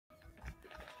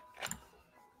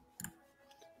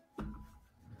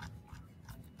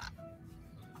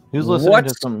He was listening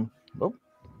to some. Oh.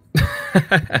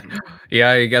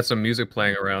 Yeah, you got some music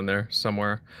playing around there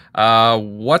somewhere.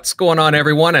 What's going on,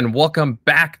 everyone? And welcome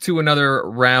back to another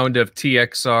round of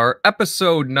TXR,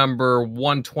 episode number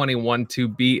 121 to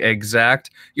be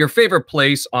exact. Your favorite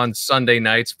place on Sunday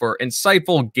nights for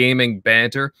insightful gaming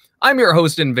banter. I'm your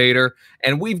host, Invader,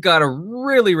 and we've got a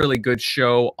really, really good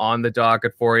show on the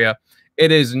docket for you.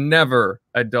 It is never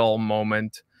a dull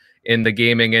moment in the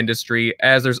gaming industry,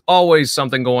 as there's always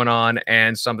something going on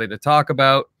and something to talk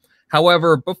about.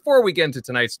 However, before we get into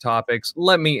tonight's topics,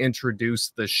 let me introduce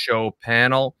the show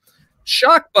panel.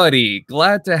 Shock Buddy,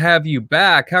 glad to have you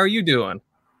back. How are you doing?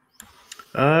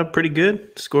 Pretty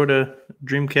good. Scored a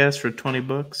Dreamcast for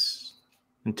 $20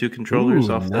 and 2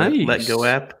 controllers off the Let Go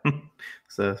app.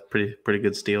 It's a pretty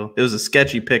good steal. It was a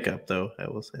sketchy pickup, though. I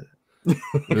will say that.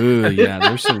 Ooh, yeah.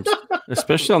 There's some,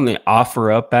 especially on the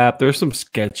OfferUp app. There's some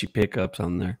sketchy pickups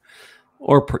on there.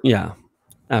 Yeah,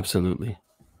 absolutely.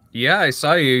 Yeah, I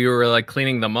saw you. You were like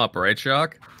cleaning them up, right,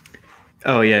 Shock?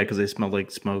 Oh yeah, because they smell like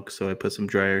smoke, so I put some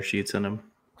dryer sheets in them.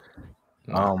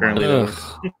 Oh my God.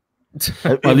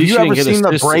 Have you ever seen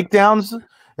the breakdowns?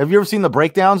 Have you ever seen the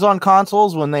breakdowns on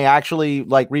consoles when they actually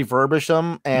like refurbish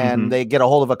them and they get a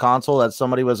hold of a console that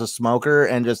somebody was a smoker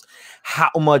and just how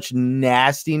much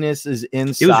nastiness is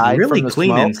inside? It was really from the clean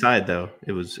smoke? inside, though.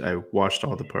 I washed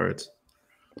all the parts.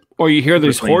 Or you hear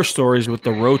these horror stories with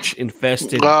the roach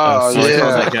infested.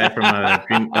 That guy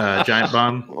from Giant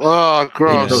Bomb. Oh,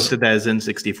 gross! He posted that as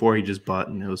N64 he just bought,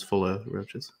 and it was full of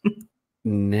roaches.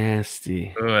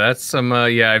 Nasty. Oh, that's some.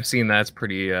 Yeah, I've seen that's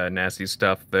pretty nasty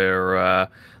stuff there.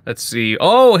 Let's see.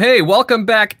 Oh, hey, welcome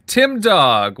back, Tim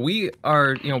Dog. We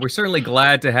are, we're certainly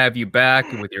glad to have you back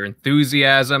with your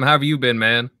enthusiasm. How have you been,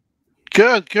 man?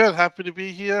 Good. Happy to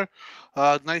be here.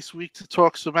 Nice week to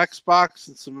talk some Xbox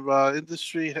and some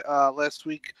industry. Last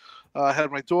week I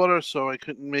had my daughter, so I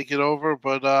couldn't make it over,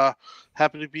 but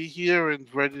happy to be here and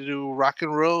ready to rock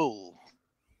and roll.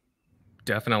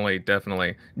 Definitely.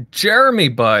 Jeremy,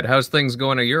 bud, how's things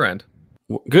going at your end?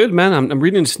 Good, man. I'm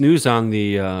reading this news on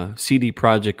the CD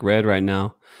Projekt Red right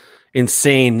now.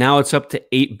 Insane. Now it's up to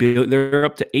 $8 billion. They're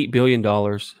up to $8 billion.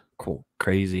 Cool.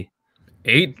 Crazy.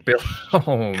 8 billion.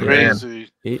 Oh, Crazy.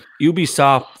 Man.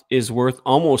 Ubisoft is worth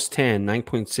almost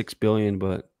 9.6 billion,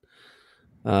 but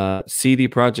CD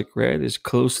Projekt Red is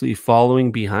closely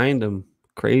following behind them.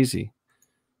 Crazy.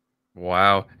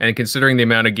 Wow. And considering the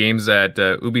amount of games that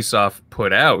Ubisoft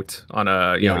put out on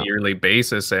a yearly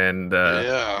basis, and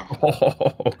wow,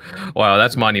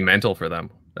 that's monumental for them.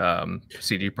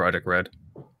 CD Projekt Red.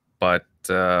 But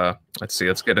let's see.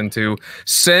 Let's get into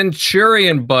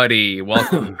Centurion, buddy.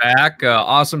 Welcome back.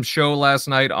 Awesome show last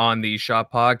night on the Shop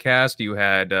Podcast. You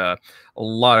had a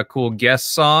lot of cool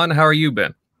guests on. How are you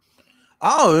been?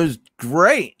 Oh, it was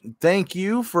great. Thank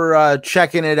you for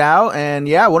checking it out. And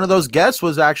yeah, one of those guests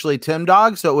was actually Tim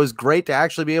Dog. So it was great to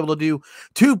actually be able to do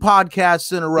 2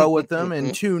 podcasts in a row with them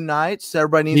in 2 nights.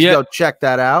 Everybody needs to go check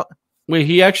that out. Wait,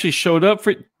 he actually showed up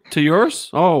to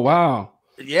yours? Oh, wow.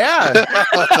 Yeah.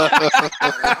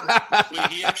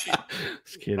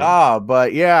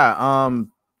 But yeah,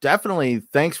 definitely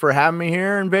thanks for having me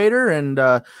here, Invader, and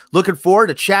looking forward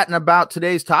to chatting about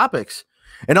today's topics.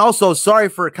 And also, sorry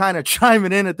for kind of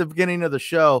chiming in at the beginning of the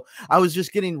show. I was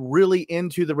just getting really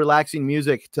into the relaxing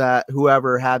music to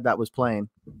whoever had that was playing.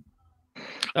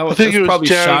 I think it was probably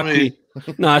Shockley.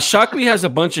 Nah, Shockley has a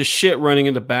bunch of shit running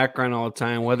in the background all the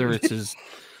time, whether it's his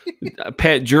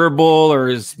pet gerbil or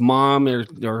his mom or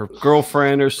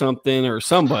girlfriend or something or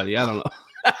somebody. I don't know.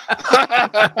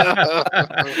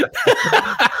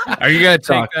 Are you gonna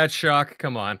take that, Shock?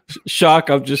 Come on. Shock,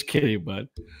 I'm just kidding, bud.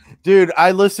 Dude, I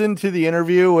listened to the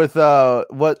interview with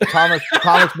what Thomas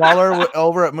Mahler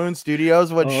over at Moon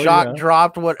Studios when Shock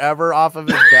dropped whatever off of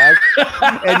his desk,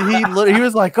 and he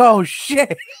was like, "Oh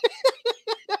shit!"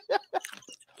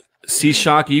 See,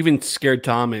 Shock, you even scared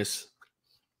Thomas.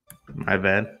 My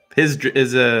bad. His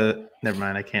is a never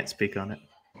mind. I can't speak on it.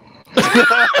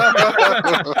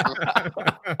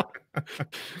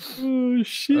 Oh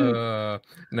shit!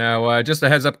 Now, just a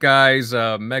heads up, guys.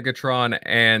 Megatron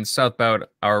and Southbound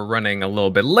are running a little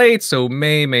bit late, so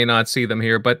may not see them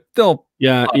here, but they'll.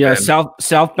 Yeah.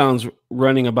 Southbound's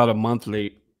running about a month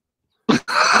late. Wow.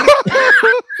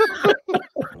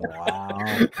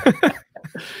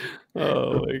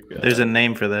 Oh my god! There's a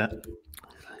name for that.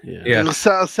 Yeah. The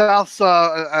South's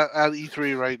at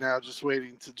E3 right now, just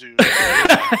waiting to do.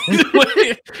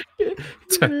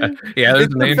 Yeah, there's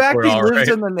a name for it, all right.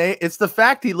 It's the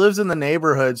fact he lives in the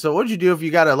neighborhood. So what'd you do if you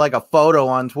got a photo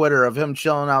on Twitter of him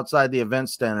chilling outside the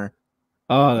event center?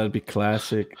 Oh, that'd be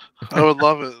classic. I would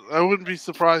love it. I wouldn't be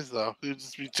surprised though. He'd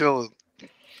just be chilling.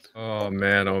 Oh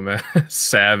man,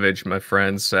 savage, my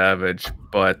friend, savage.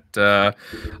 But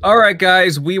all right,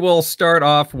 guys, we will start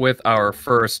off with our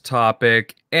first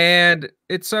topic, and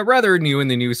it's rather new in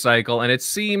the news cycle, and it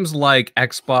seems like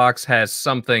Xbox has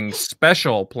something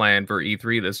special planned for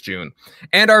E3 this June.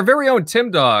 And our very own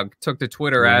Tim Dog took to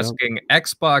Twitter asking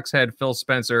Xbox head Phil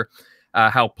Spencer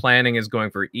how planning is going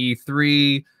for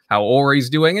E3, how Ori's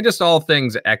doing, and just all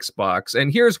things Xbox.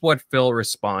 And here's what Phil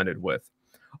responded with.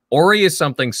 Ori is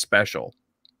something special.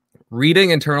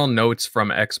 Reading internal notes from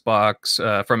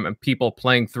Xbox, from people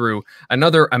playing through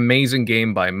another amazing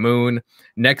game by Moon.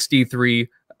 Next E3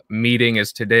 meeting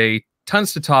is today.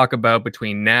 Tons to talk about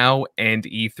between now and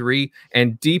E3,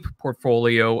 and deep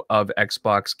portfolio of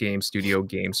Xbox Game Studio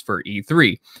games for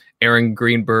E3. Aaron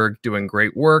Greenberg doing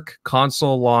great work.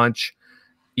 Console launch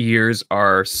years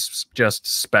are just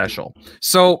special.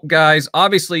 So, guys,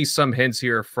 obviously some hints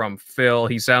here from Phil.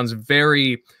 He sounds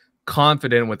very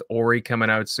confident with Ori coming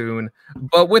out soon.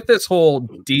 But with this whole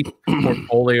deep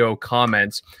portfolio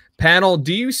comments, panel,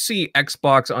 do you see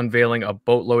Xbox unveiling a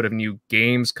boatload of new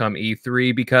games come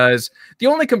E3? Because the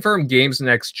only confirmed games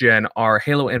next gen are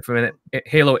Halo Infinite, and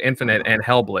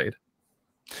Hellblade.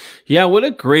 Yeah, what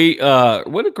a great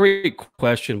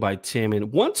question by Tim.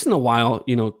 And once in a while,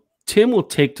 Tim will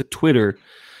take to Twitter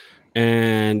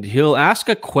and he'll ask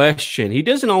a question. He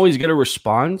doesn't always get a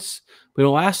response, but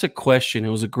he'll ask a question. It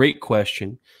was a great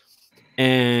question.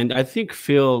 And I think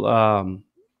Phil,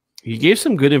 he gave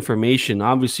some good information.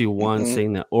 Obviously, one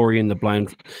saying that Ori and the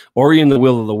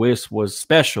Will of the Wisp was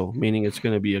special, meaning it's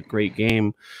going to be a great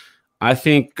game. I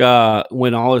think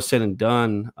when all is said and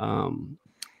done,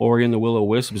 Ori and the Will of the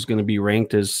Wisp is going to be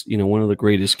ranked as one of the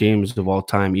greatest games of all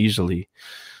time easily.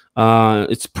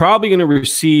 It's probably going to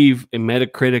receive a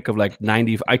Metacritic of like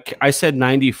 90. I said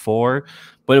 94,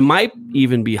 but it might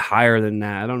even be higher than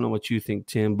that. I don't know what you think,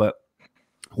 Tim, but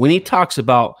when he talks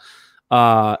about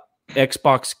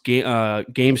Xbox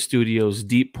Game Studios'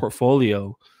 deep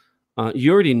portfolio,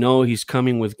 you already know he's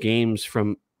coming with games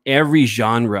from every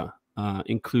genre,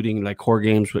 including like horror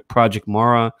games with Project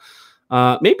Mara.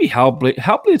 Maybe Hellblade.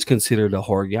 Hellblade's considered a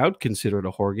horror game. I would consider it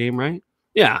a horror game, right?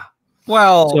 Yeah.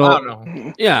 Well, so, I don't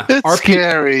know. Yeah, it's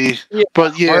scary,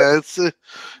 but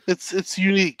it's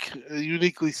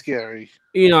uniquely scary.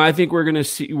 I think we're gonna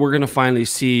finally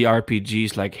see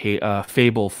RPGs like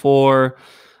Fable 4.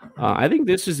 I think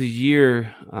this is a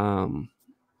year,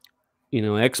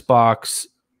 Xbox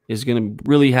is gonna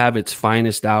really have its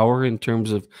finest hour in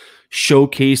terms of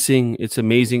showcasing its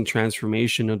amazing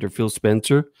transformation under Phil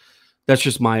Spencer. That's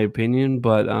just my opinion,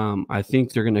 but I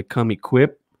think they're gonna come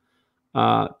equipped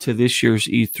to this year's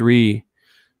E3,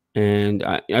 and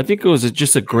I think it was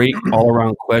just a great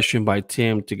all-around question by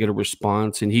Tim to get a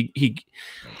response, and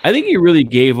I think he really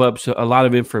gave up a lot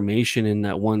of information in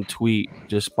that one tweet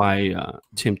just by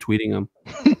Tim tweeting him.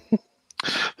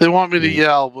 They want me to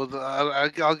yell, but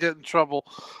I'll get in trouble.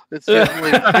 It's getting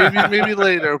late. maybe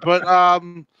later, but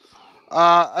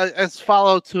as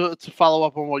follow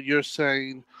up on what you're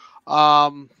saying.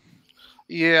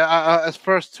 As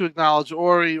first to acknowledge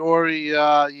Ori,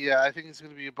 I think it's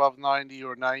going to be above 90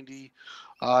 or 90.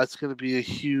 It's going to be a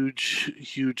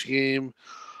huge game.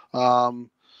 And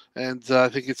I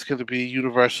think it's going to be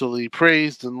universally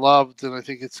praised and loved, and I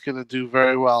think it's going to do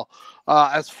very well.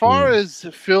 As far as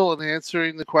Phil and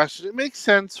answering the question, it makes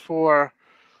sense for,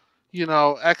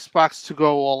 Xbox to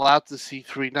go all out to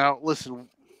C3. Now, listen,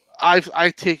 I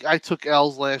took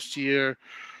L's last year.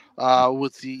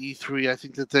 With the E3, I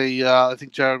think that I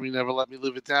think Jeremy never let me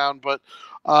live it down. But,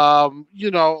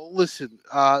 listen,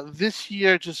 this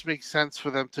year just makes sense for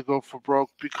them to go for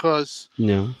broke because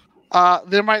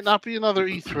there might not be another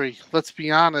E3. Let's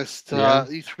be honest.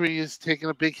 E3 is taking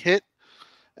a big hit.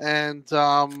 And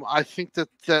I think that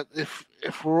if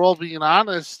we're all being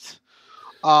honest,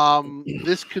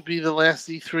 this could be the last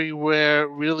E3 where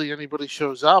really anybody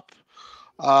shows up.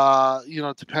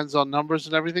 It depends on numbers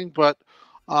and everything, but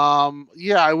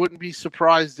I wouldn't be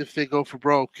surprised if they go for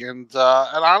broke, and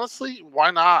honestly,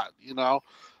 why not?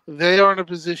 They are in a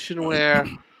position where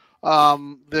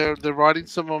they're riding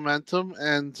some momentum,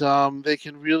 and they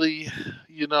can really,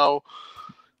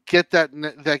 get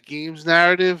that games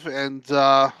narrative, and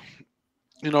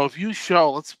if you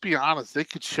show, let's be honest, they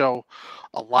could show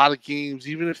a lot of games,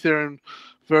 even if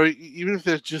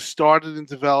they're just started in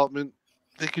development.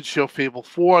 They could show Fable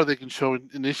 4. They can show an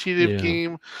initiative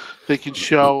game. They can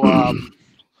show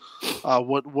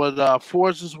what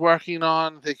Forza is working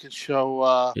on. They can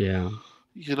show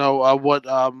what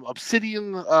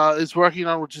Obsidian is working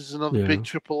on, which is another big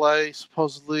AAA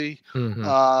supposedly.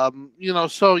 I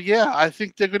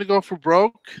think they're going to go for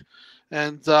broke,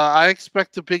 and I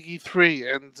expect a big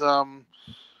E3. And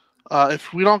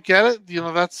if we don't get it,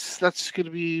 that's going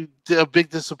to be a big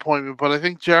disappointment. But I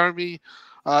think Jeremy,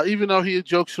 even though he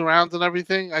jokes around and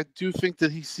everything, I do think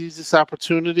that he sees this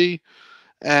opportunity,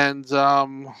 and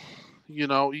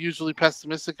usually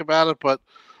pessimistic about it, but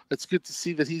it's good to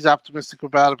see that he's optimistic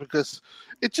about it, because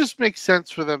it just makes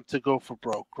sense for them to go for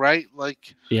broke, right?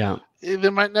 Like, yeah,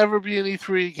 there might never be an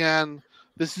E3 again.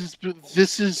 This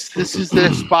is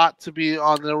their spot to be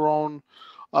on their own,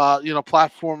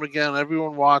 platform again.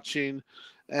 Everyone watching,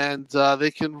 and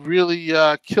they can really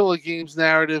kill a games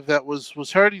narrative that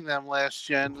was hurting them last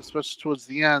gen, especially towards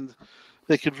the end.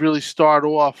 They could really start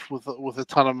off with a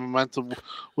ton of momentum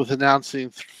with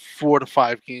announcing 4 to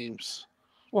 5 games.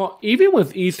 Well, even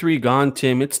with E3 gone,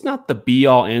 Tim, it's not the be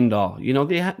all end all.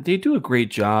 They do a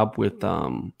great job with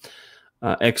XO9.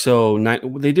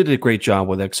 They did a great job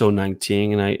with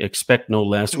XO19, and I expect no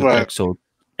less with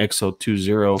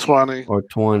XO20 20 or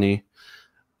 20.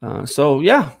 So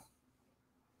yeah,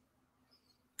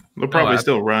 they'll probably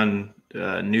still run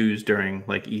news during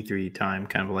like E3 time,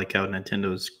 kind of like how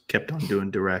Nintendo's kept on doing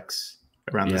directs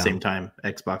around the same time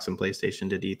Xbox and PlayStation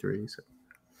did E3. So.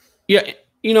 Yeah,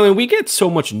 and we get so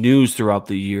much news throughout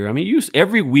the year. I mean,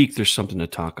 every week there's something to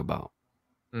talk about.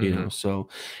 So,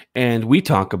 and we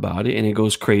talk about it, and it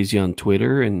goes crazy on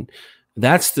Twitter, and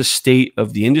that's the state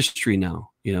of the industry now.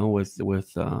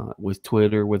 With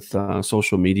Twitter, with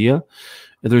social media,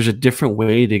 there's a different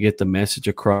way to get the message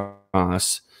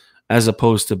across, as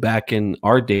opposed to back in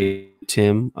our day,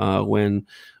 Tim, when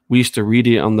we used to read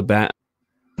it on the back,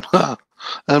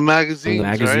 magazine,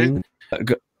 right?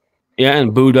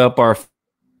 And boot up our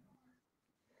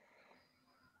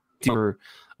for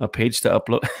a page to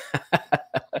upload.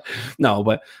 No,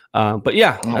 but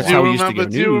yeah, that's how we used to get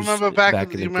news. Do you remember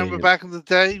back in the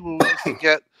day when we used to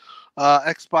get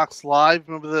Xbox Live?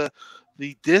 Remember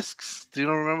the discs? Do you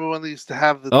remember when they used to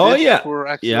have the discs for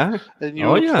Xbox? And you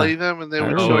would play them, and they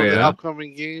would show the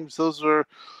upcoming games. Those were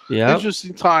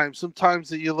interesting times. Sometimes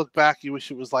that you look back, you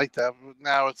wish it was like that, but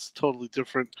now it's totally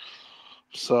different.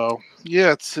 So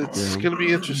yeah, it's going to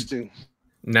be interesting.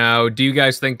 Now, do you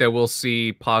guys think that we'll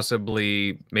see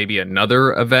possibly maybe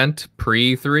another event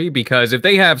pre-3? Because if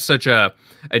they have such a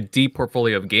deep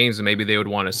portfolio of games, then maybe they would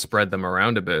want to spread them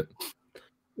around a bit.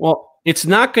 Well, it's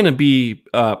not going to be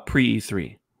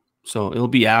pre-E3. So it'll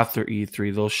be after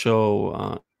E3. They'll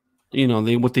show,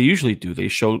 what they usually do. They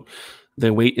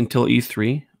wait until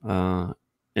E3, and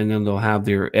then they'll have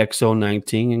their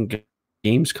XO19 and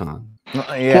Gamescom.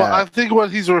 Well, I think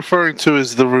what he's referring to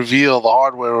is the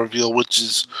hardware reveal, which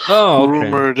is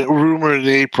rumored in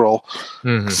April.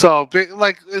 Mm-hmm. So,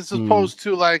 like, as opposed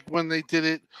to like when they did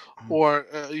it, or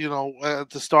at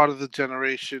the start of the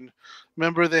generation.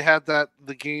 Remember they had the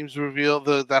games reveal,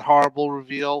 that horrible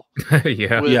reveal. They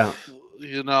had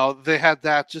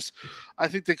that. I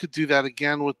think they could do that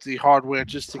again with the hardware,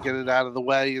 just to get it out of the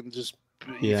way and just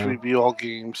E3 be all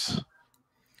games.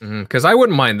 Because I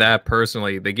wouldn't mind that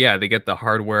personally. They get the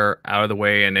hardware out of the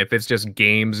way, and if it's just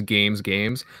games,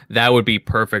 that would be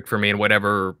perfect for me. And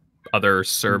whatever other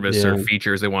service or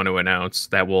features they want to announce,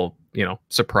 that will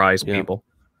surprise people.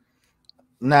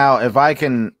 Now, if I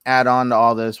can add on to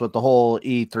all this with the whole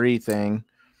E3 thing,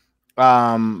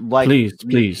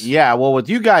 please, yeah. Well, with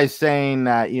you guys saying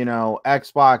that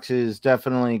Xbox is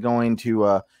definitely going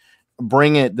to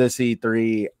bring it this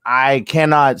E3, I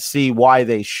cannot see why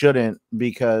they shouldn't,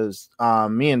 because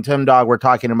me and Tim Dog were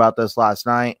talking about this last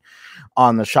night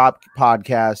on the Shop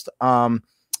podcast.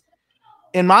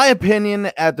 In my opinion,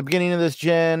 at the beginning of this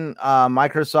gen,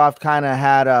 Microsoft kind of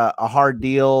had a hard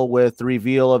deal with the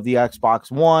reveal of the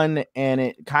Xbox One, and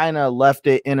it kind of left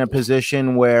it in a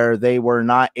position where they were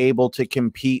not able to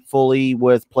compete fully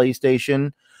with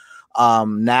PlayStation.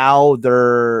 Now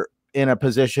they're in a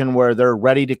position where they're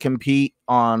ready to compete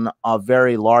on a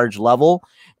very large level.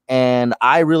 And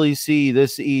I really see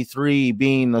this E3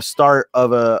 being the start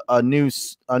of a new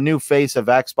face of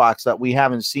Xbox that we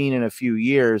haven't seen in a few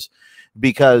years,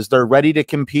 because they're ready to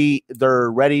compete. They're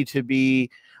ready to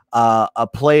be a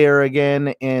player again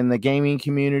in the gaming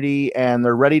community, and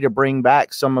they're ready to bring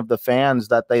back some of the fans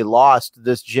that they lost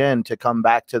this gen to come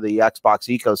back to the Xbox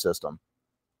ecosystem.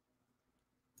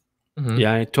 Mm-hmm.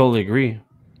 Yeah, I totally agree.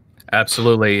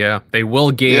 Absolutely, yeah. They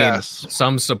will gain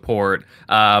some support,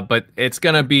 but it's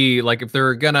going to be, like, if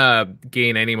they're going to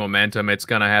gain any momentum, it's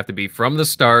going to have to be from the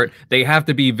start. They have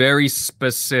to be very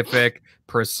specific,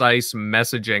 precise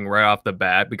messaging right off the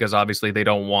bat, because obviously they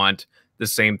don't want the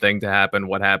same thing to happen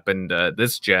what happened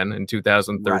this gen in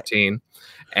 2013. Right.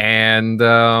 And,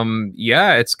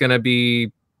 it's going to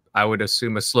be I would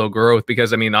assume a slow growth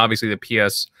because I mean, obviously the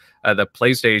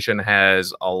PlayStation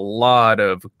has a lot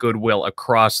of goodwill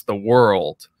across the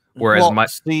world.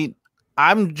 Whereas see,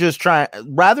 I'm just trying,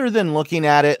 rather than looking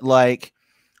at it like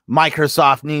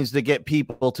Microsoft needs to get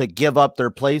people to give up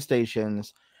their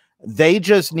PlayStations, they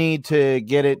just need to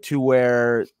get it to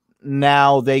where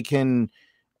now they can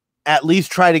at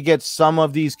least try to get some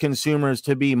of these consumers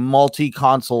to be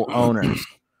multi-console owners.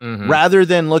 Rather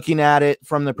than looking at it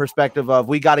from the perspective of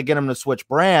we got to get them to switch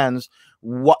brands.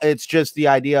 It's just the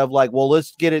idea of like, well,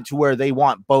 let's get it to where they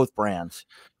want both brands.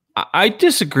 I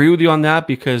disagree with you on that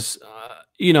because,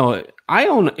 you know, I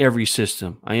own every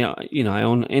system. I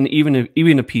own, and even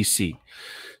a PC.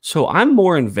 So I'm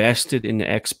more invested in the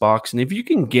Xbox. And if you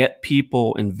can get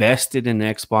people invested in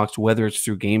Xbox, whether it's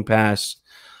through Game Pass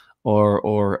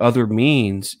or other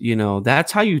means, you know,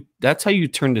 that's how you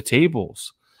turn the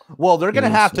tables. Well, they're going to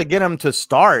have to get them to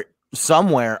start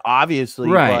somewhere, obviously.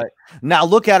 Right. But now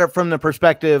look at it from the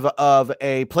perspective of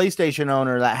a PlayStation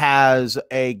owner that has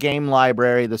a game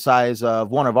library the size of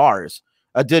one of ours,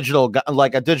 a digital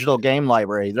game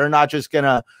library. They're not just going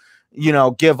to, you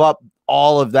know, give up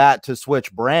all of that to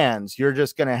switch brands. You're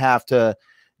just going to have to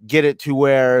get it to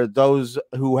where those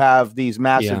who have these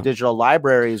massive digital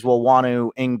libraries will want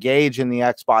to engage in the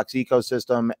Xbox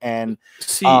ecosystem and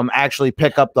actually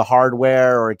pick up the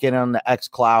hardware or get on the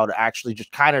xCloud, actually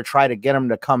just kind of try to get them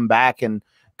to come back and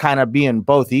kind of be in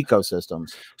both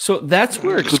ecosystems. So that's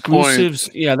where exclusives,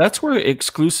 that's where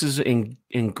exclusives and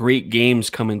great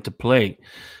games come into play.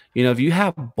 You know, if you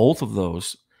have both of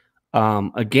those,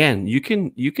 again, you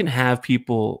can have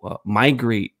people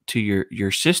migrate to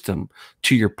your system,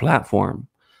 to your platform,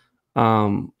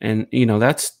 and you know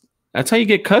that's how you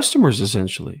get customers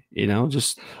essentially. You know,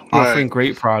 just offering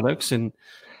great products and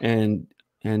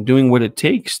doing what it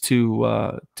takes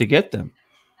to get them.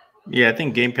 Yeah, I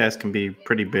think Game Pass can be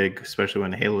pretty big, especially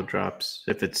when Halo drops.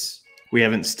 If we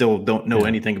don't know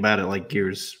anything about it, like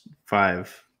Gears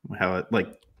 5,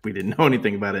 we didn't know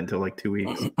anything about it until like 2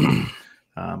 weeks.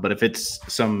 But if it's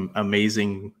some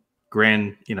amazing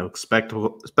grand, you know,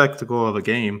 spectacle of a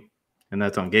game, and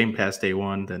that's on Game Pass day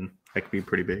one, then that could be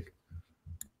pretty big.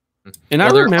 And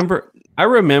I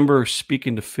remember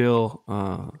speaking to Phil,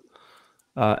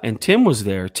 and Tim was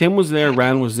there.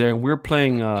 Rand was there, and we were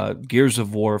playing Gears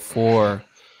of War 4,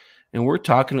 and we're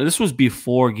talking. This was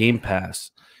before Game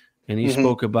Pass. And he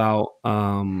spoke about,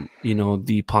 you know,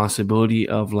 the possibility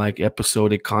of like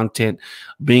episodic content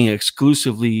being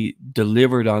exclusively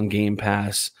delivered on Game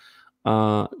Pass.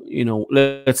 You know,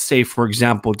 let's say, for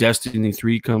example, Destiny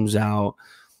 3 comes out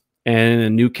and a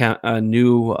new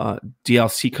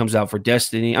DLC comes out for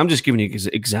Destiny. I'm just giving you an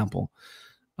example.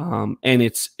 And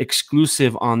it's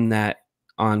exclusive on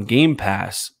Game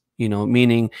Pass, you know,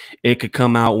 meaning it could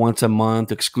come out once a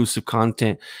month, exclusive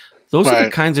content. Those are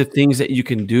the kinds of things that you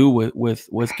can do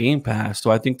with Game Pass. So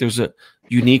I think there's a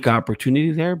unique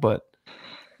opportunity there, but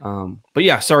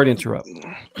yeah, sorry to interrupt.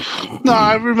 No,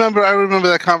 I remember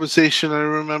that conversation. I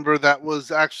remember that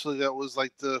was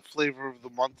like the flavor of the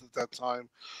month at that time.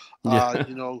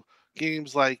 You know,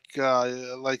 games like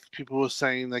people were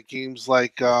saying that games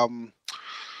like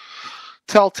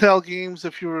Telltale games,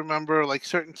 if you remember, like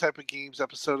certain type of games,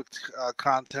 episodic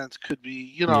content could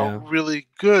be, you know, really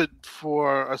good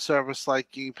for a service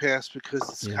like Game Pass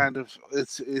because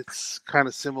it's kind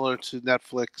of similar to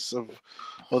Netflix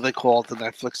they call it the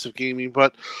Netflix of gaming.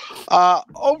 But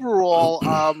overall,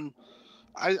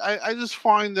 I just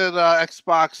find that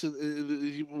Xbox,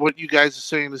 what you guys are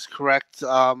saying is correct.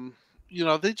 You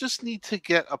know, they just need to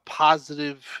get a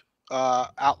positive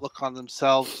outlook on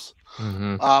themselves.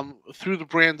 Through the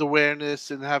brand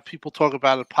awareness and have people talk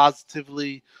about it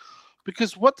positively,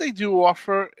 because what they do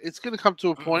offer, it's going to come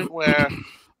to a point where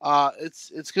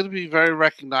it's going to be very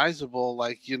recognizable.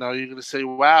 Like, you know, you're going to say,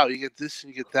 wow, you get this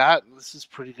and you get that, and this is a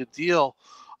pretty good deal.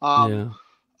 You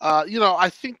know, I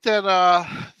think that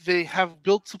they have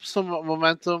built up some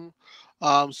momentum.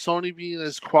 Sony being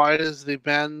as quiet as they've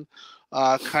been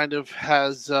kind of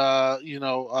has, you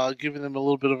know, given them a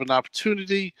little bit of an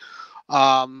opportunity.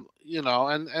 You know,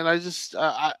 and I just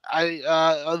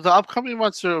the upcoming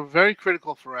months are very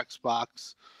critical for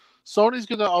Xbox. Sony's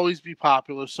going to always be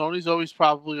popular. Sony's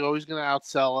probably always going to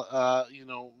outsell you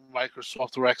know,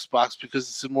 Microsoft or Xbox because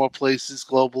it's in more places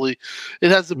globally.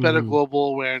 It has a better global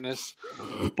awareness.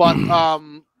 But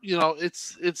you know,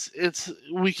 it's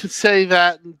we could say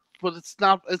that, but it's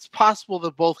not. It's possible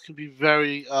that both can be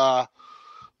very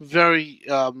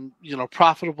you know,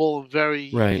 profitable, very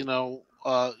you know.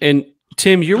 And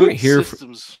Tim, you weren't here.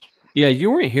 Yeah,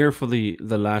 you weren't here for the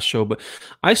last show, but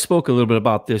I spoke a little bit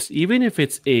about this. Even if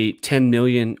it's a 10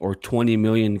 million or 20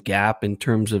 million gap in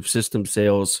terms of system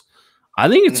sales, I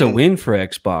think it's a win for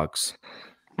Xbox.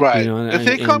 Right. If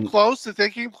they came close to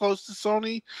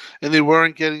Sony and they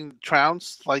weren't getting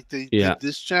trounced like they did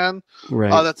this gen,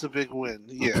 right. That's a big win.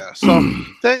 Yeah. So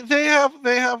they have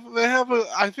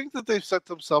I think that they've set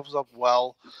themselves up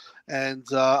well, and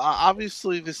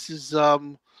obviously this is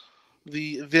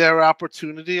their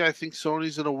opportunity. I think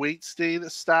Sony's in a wait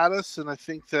status, and I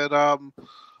think that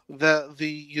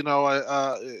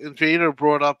Invader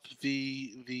brought up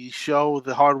the show,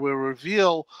 the hardware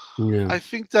reveal. Yeah. I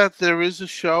think that there is a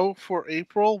show for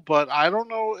April, but I don't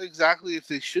know exactly if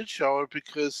they should show it,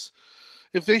 because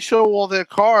if they show all their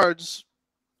cards,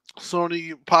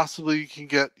 Sony possibly can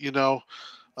get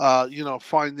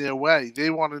find their way. They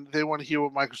want to hear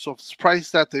what Microsoft's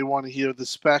priced at. They want to hear the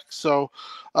specs. So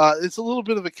it's a little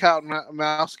bit of a cat and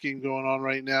mouse game going on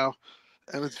right now,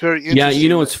 and it's very interesting. Yeah, you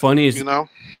know what's funny is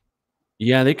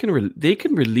yeah, they can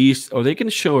release, or they can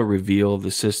show a reveal of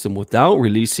the system without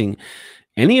releasing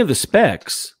any of the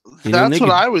specs. That's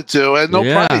what I would do, and no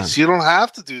price. You don't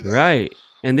have to do that, right?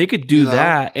 And they could do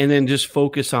that, and then just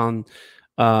focus on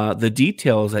the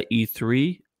details at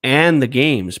E3 and the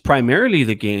games, primarily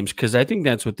the games, because I think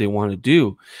that's what they want to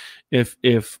do.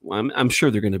 If I'm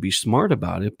sure they're going to be smart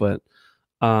about it, but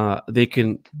they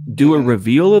can do a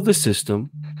reveal of the system,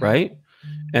 right?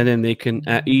 And then they can,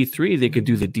 at E3, they can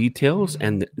do the details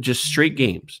and just straight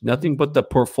games, nothing but the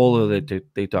portfolio that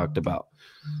they talked about.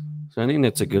 So I think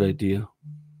that's a good idea.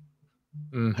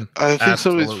 I think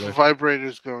somebody's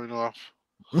vibrator's going off.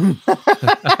 I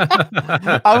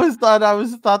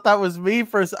thought that was me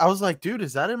first. I was like, dude,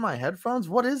 is that in my headphones?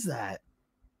 What is that?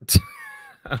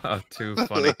 Oh, too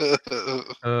funny.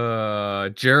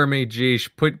 Jeremy G,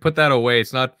 put that away.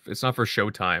 It's not for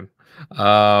showtime.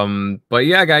 But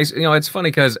yeah, guys, it's funny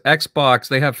because Xbox,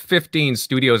 they have 15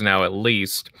 studios now at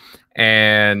least,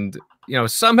 and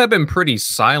some have been pretty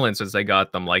silent since they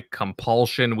got them, like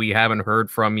Compulsion we haven't heard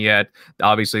from yet.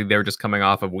 Obviously they're just coming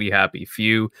off of We Happy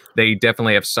Few. They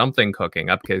definitely have something cooking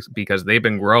up because they've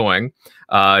been growing.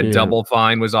 Double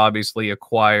Fine was obviously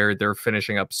acquired. They're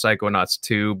finishing up Psychonauts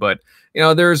 2, but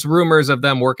there's rumors of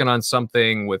them working on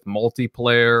something with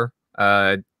multiplayer,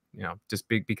 just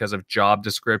because of job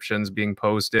descriptions being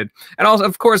posted. And also,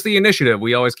 of course, the Initiative.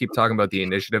 We always keep talking about the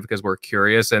Initiative because we're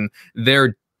curious, and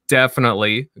they're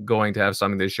definitely going to have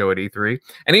something to show at E3.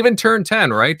 And even Turn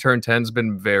 10, right? Turn 10's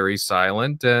been very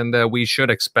silent, and we should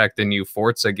expect a new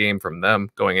Forza game from them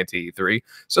going into E3.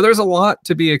 So there's a lot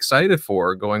to be excited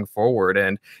for going forward.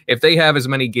 And if they have as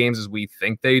many games as we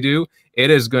think they do, it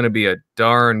is going to be a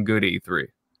darn good E3.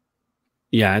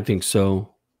 Yeah, I think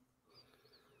so.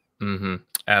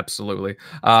 Absolutely.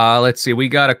 Let's see. We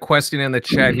got a question in the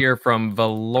chat here from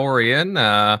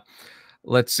Valorian.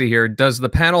 Let's see here. Does the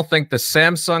panel think the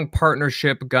Samsung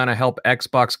partnership gonna help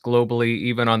Xbox globally,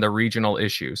 even on the regional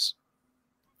issues?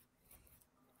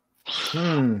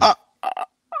 I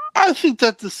think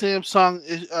that the Samsung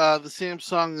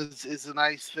is a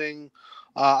nice thing.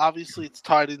 Obviously, it's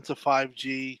tied into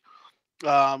 5G.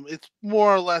 It's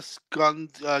more or less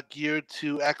geared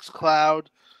to xCloud.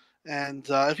 And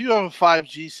if you have a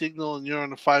 5G signal and you're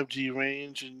in a 5G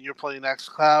range and you're playing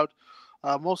xCloud,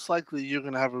 most likely you're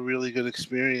going to have a really good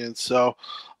experience. So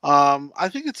I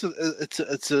think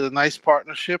it's a nice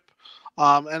partnership,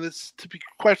 and it's, to be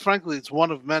quite frankly, it's one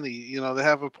of many. They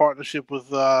have a partnership with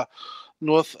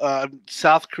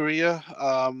South Korea,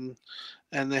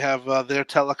 and they have their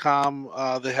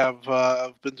telecom. They have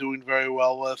been doing very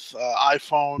well with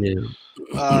iPhone.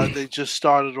 They just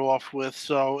started off with,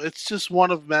 so it's just one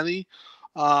of many.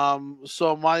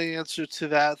 So my answer to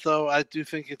that, though, I do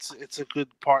think it's a good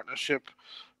partnership,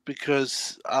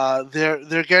 because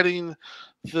they're getting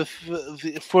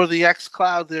for the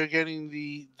xCloud, they're getting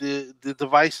the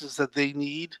devices that they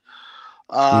need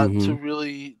to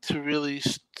really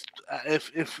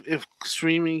if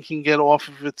streaming can get off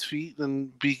of its feet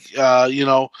and be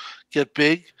get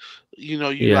big,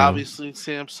 obviously in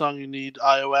Samsung you need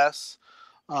iOS,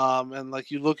 and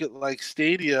like you look at like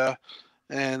Stadia,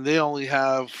 and they only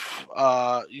have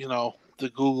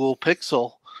the Google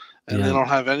Pixel, and they don't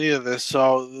have any of this.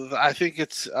 So I think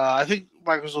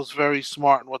Microsoft's very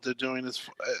smart in what they're doing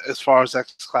as far as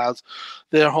xClouds.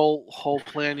 Their whole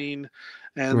planning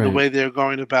and the way they're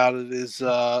going about it is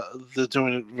they're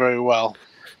doing it very well.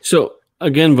 So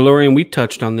again, Valorian, we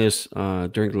touched on this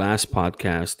during the last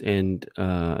podcast, and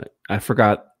I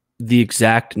forgot the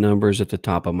exact numbers at the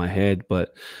top of my head,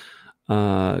 but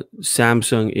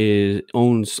Samsung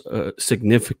owns a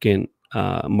significant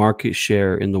market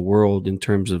share in the world in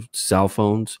terms of cell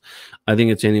phones. I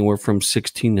think it's anywhere from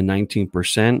 16 to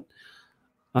 19%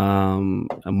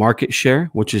 a market share,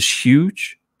 which is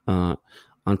huge.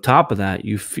 On top of that,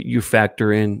 you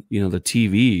factor in, you know, the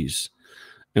TVs,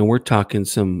 and we're talking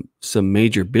some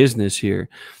major business here.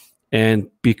 And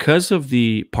because of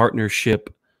the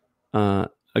partnership,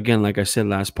 again, like I said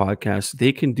last podcast,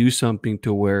 they can do something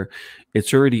to where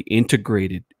it's already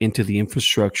integrated into the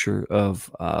infrastructure of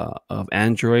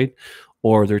Android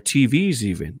or their TVs.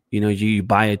 Even, you know, you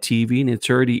buy a TV and it's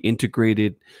already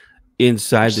integrated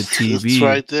inside the TV. It's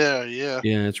right there, yeah.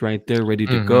 Yeah, it's right there, ready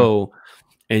to go.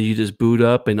 And you just boot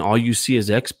up, and all you see is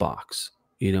Xbox.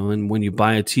 You know, and when you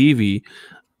buy a TV,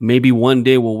 maybe one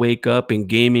day we'll wake up and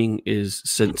gaming is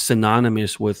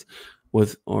synonymous with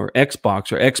or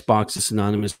Xbox is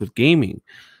synonymous with gaming.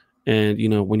 And you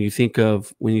know, when you think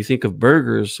of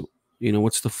burgers, you know,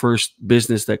 what's the first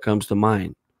business that comes to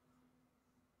mind?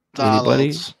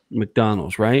 Anybody?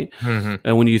 McDonald's, right?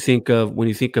 And when you think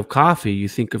of coffee, you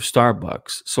think of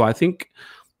Starbucks. So I think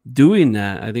doing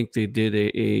that, I think they did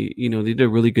they did a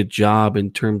really good job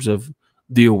in terms of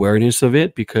the awareness of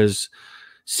it, because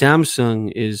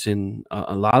Samsung is in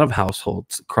a lot of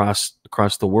households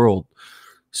across the world.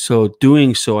 So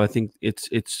doing so, I think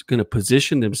it's going to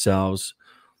position themselves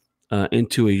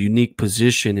into a unique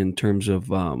position in terms of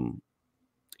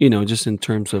just in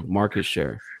terms of market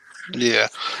share. Yeah,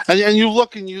 and you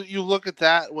look at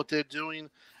that, what they're doing,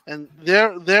 and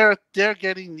they're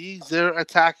getting these, they're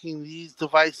attacking these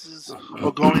devices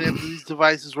or going into these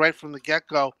devices right from the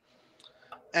get-go.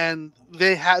 And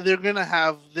they're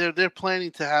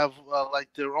planning to have like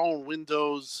their own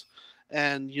Windows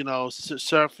and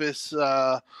Surface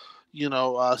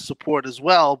support as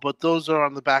well, but those are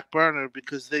on the back burner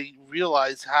because they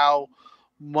realize how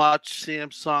much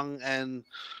Samsung and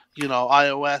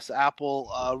iOS,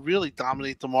 Apple really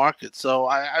dominate the market. So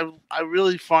I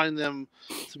really find them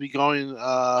to be going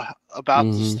about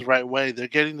this the right way. They're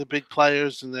getting the big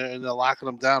players and they're locking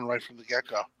them down right from the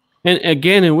get-go. And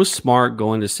again, it was smart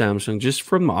going to Samsung just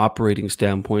from the operating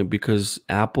standpoint, because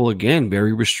Apple, again,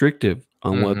 very restrictive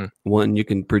on what you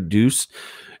can produce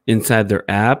inside their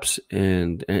apps,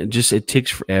 and just it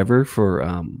takes forever for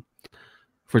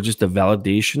just a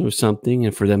validation of something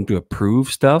and for them to approve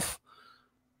stuff.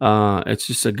 It's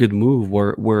just a good move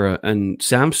where and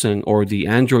Samsung or the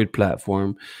Android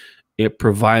platform, it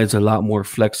provides a lot more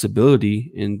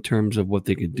flexibility in terms of what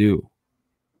they could do.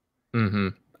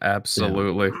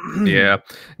 Absolutely. Yeah.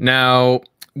 Now,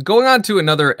 going on to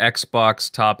another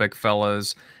Xbox topic,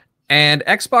 fellas, and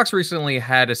Xbox recently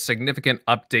had a significant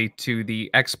update to the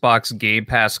Xbox Game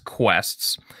Pass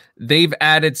quests. They've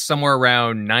added somewhere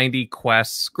around 90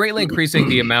 quests, greatly increasing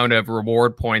the amount of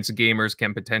reward points gamers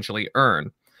can potentially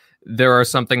earn. There are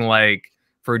something like,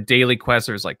 for daily quests,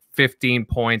 there's like 15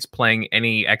 points playing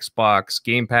any Xbox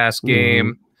Game Pass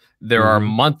game. There are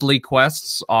monthly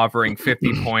quests offering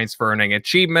 50 points for earning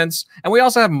achievements. And we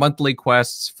also have monthly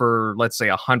quests for, let's say,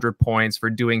 100 points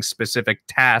for doing specific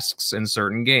tasks in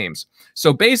certain games.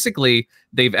 So basically,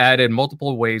 they've added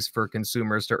multiple ways for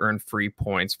consumers to earn free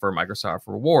points for Microsoft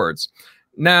Rewards.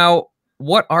 Now,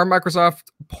 what are Microsoft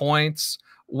points?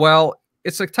 Well,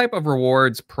 it's a type of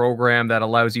rewards program that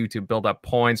allows you to build up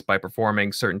points by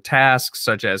performing certain tasks,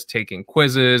 such as taking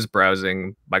quizzes,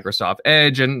 browsing Microsoft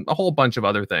Edge, and a whole bunch of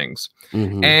other things.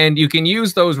 And you can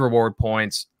use those reward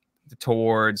points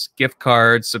towards gift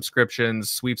cards,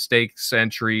 subscriptions, sweepstakes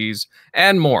entries,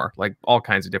 and more, like all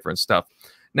kinds of different stuff.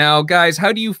 Now, guys,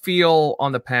 how do you feel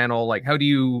on the panel? Like, how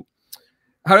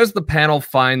does the panel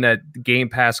find that Game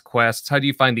Pass quests? How do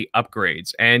you find the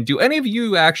upgrades? And do any of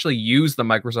you actually use the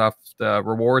Microsoft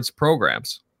rewards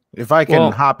programs? If I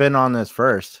can hop in on this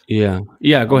first. Yeah,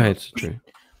 go ahead.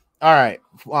 All right.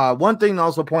 One thing to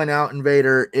also point out,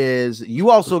 Invader, is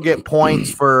you also get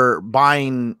points for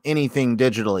buying anything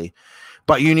digitally,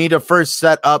 but you need to first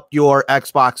set up your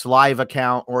Xbox Live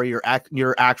account or your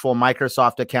actual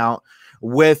Microsoft account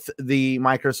with the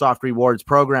Microsoft Rewards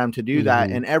program to do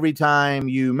that. And every time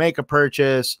you make a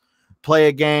purchase, play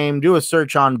a game, do a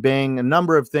search on Bing, a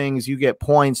number of things, you get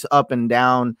points up and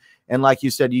down. And like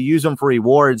you said, you use them for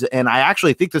rewards. And I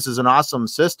actually think this is an awesome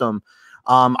system.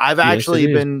 I've actually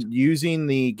been using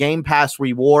the Game Pass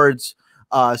Rewards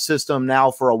system now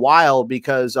for a while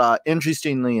because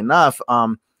interestingly enough,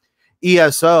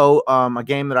 ESO, a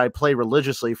game that I play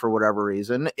religiously for whatever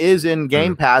reason, is in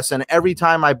Game Pass, and every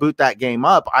time I boot that game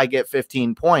up, I get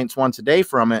 15 points once a day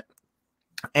from it.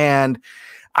 And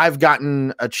I've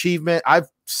gotten achievement. I've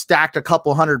stacked a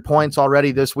couple hundred points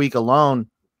already this week alone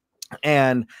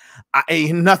And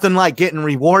nothing like getting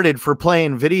rewarded for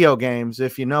playing video games,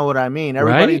 if you know what I mean.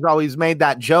 Everybody's always made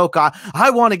that joke. I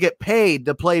want to get paid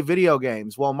to play video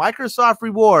games. Well, Microsoft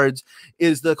Rewards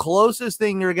is the closest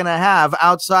thing you're going to have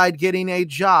outside getting a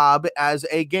job as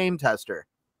a game tester.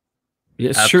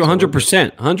 It's true,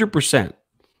 100%. 100%.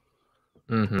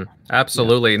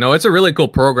 Absolutely. No, it's a really cool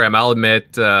program. I'll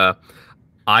admit,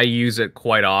 I use it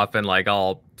quite often. Like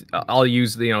I'll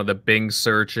use the Bing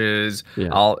searches.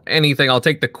 I'll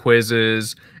take the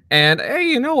quizzes, and hey,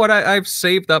 you know what? I've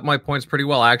saved up my points pretty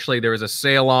well. Actually, there was a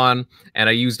sale on, and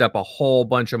I used up a whole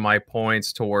bunch of my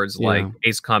points towards like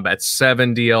Ace Combat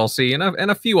 7 DLC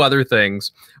and a few other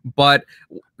things. But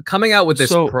coming out with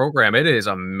this program, it is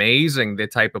amazing the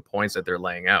type of points that they're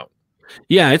laying out.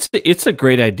 Yeah, it's a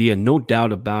great idea, no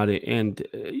doubt about it. And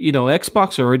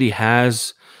Xbox already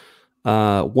has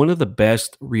one of the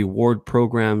best reward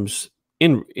programs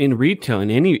in retail,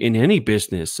 in any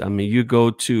business. I mean, you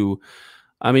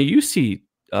see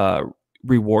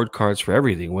reward cards for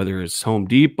everything, whether it's Home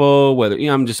Depot, whether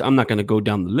I'm not going to go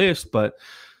down the list, but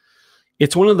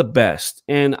it's one of the best.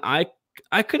 And I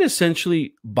could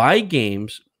essentially buy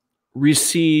games,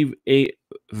 receive a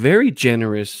very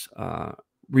generous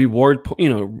reward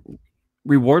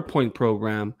point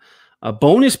program,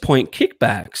 bonus point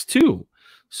kickbacks too.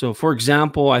 So, for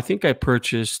example, I think I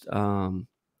purchased, I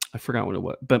forgot what it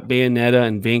was, but Bayonetta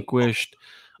and Vanquished.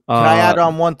 Can I add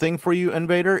on one thing for you,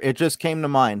 Invader? It just came to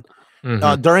mind.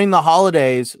 During the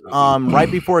holidays, right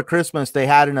before Christmas, they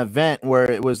had an event where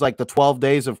it was like the 12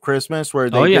 days of Christmas where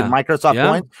they did Microsoft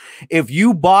points. If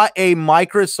you bought a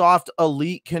Microsoft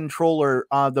Elite controller,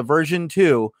 the version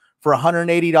 2, for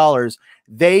 $180,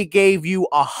 they gave you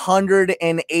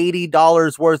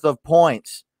 $180 worth of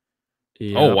points.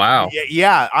 Oh, wow.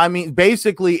 Yeah. I mean,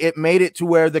 basically, it made it to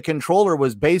where the controller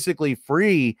was basically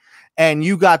free, and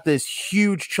you got this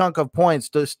huge chunk of points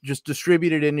to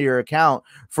distributed into your account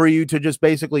for you to just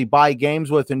basically buy games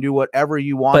with and do whatever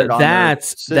you wanted. But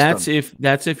that's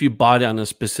if you bought it on a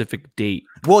specific date.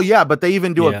 Well, yeah, but they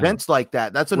even do events like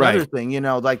that. That's another thing,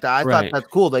 like that. I thought that's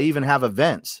cool. They even have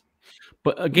events.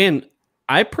 But again,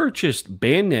 I purchased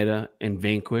Bayonetta and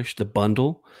Vanquish, the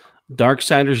bundle,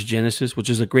 Darksiders Genesis, which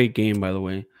is a great game, by the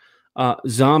way,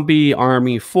 Zombie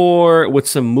Army 4 with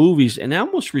some movies, and I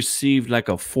almost received like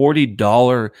a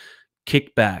 $40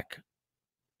 kickback.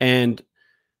 And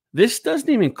this doesn't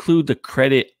even include the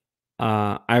credit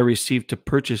I received to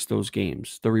purchase those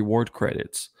games, the reward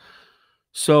credits.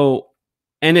 So,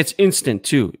 and it's instant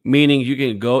too, meaning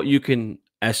you can,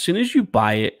 as soon as you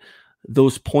buy it,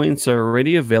 those points are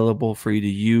already available for you to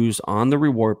use on the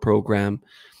reward program.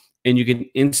 And you can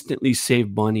instantly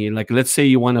save money. Like, let's say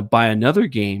you want to buy another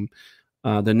game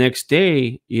the next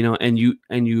day, and you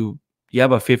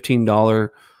have a $15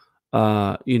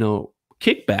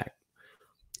 kickback.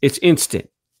 It's instant.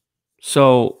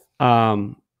 So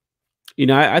I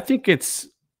think it's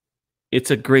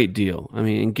a great deal. I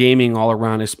mean, in gaming all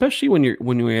around, especially when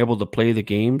you're able to play the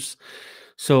games.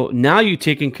 So now you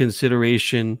take in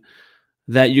consideration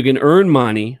that you can earn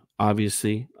money,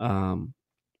 obviously.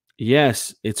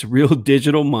 Yes, it's real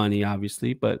digital money,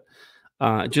 obviously, but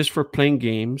just for playing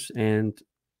games, and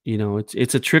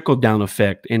it's a trickle down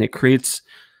effect, and it creates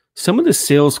some of the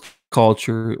sales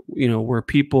culture, where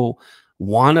people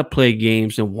want to play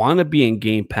games and want to be in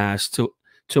Game Pass to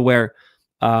where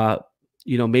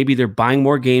maybe they're buying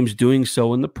more games, doing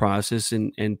so in the process,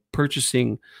 and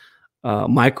purchasing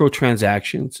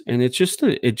microtransactions, and it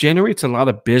generates a lot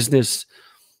of business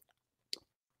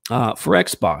for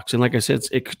Xbox. And like I said,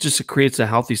 it just creates a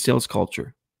healthy sales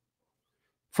culture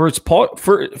for its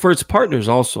partners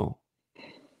also.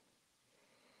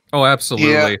 Oh,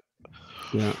 absolutely.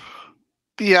 Yeah.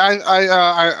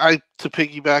 I to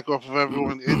piggyback off of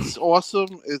everyone, it's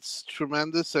awesome. It's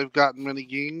tremendous. I've gotten many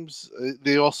games.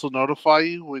 They also notify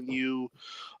you when you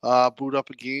boot up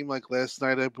a game. Like last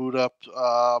night, I boot up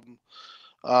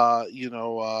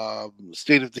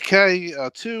State of Decay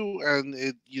 2, and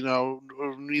it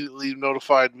immediately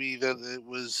notified me that it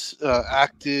was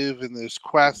active, and there's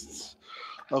quests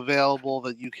available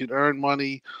that you can earn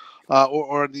money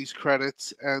or these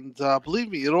credits, and believe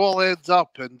me, it all adds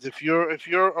up. And if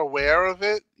you're aware of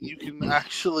it, you can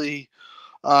actually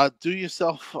do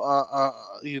yourself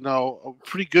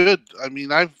pretty good. I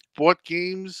mean, I've bought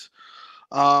games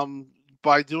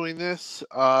by doing this.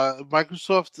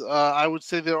 Microsoft, I would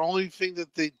say the only thing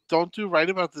that they don't do right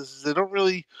about this is they don't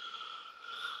really,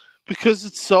 because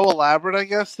it's so elaborate, I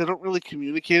guess, they don't really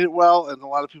communicate it well, and a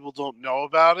lot of people don't know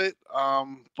about it.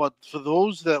 But for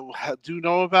those that do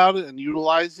know about it and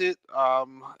utilize it,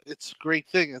 it's a great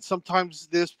thing. And sometimes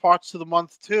there's parts of the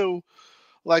month, too,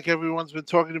 like everyone's been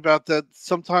talking about, that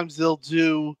sometimes they'll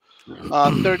do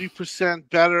 30%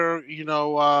 better. You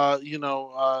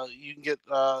can get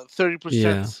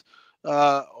 30%.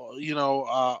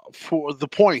 For the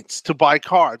points to buy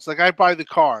cards. Like I buy the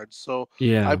cards, so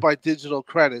I buy digital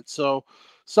credit. So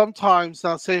sometimes,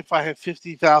 now say if I have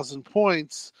 50,000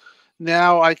 points,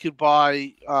 now I could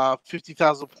buy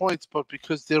 50,000 points, but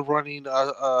because they're running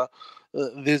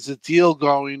there's a deal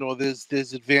going, or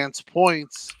there's advanced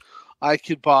points, I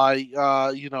could buy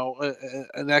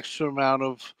an extra amount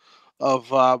of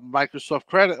Microsoft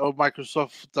credit or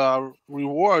Microsoft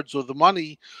rewards, or the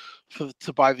money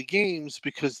to buy the games,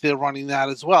 because they're running that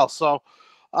as well. So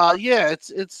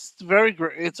it's very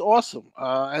great. It's awesome.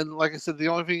 And like I said, the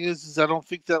only thing is I don't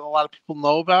think that a lot of people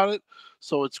know about it.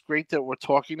 So it's great that we're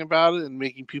talking about it and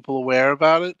making people aware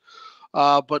about it.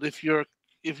 But if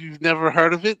you've never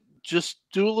heard of it, just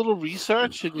do a little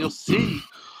research and you'll see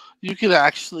you can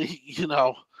actually,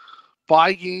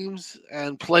 buy games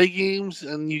and play games,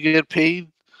 and you get paid.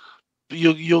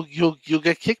 You'll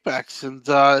get kickbacks, and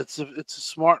it's a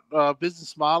smart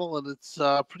business model, and it's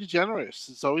pretty generous.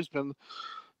 It's always been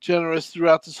generous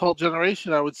throughout this whole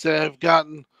generation. I would say I've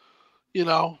gotten,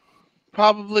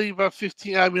 probably about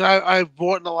 15. I mean, I've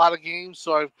bought in a lot of games,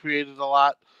 so I've created a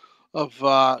lot of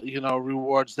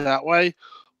rewards that way.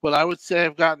 But I would say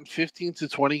I've gotten 15 to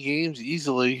 20 games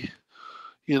easily,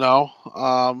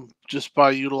 just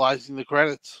by utilizing the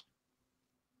credits.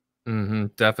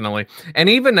 Definitely. And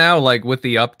even now, like with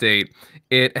the update,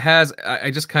 it has,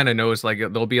 I just kind of noticed like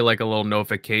there'll be like a little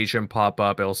notification pop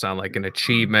up. It'll sound like an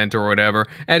achievement or whatever.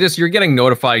 And just you're getting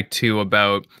notified too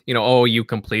about, oh, you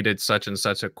completed such and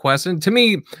such a quest. And to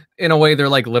me, in a way, they're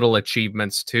like little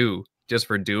achievements too, just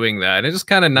for doing that. It's just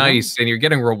kind of nice. And you're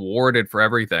getting rewarded for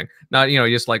everything. Not,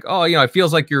 just like, oh, it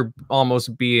feels like you're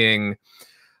almost being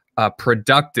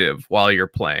productive while you're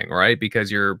playing, right?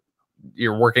 Because you're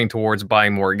working towards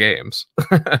buying more games.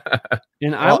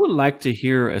 And I would like to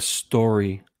hear a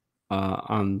story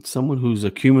on someone who's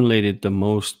accumulated the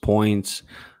most points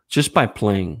just by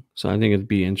playing. So I think it'd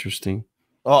be interesting.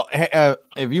 Well,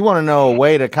 if you want to know a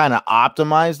way to kind of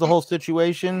optimize the whole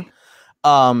situation,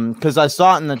 because I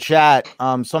saw it in the chat,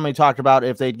 somebody talked about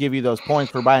if they'd give you those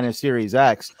points for buying a Series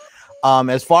X.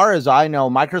 As far as I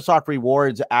know, Microsoft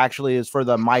Rewards actually is for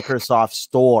the Microsoft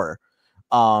Store.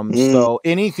 So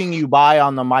anything you buy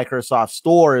on the Microsoft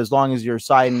Store, as long as you're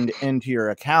signed into your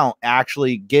account,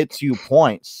 actually gets you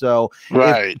points. So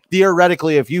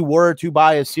theoretically, if you were to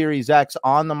buy a Series X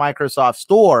on the Microsoft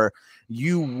Store,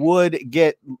 you would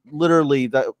get literally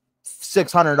the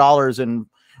 $600 in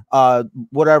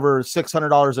whatever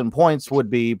 $600 in points would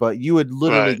be, but you would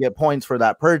literally get points for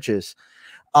that purchase.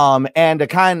 And to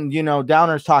kind,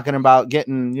 Downer's talking about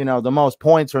getting, the most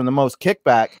points or the most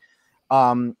kickback.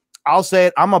 I'll say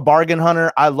it. I'm a bargain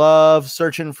hunter. I love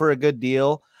searching for a good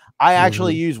deal. I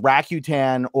actually use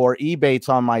Rakuten or Ebates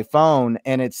on my phone,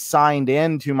 and it's signed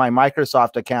into my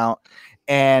Microsoft account.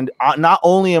 And not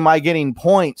only am I getting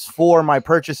points for my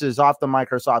purchases off the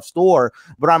Microsoft Store,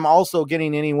 but I'm also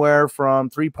getting anywhere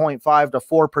from 3.5 to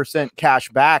 4% cash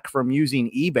back from using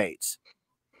Ebates.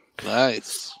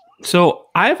 Nice. So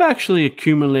I've actually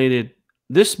accumulated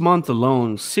this month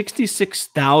alone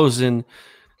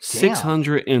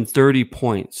 66,630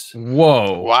 points.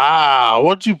 Whoa. Wow.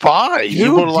 What'd you buy?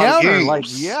 You bought a lot of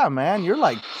games. Yeah, man. You're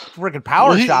like freaking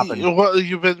power shopping.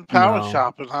 You've been power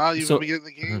shopping, huh? You've been getting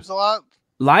the games a lot?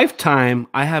 Lifetime,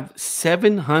 I have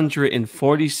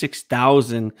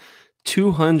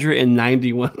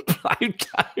 746,291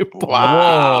 lifetime.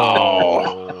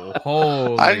 Wow.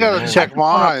 Holy I gotta check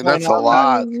mine. That's a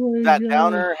lot. That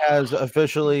Downer has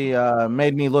officially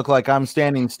made me look like I'm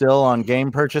standing still on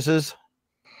game purchases.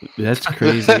 That's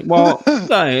crazy. Well,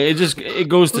 it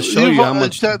goes to show you how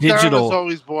much digital. Darren's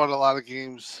always bought a lot of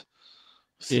games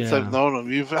since I've known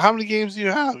him. How many games do you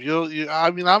have?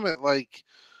 I mean, I'm at like.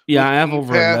 Yeah, I have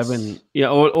over 11. Yeah,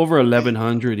 over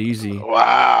 1,100 easy.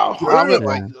 Wow,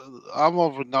 I'm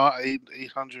over not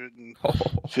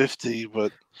 850,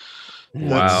 but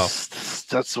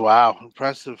that's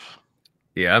impressive.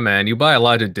 Yeah, man, you buy a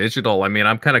lot of digital. I mean,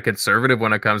 I'm kind of conservative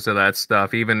when it comes to that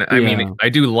stuff. Even, I mean, I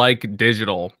do like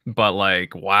digital, but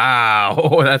like,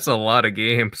 wow, that's a lot of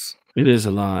games. It is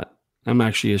a lot. I'm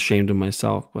actually ashamed of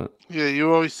myself, but yeah,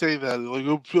 you always say that. Like,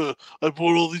 I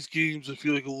bought all these games. I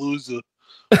feel like a loser.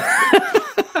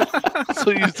 So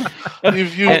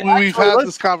we've had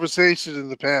this conversation in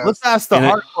the past. Let's ask the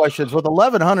hard questions. With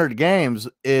 1,100 games,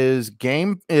 is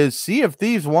Sea of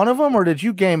Thieves one of them, or did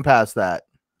you game pass that?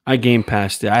 I game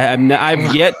passed it.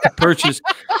 I've yet to purchase.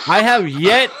 I have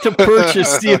yet to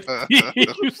purchase Sea of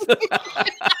Thieves.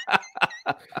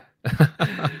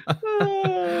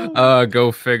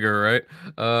 Go figure, right?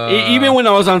 Even when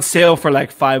I was on sale for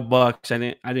like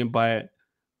 $5, I didn't buy it.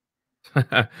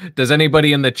 Does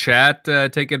anybody in the chat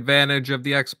take advantage of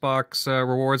the Xbox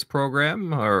rewards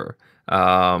program, or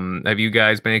have you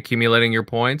guys been accumulating your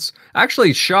points?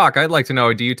 Actually, Shock, I'd like to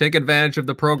know, do you take advantage of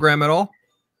the program at all?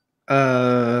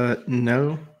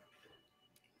 No.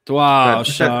 Wow,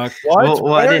 Shock.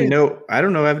 Well, I didn't know. I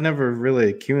don't know. I've never really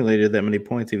accumulated that many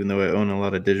points, even though I own a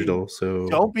lot of digital. So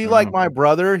don't be like my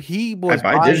brother. He was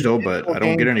I buy digital, but I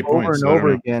don't get any points over and over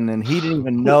again, and he didn't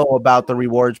even know about the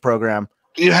rewards program.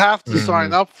 You have to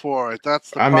sign up for it.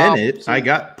 That's the I'm problem. in it. I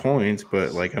got points,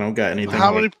 but like I don't got anything.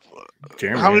 How many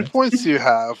points do you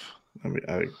have?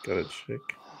 I gotta check.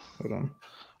 Hold on.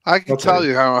 I can tell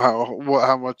you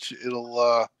how much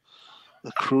it'll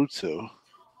accrue to.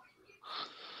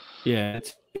 Yeah,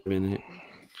 it's a minute.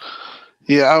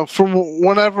 Yeah, from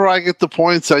whenever I get the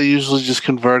points, I usually just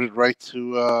convert it right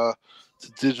to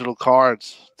digital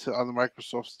cards on the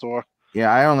Microsoft Store. Yeah,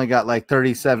 I only got like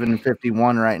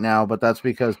 37.51 right now, but that's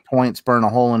because points burn a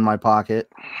hole in my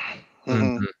pocket.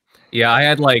 Mm-hmm. Yeah, I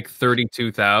had like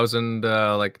 32,000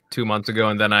 like 2 months ago,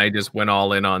 and then I just went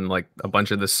all in on like a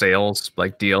bunch of the sales,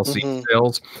 like DLC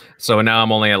sales. So now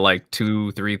I'm only at like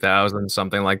 2,000-3,000,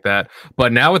 something like that.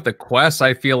 But now with the quests,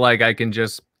 I feel like I can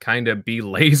just kind of be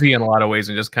lazy in a lot of ways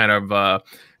and just kind of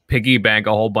piggy bank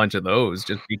a whole bunch of those,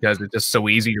 just because it's just so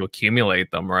easy to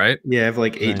accumulate them, right? Yeah, I have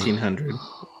like 1,800.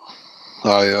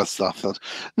 Oh yeah, stuff.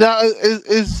 Now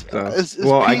is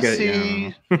well, PC I get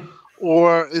it, yeah.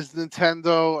 or is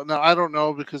Nintendo? Now I don't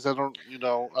know because I don't.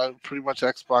 Pretty much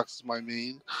Xbox is my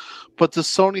main. But does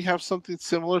Sony have something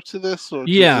similar to this? Or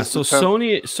yeah, so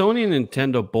Sony and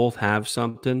Nintendo both have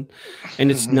something,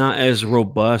 and it's not as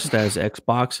robust as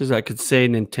Xbox's. I could say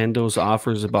Nintendo's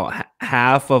offers about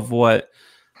half of what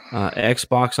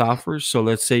Xbox offers. So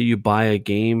let's say you buy a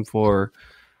game for.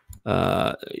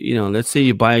 Let's say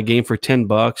you buy a game for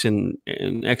 $10 and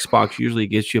Xbox usually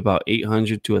gets you about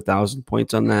 800 to 1,000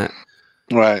 points on that.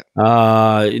 Right.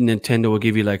 Nintendo will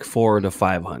give you like 400 to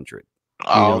 500.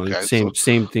 Okay.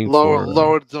 Same thing.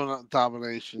 Lower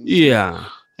domination. Yeah.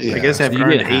 I guess I've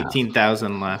earned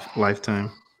 18,000 lifetime.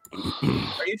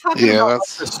 Are you talking about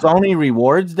the Sony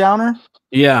rewards, Downer?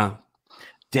 Yeah.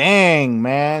 Dang,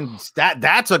 man,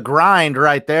 that's a grind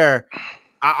right there.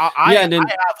 I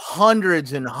have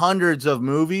hundreds and hundreds of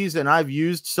movies, and I've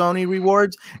used Sony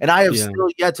rewards, and I have still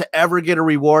yet to ever get a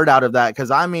reward out of that.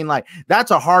 Because I mean, like, that's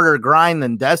a harder grind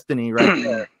than Destiny, right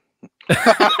there.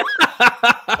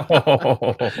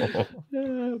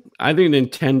 I think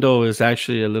Nintendo is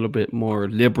actually a little bit more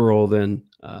liberal than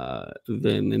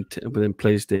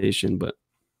PlayStation, but.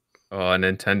 Oh,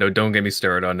 Nintendo! Don't get me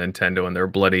started on Nintendo and their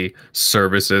bloody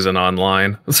services and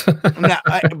online.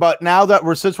 But now that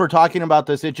since we're talking about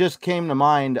this, it just came to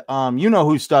mind. You know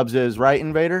who Stubbs is, right,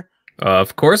 Invader?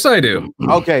 Of course I do.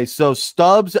 Okay, so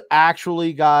Stubbs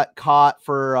actually got caught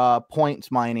for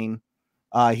points mining.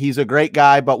 He's a great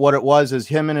guy, but what it was is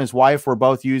him and his wife were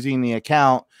both using the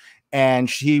account, and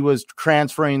she was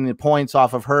transferring the points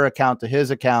off of her account to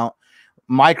his account.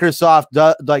 Microsoft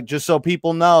does, like, just so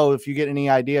people know, if you get any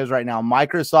ideas right now,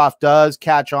 Microsoft does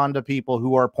catch on to people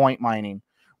who are point mining,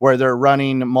 where they're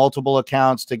running multiple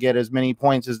accounts to get as many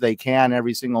points as they can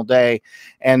every single day.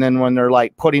 And then when they're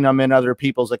like putting them in other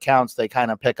people's accounts, they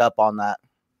kind of pick up on that.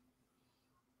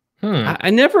 I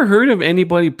never heard of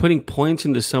anybody putting points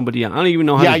into somebody. I don't even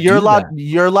know how to you're do allowed. that.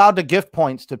 You're allowed to gift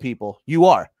points to people. You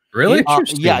are. Really?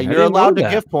 Yeah, you're allowed to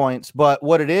gift points, but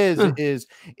what it is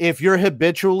if you're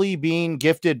habitually being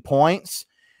gifted points,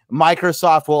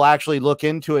 Microsoft will actually look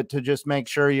into it to just make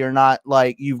sure you're not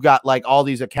like you've got like all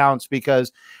these accounts,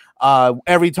 because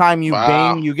every time you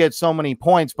bang, you get so many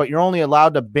points, but you're only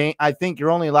allowed to bang. I think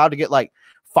you're only allowed to get like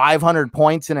 500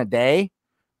 points in a day.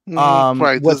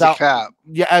 Right, without cap.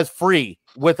 Yeah, as free,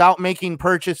 without making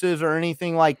purchases or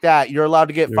anything like that. You're allowed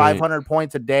to get 500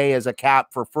 points a day as a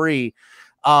cap for free.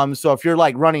 So if you're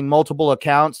like running multiple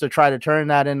accounts to try to turn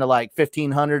that into like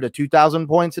 1,500 to 2,000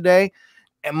 points a day,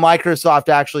 and Microsoft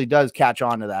actually does catch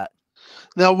on to that.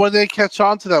 Now, when they catch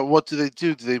on to that, what do they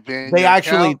do? Do they ban? They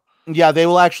actually, they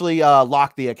will actually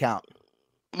lock the account.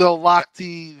 They'll lock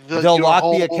they'll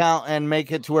lock the account and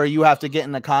make it to where you have to get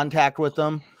into contact with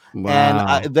them.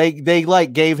 Wow. And they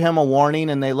like gave him a warning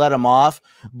and they let him off.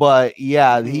 But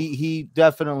yeah, he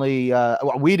definitely.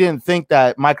 We didn't think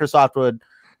that Microsoft would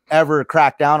ever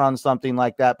crack down on something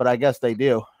like that, but I guess they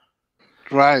do.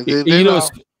 Right.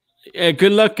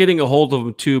 Good luck getting a hold of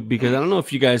them too, because I don't know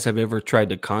if you guys have ever tried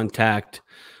to contact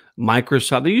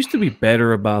Microsoft. They used to be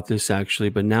better about this actually,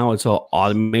 but now it's all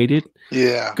automated.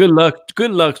 Yeah. Good luck.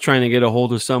 Good luck trying to get a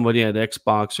hold of somebody at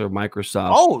Xbox or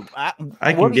Microsoft. Oh,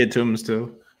 I can get to them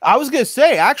still. I was gonna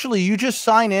say, actually, you just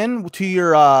sign in to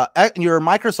your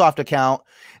Microsoft account,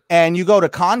 and you go to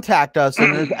contact us,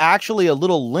 and there's actually a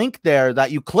little link there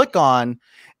that you click on,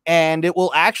 and it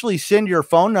will actually send your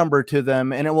phone number to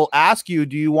them, and it will ask you,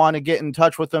 do you want to get in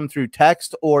touch with them through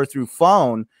text or through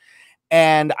phone?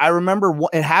 And I remember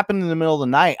it happened in the middle of the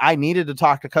night. I needed to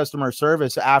talk to customer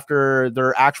service after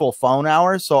their actual phone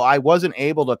hours, so I wasn't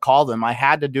able to call them. I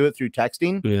had to do it through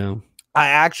texting. Yeah. I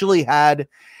actually had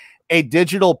a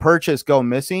digital purchase go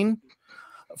missing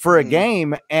for a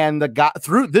game, and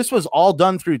this was all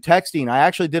done through texting. I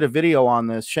actually did a video on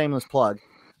this, shameless plug.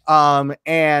 Me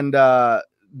and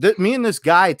this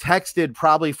guy texted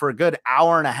probably for a good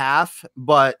hour and a half,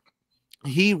 but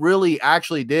he really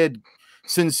actually did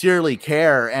sincerely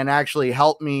care and actually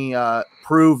helped me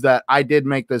prove that I did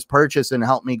make this purchase and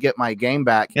help me get my game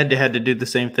back. And they had to do the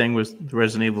same thing with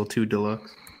Resident Evil 2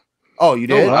 Deluxe. Oh, you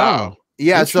did? Oh, wow.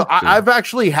 Yeah, so I've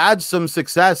actually had some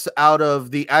success out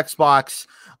of the Xbox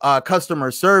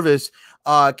customer service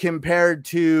compared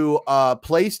to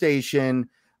PlayStation.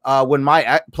 When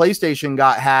my PlayStation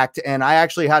got hacked and I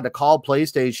actually had to call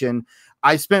PlayStation,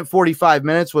 I spent 45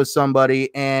 minutes with somebody,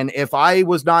 and if I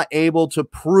was not able to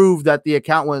prove that the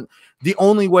account was, the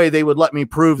only way they would let me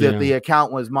prove that the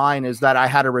account was mine is that I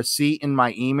had a receipt in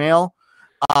my email.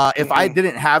 If I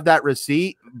didn't have that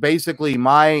receipt, basically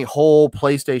my whole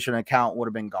PlayStation account would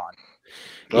have been gone.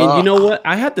 And you know what?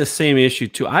 I had the same issue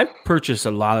too. I purchased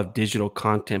a lot of digital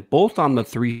content, both on the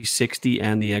 360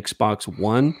 and the Xbox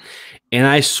One. And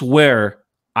I swear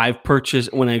I've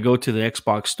purchased, when I go to the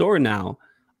Xbox store now,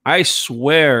 I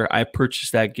swear I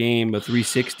purchased that game, a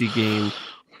 360 game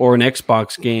or an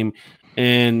Xbox game,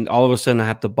 and all of a sudden I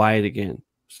have to buy it again.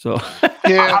 So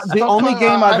yeah, the only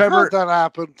game I've ever had that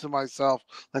happened to myself.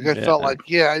 Like I felt like,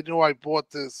 I knew I bought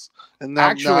this, and now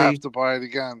I have to buy it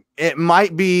again. It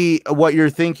might be what you're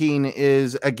thinking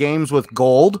is a games with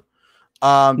gold.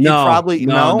 No,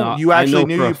 you actually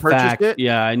knew you purchased it.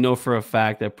 Yeah, I know for a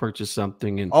fact I purchased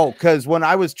something. And because when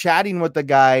I was chatting with the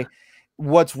guy,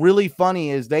 what's really funny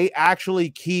is they actually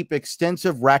keep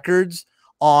extensive records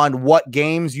on what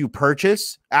games you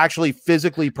purchase, actually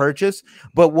physically purchase.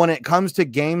 But when it comes to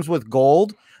games with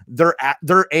gold,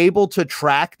 they're able to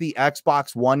track the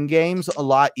Xbox One games a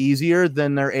lot easier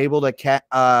than they're able to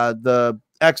the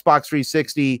Xbox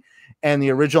 360 and the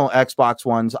original Xbox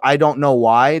ones. I don't know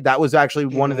why. That was actually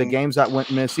one of the games that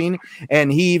went missing.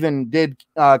 And he even did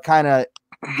kind of,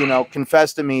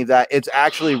 confess to me that it's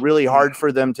actually really hard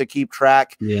for them to keep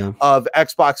track of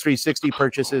Xbox 360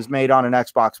 purchases made on an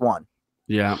Xbox One.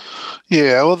 Yeah.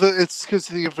 Well, it's because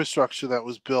of the infrastructure that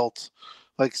was built.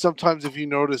 Like sometimes, if you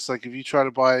notice, like if you try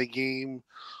to buy a game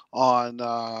on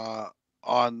the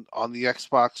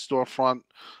Xbox storefront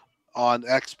on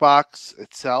Xbox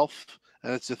itself,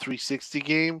 and it's a 360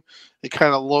 game, it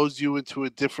kind of loads you into a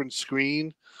different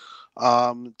screen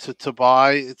to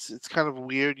buy. It's kind of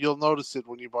weird. You'll notice it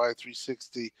when you buy a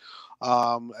 360,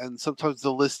 and sometimes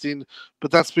the listing,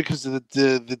 but that's because of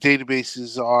the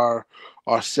databases are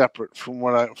separate from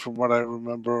what I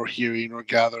remember hearing or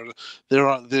gathered.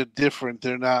 They're different.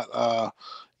 They're not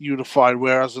unified.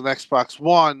 Whereas on Xbox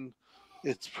One,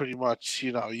 it's pretty much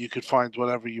you could find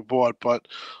whatever you bought. But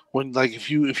when if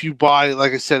you buy,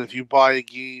 like I said, if you buy a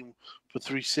game for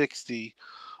 360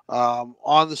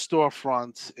 on the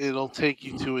storefront, it'll take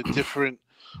you to a different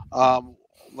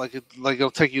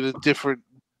it'll take you to a different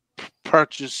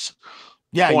purchase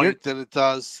point than it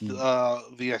does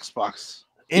the Xbox.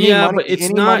 But it's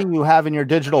not money you have in your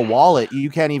digital wallet you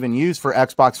can't even use for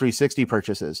Xbox 360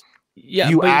 purchases. Yeah,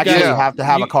 you actually have to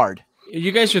have a card.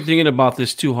 You guys are thinking about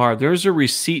this too hard. There's a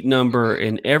receipt number,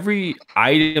 and every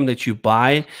item that you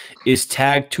buy is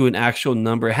tagged to an actual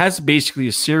number. It has basically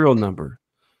a serial number.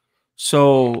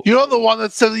 So you're the one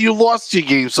that said that you lost your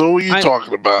game. So what are you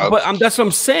talking about? But that's what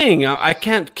I'm saying. I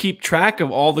can't keep track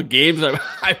of all the games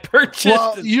I purchased.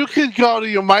 Well, you could go to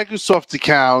your Microsoft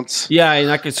account. Yeah, and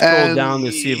I could scroll down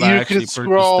to see if I actually purchased them.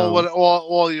 You could scroll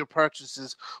all your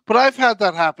purchases. But I've had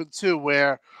that happen too,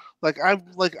 where I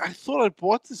thought I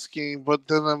bought this game, but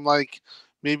then I'm like,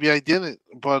 maybe I didn't.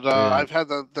 But I've had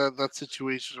that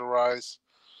situation arise.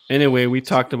 Anyway, we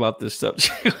talked about this stuff.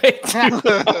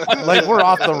 Like we're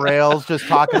off the rails, just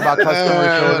talking about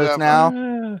customer service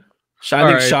now.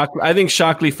 I think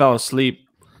Shockley fell asleep.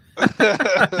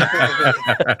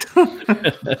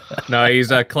 No, he's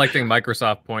collecting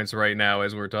Microsoft points right now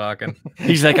as we're talking.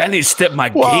 He's like, I need to step my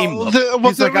game up.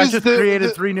 He's like, I just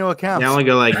created 3 new accounts. They only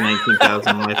go like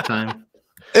 19,000 lifetime.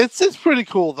 It's pretty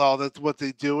cool though that what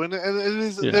they do, and it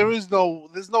is there's no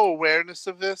awareness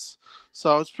of this,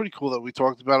 so it's pretty cool that we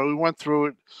talked about it. We went through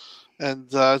it,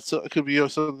 and so it could be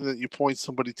something that you point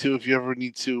somebody to if you ever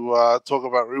need to talk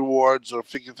about rewards or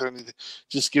figure through anything.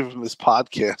 Just give them this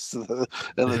podcast and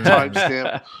the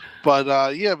timestamp.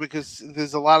 But yeah, because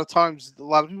there's a lot of times a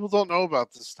lot of people don't know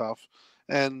about this stuff,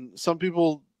 and some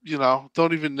people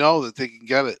don't even know that they can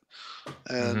get it.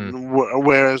 And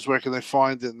whereas where can they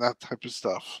find it and that type of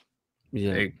stuff?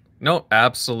 Yeah. No,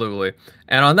 absolutely.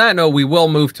 And on that note, we will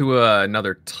move to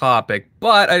another topic,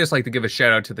 but I just like to give a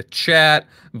shout out to the chat.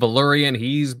 Valurian,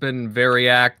 he's been very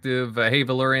active. Hey,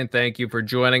 Valurian, thank you for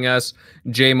joining us.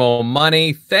 JMO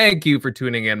Money, thank you for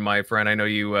tuning in, my friend. I know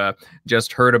you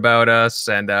just heard about us,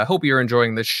 and hope you're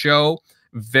enjoying the show.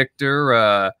 Victor,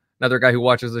 another guy who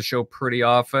watches the show pretty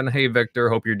often. Hey, Victor,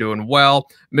 hope you're doing well.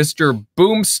 Mr.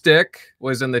 Boomstick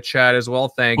was in the chat as well.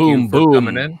 Thank you for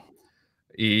coming in.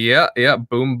 Yeah,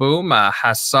 boom, boom.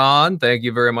 Hassan, thank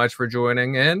you very much for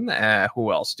joining in.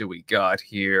 Who else do we got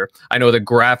here? I know the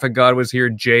Graphic God was here.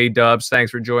 J-Dubs, thanks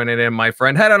for joining in, my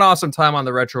friend. Had an awesome time on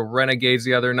the Retro Renegades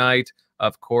the other night.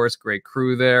 Of course, great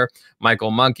crew there.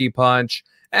 Michael Monkey Punch,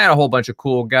 and a whole bunch of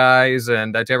cool guys.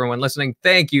 And to everyone listening,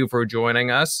 thank you for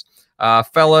joining us.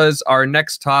 Fellas, our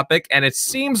next topic, and it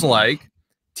seems like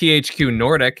THQ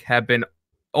Nordic have been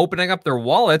opening up their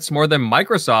wallets more than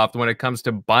Microsoft when it comes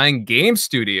to buying game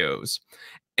studios.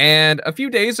 And a few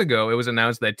days ago, it was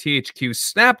announced that THQ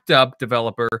snapped up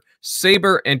developer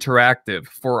Saber Interactive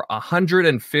for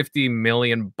 $150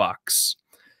 million. Yeah.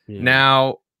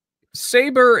 Now,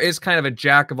 Saber is kind of a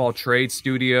jack of all trades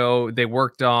studio. They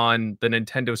worked on the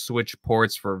Nintendo Switch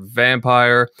ports for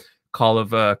Vampire, Call of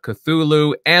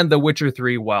Cthulhu, and The Witcher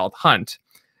 3 Wild Hunt.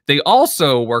 They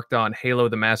also worked on Halo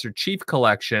the Master Chief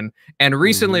Collection and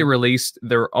recently released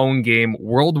their own game,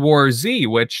 World War Z,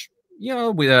 which, we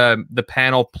the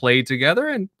panel played together,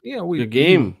 and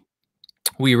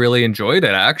we really enjoyed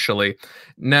it, actually.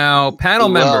 Now, panel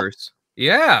members,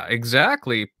 yeah,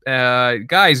 exactly.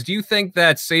 Guys, do you think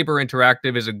that Saber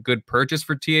Interactive is a good purchase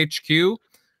for THQ?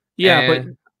 Yeah,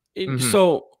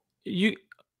 so you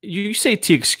say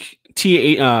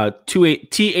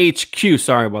THQ,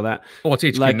 sorry about that. Well,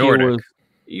 THQ Nordic.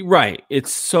 Right.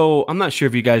 It's so, I'm not sure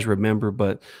if you guys remember,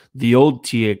 but the old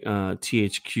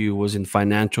THQ was in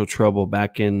financial trouble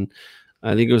back in,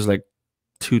 I think it was like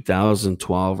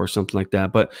 2012 or something like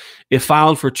that. But it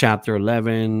filed for Chapter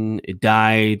 11. It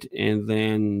died, and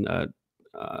then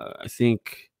I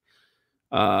think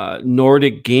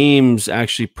Nordic Games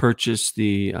actually purchased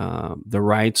the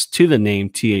rights to the name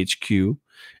THQ.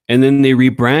 And then they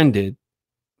rebranded,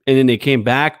 and then they came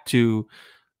back to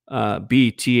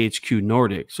be THQ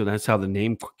Nordic. So that's how the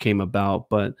name came about.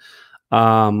 But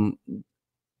the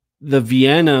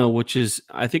Vienna, which is,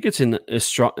 I think it's an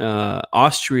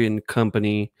Austrian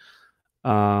company,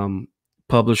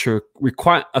 publisher,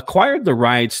 acquired the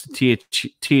rights to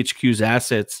THQ's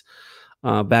assets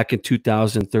back in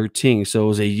 2013. So it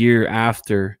was a year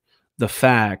after the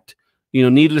fact.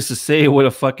 Needless to say, what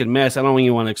a fucking mess. I don't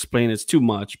even want to explain it. It's too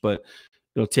much, but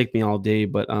it'll take me all day.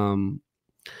 But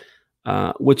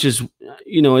which is,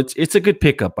 it's a good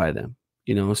pickup by them.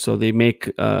 So they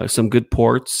make some good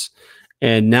ports,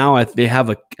 and now they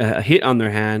have a hit on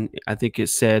their hand. I think it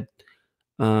said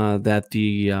that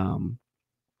the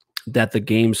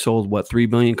game sold 3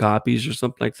 million copies or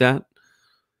something like that.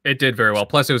 It did very well.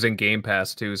 Plus, it was in Game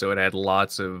Pass too, so it had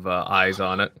lots of eyes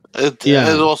on it.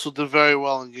 It also did very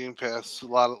well in Game Pass. A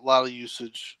lot of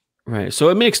usage. Right. So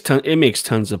it makes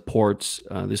tons of ports.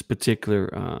 This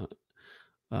particular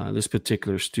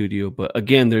studio, but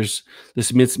again, there's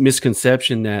this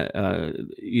misconception that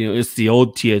it's the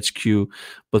old THQ,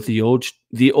 but the old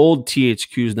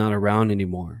THQ is not around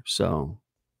anymore. So.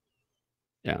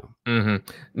 Yeah.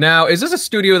 Now, is this a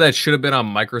studio that should have been on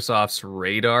Microsoft's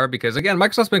radar? Because again,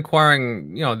 Microsoft's been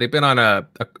acquiring, they've been on a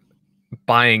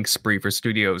buying spree for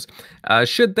studios.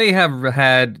 Should they have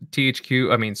had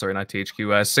THQ? I mean, sorry, not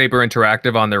THQ. Saber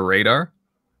Interactive on their radar?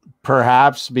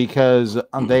 Perhaps because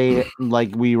they,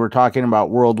 like we were talking about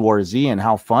World War Z and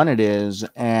how fun it is,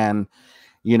 and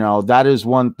that is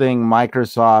one thing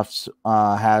Microsoft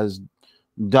has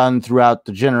done throughout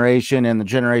the generation and the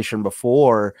generation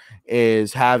before,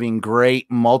 is having great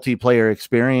multiplayer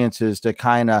experiences to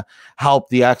kind of help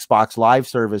the Xbox Live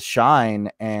service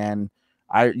shine. And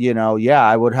I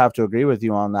would have to agree with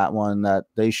you on that one, that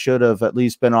they should have at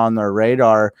least been on their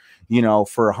radar, for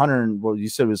you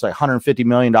said it was like $150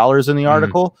 million in the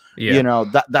article. Yeah.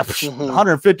 That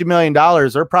 $150 million,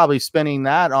 they're probably spending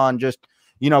that on just,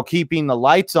 keeping the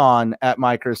lights on at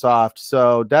Microsoft.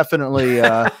 So definitely,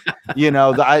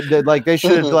 like they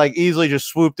should have like easily just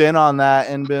swooped in on that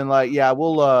and been like, yeah,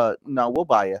 we'll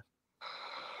buy you.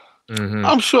 Mm-hmm.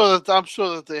 I'm sure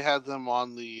that they had them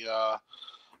on the.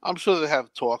 I'm sure they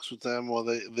have talks with them, or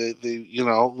they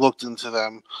looked into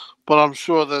them, but I'm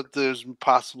sure that there's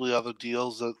possibly other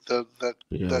deals that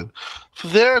for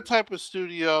their type of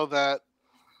studio that,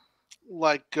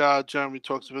 like Jeremy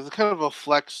talks about, it's kind of a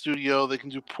flex studio. They can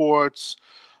do ports.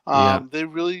 They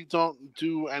really don't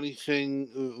do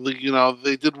anything.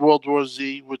 They did World War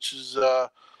Z, which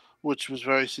was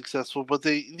very successful, but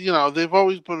they've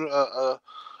always been a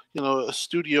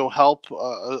studio help.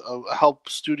 A help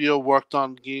studio worked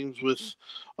on games with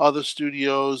other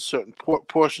studios, certain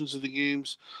portions of the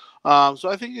games. So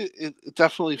I think it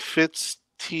definitely fits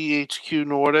THQ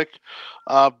Nordic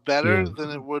better than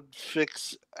it would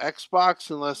fix Xbox,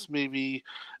 unless maybe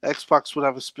Xbox would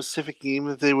have a specific game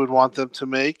that they would want them to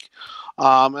make.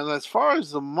 And as far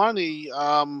as the money,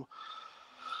 I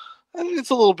think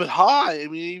it's a little bit high. I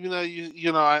mean, even though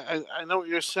I know what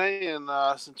you're saying,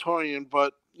 Centurion,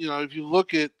 but if you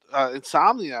look at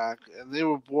Insomniac, and they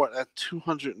were bought at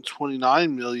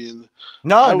 $229 million.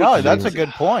 No, that's a good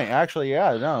point. Actually,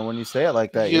 yeah, no, when you say it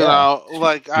like that,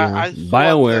 I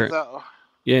BioWare.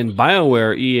 And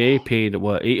BioWare, EA paid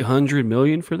what, $800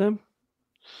 million for them?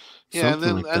 Yeah, and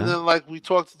then like we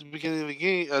talked at the beginning of the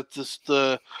game, just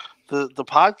the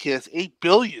podcast, $8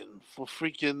 billion for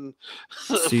freaking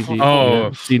CD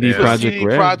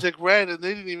Projekt Red, and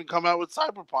they didn't even come out with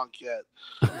Cyberpunk yet.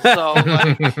 So,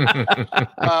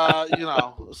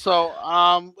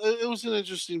 it was an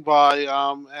interesting buy,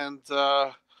 and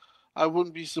I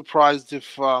wouldn't be surprised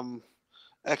if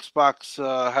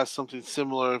Xbox has something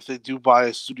similar if they do buy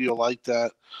a studio like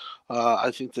that.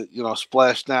 I think that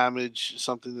Splash Damage,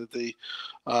 something that they,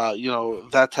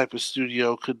 that type of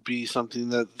studio could be something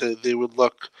that they would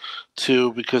look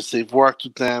to because they've worked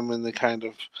with them and they kind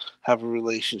of have a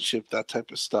relationship, that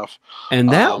type of stuff. And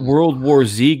that World War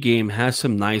Z game has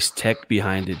some nice tech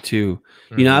behind it too.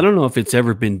 Mm-hmm. I don't know if it's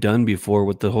ever been done before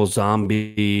with the whole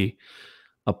zombie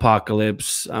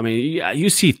apocalypse. I mean, you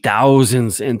see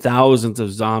thousands and thousands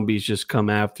of zombies just come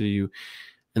after you.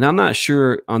 And I'm not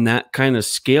sure on that kind of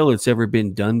scale it's ever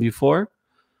been done before.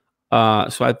 So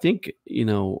I think, I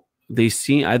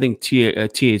think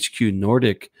THQ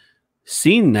Nordic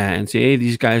seen that and say, hey,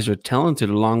 these guys are talented,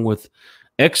 along with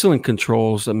excellent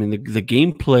controls. I mean, the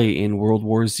gameplay in World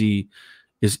War Z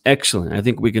is excellent. I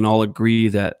think we can all agree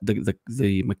that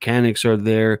the mechanics are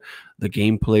there, the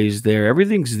gameplay is there,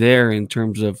 everything's there in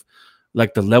terms of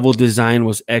like the level design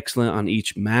was excellent on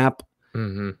each map.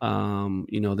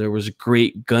 Mm-hmm. There was a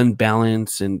great gun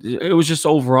balance, and it was just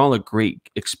overall a great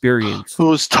experience. It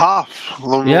was tough.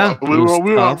 Yeah, we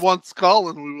were on one skull,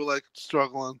 and we were like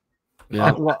struggling.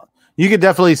 Yeah. Well, you could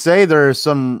definitely say there's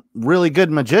some really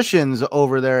good magicians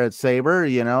over there at Saber.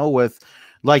 With,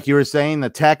 like you were saying, the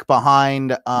tech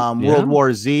behind World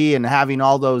War Z and having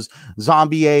all those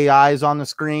zombie AIs on the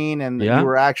screen, and you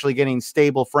were actually getting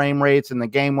stable frame rates, and the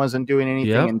game wasn't doing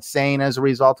anything insane as a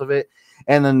result of it.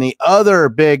 And then the other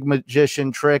big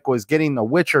magician trick was getting The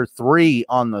Witcher 3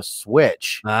 on the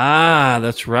Switch. Ah,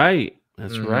 that's right.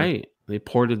 That's right. They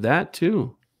ported that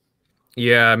too.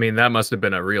 Yeah, I mean, that must have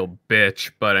been a real bitch.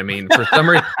 But I mean, for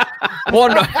some reason,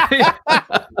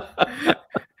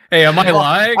 hey, am I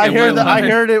lying? I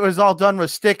heard it was all done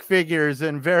with stick figures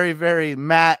and very, very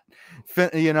matte,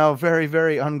 very,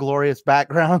 very unglorious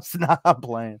backgrounds. Not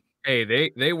playing. Hey,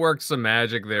 they worked some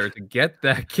magic there to get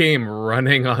that game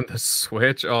running on the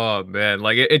Switch. Oh man,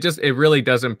 like it really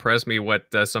does impress me what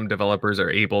some developers are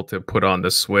able to put on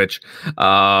the Switch.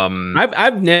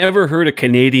 I've never heard a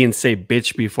Canadian say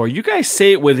bitch before. You guys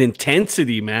say it with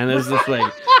intensity, man. It's just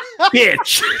like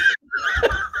bitch.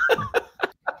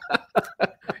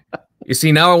 You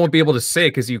see, now I won't be able to say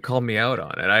it because you called me out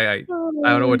on it. I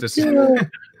don't know what to say. It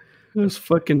was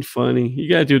fucking funny.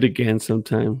 You gotta do it again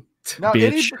sometime.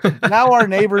 Now our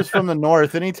neighbors from the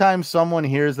north, anytime someone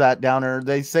hears that down there,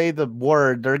 they say the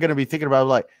word, they're going to be thinking about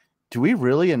like, do we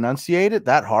really enunciate it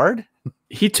that hard?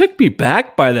 He took me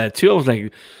back by that too. I was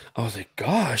like,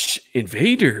 gosh,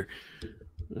 Invader.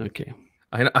 Okay.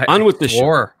 On with the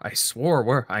show. I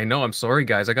swore. I know. I'm sorry,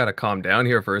 guys. I got to calm down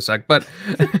here for a sec. But,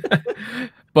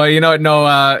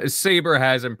 Saber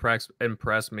has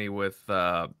impressed me with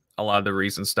a lot of the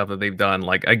recent stuff that they've done.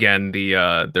 Like, again,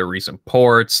 the recent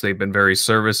ports, they've been very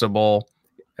serviceable.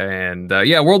 And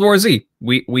World War Z,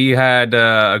 we had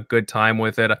a good time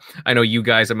with it. I know you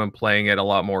guys have been playing it a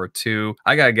lot more too.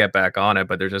 I gotta get back on it,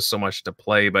 but there's just so much to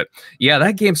play. But yeah,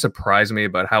 that game surprised me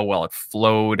about how well it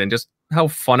flowed and just how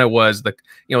fun it was.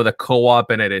 The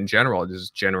co-op in it in general,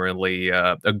 just generally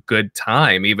a good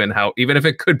time, even if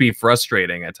it could be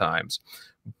frustrating at times.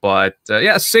 But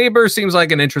yeah, Saber seems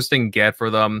like an interesting get for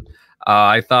them.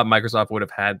 I thought Microsoft would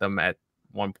have had them at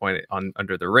one point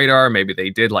under the radar. Maybe they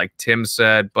did, like Tim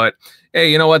said. But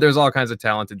hey, you know what? There's all kinds of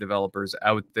talented developers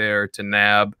out there to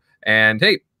nab. And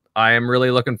hey, I am really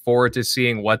looking forward to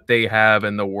seeing what they have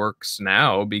in the works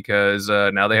now, because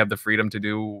now they have the freedom to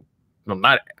do, well,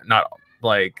 not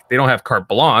like they don't have carte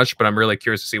blanche, but I'm really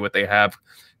curious to see what they have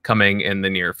coming in the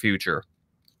near future.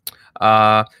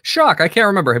 Shock, I can't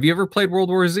remember. Have you ever played World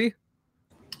War Z?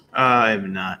 I have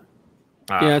not.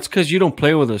 Yeah, it's because you don't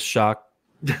play with us, Shock.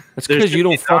 That's because you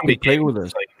don't fucking play with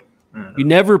us. You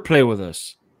never play with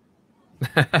us.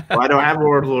 Well, I don't have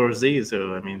World War Z,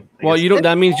 so I mean. Well, you don't.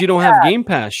 That means you don't have Game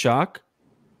Pass, Shock.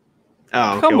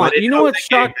 Oh, okay. Come on. You know what,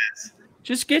 Shock?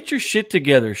 Just get your shit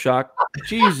together, Shock.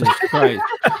 Jesus Christ.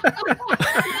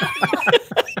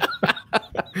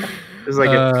 There's like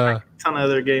a ton of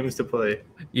other games to play.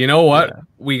 You know what? Yeah.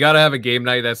 We got to have a game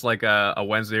night that's like a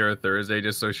Wednesday or a Thursday,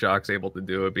 just so Shock's able to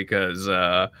do it, because,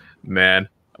 man,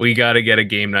 we got to get a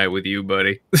game night with you,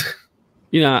 buddy.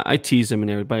 You know, I tease him and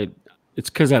everybody. It's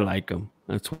because I like him.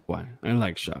 That's why. I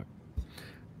like Shock.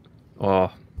 Oh,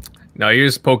 no, you're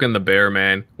just poking the bear,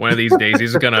 man. One of these days,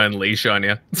 he's going to unleash on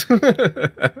you.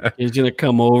 He's going to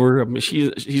come over. I mean,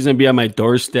 he's going to be on my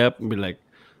doorstep and be like,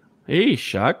 hey,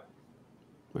 Shock.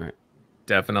 All right.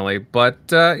 Definitely. But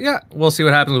yeah, we'll see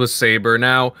what happens with Saber.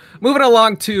 Now, moving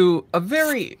along to a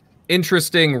very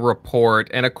interesting report.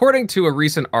 And according to a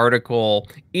recent article,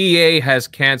 EA has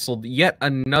canceled yet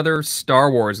another Star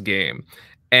Wars game.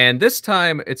 And this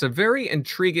time, it's a very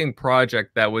intriguing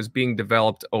project that was being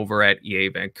developed over at EA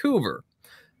Vancouver.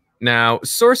 Now,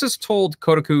 sources told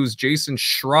Kotaku's Jason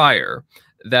Schreier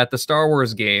that the Star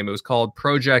Wars game, it was called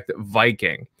Project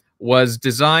Viking, was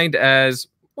designed as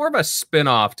more of a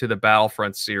spin-off to the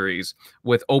Battlefront series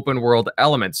with open-world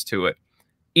elements to it.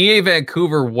 EA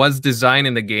Vancouver was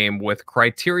designing the game with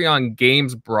Criterion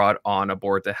Games brought on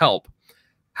aboard to help.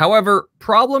 However,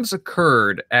 problems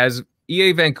occurred as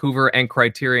EA Vancouver and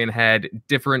Criterion had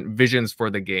different visions for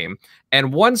the game.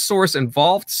 And one source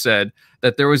involved said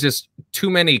that there was just too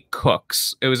many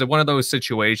cooks. It was one of those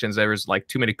situations, there was like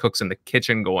too many cooks in the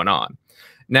kitchen going on.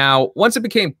 Now, once it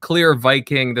became clear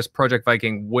this Project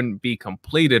Viking wouldn't be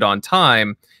completed on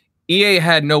time, EA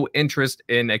had no interest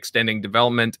in extending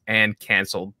development and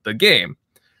canceled the game.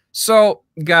 So,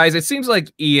 guys, it seems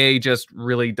like EA just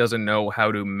really doesn't know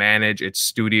how to manage its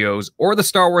studios or the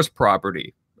Star Wars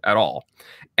property at all.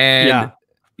 And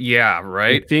yeah,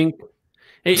 right? I think,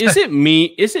 hey, is it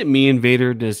me,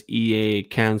 Invader? Does EA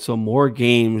cancel more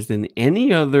games than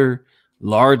any other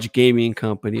large gaming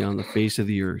company on the face of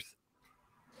the earth?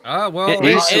 Well,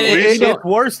 it's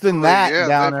worse than that,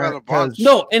 Downer.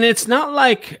 No, and it's not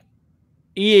like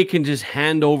EA can just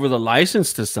hand over the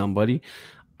license to somebody.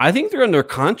 I think they're under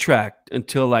contract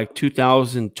until like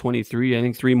 2023. I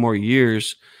think 3 more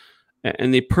years,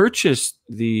 and they purchased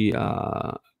the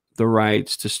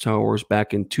rights to Star Wars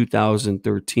back in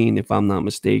 2013, if I'm not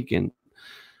mistaken.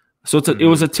 So it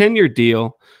was a 10-year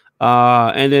deal,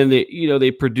 and then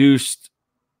they produced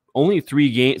only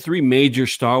 3 major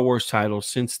Star Wars titles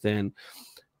since then.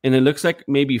 And it looks like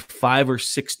maybe 5 or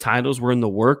 6 titles were in the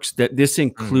works. That this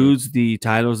includes the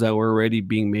titles that were already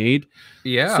being made.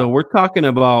 Yeah. So we're talking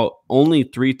about only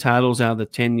 3 titles out of the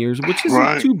 10 years,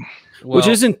 which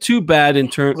isn't too bad in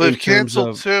terms of. They've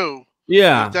canceled 2.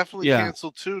 Yeah, they've definitely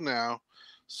canceled 2 now.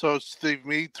 So they've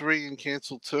made 3 and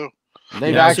canceled 2.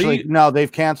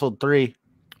 They've canceled 3.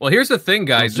 Well, here's the thing,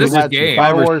 guys. This is game.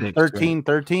 Star Wars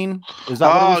 1313. Is that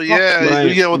what it was yeah,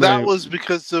 right. Yeah. Well, that was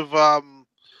because of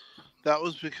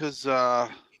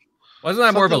wasn't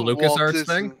that more of a LucasArts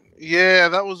thing? Yeah,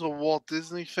 that was a Walt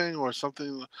Disney thing or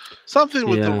something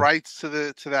with the rights to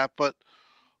that. But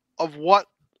of what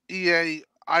EA,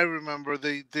 I remember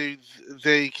they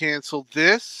canceled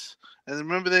this, and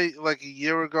remember they like a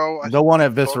year ago. The one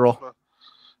at Visceral.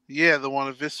 Yeah, the one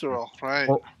at Visceral, right?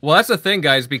 Well, that's the thing,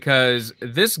 guys, because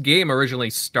this game originally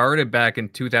started back in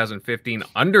 2015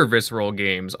 under Visceral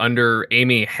Games, under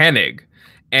Amy Hennig.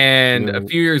 And a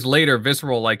few years later,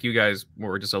 Visceral, like you guys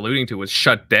were just alluding to, was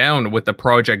shut down with the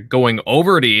project going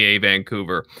over to EA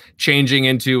Vancouver, changing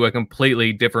into a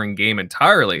completely different game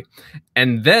entirely.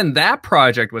 And then that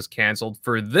project was canceled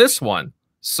for this one.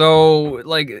 So,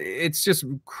 like, it's just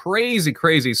crazy,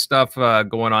 crazy stuff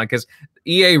going on, because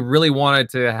EA really wanted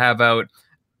to have out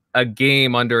a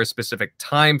game under a specific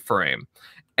time frame.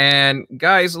 And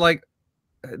guys, like,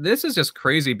 this is just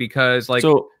crazy because, like,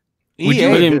 so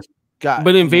EA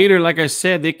But Invader, like I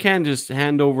said, they can't just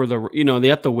hand over they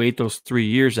have to wait those 3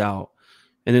 years out,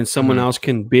 and then someone else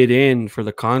can bid in for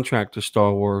the contract to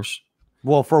Star Wars.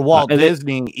 Well, for Walt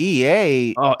Disney,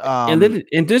 EA,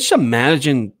 and just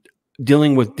imagine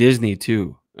dealing with Disney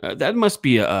too. That must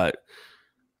be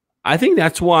I think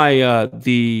that's why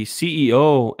the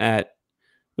CEO it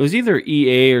was either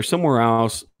EA or somewhere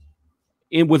else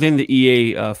within the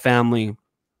EA family.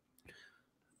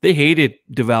 They hated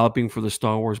developing for the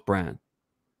Star Wars brand.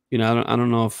 I don't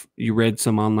know if you read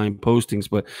some online postings,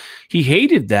 but he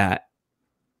hated that,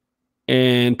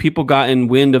 and people got in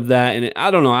wind of that. And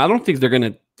I don't know. I don't think they're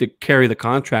going to carry the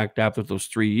contract after those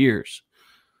 3 years.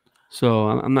 So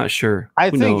I'm not sure.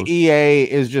 I think EA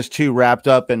is just too wrapped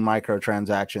up in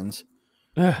microtransactions.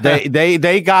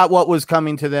 They got what was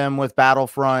coming to them with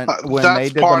Battlefront when they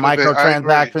did the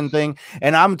microtransaction thing.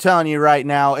 And I'm telling you right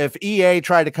now, if EA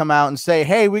tried to come out and say,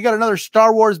 hey, we got another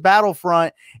Star Wars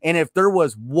Battlefront, and if there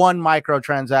was one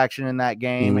microtransaction in that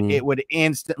game, it would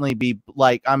instantly be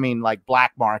like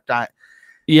black marked.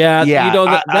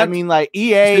 Yeah. I mean, like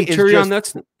EA Centurion,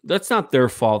 that's not their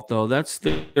fault though. That's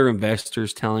their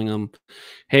investors telling them,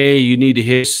 hey, you need to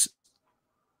hit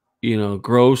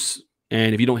gross.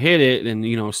 And if you don't hit it,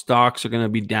 then stocks are going to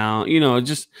be down.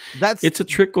 It's a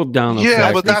trickle down.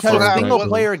 Yeah, but that's what single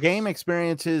player game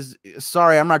experiences.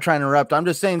 Sorry, I'm not trying to interrupt. I'm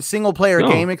just saying single player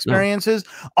game experiences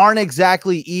aren't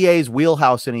exactly EA's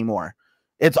wheelhouse anymore.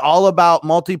 It's all about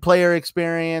multiplayer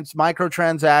experience,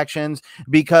 microtransactions,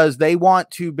 because they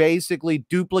want to basically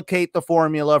duplicate the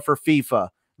formula for FIFA.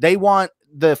 They want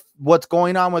what's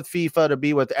going on with FIFA to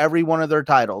be with every one of their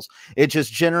titles. It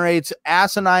just generates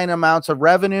asinine amounts of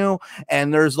revenue,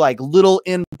 and there's like little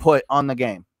input on the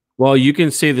game. Well, you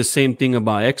can say the same thing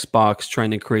about Xbox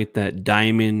trying to create that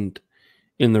diamond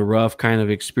in the rough kind of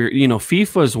experience.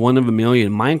 FIFA is 1 in a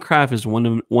million. Minecraft is one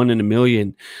in a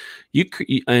million.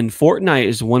 And Fortnite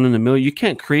is 1 in a million. You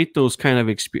can't create those kind of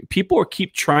experience. People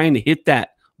keep trying to hit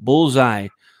that bullseye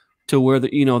to where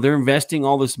they're investing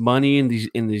all this money in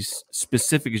these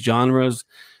specific genres,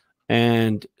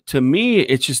 and to me,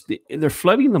 it's just they're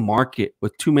flooding the market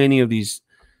with too many of these.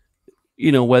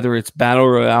 Whether it's battle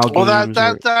royale games.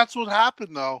 Well, that's what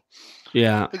happened though.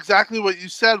 Yeah, exactly what you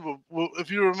said. Well,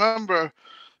 if you remember,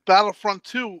 Battlefront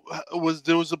 2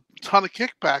 there was a ton of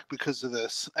kickback because of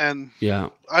this, and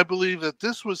I believe that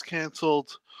this was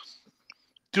canceled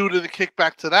due to the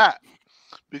kickback to that.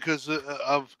 Because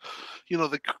of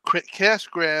the cash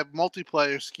grab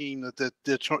multiplayer scheme that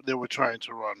they were trying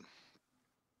to run.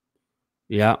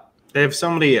 Yeah, they have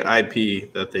so many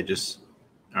IP that they just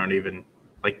aren't even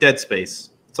like Dead Space.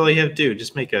 That's all you have to do.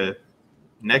 Just make a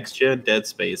next gen Dead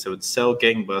Space. It would sell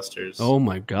gangbusters. Oh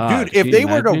my god, dude! If they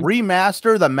were to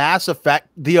remaster the Mass Effect,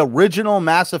 the original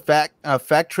Mass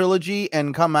Effect trilogy,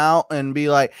 and come out and be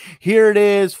like, here it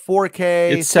is,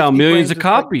 4K, it'd sell millions of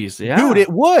copies. Yeah, dude, it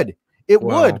would. It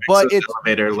would, but it's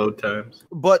elevator load times.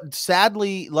 But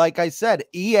sadly, like I said,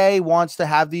 EA wants to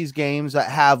have these games that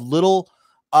have little,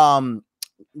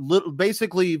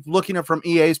 basically looking at from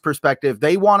EA's perspective,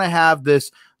 they want to have this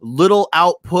little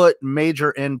output,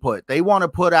 major input. They want to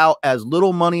put out as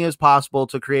little money as possible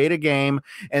to create a game,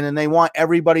 and then they want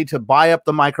everybody to buy up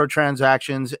the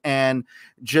microtransactions and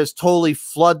just totally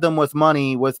flood them with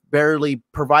money with barely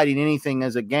providing anything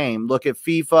as a game. Look at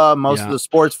FIFA, most of the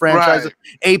sports franchises,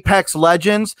 right. Apex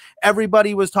Legends.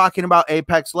 Everybody was talking about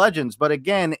Apex Legends, but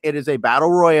again, it is a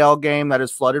battle royale game that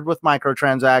is flooded with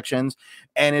microtransactions,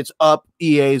 and it's up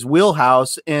EA's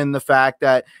wheelhouse in the fact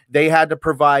that they had to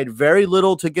provide very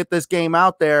little to get this game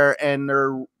out there, and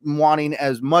they're wanting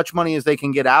as much money as they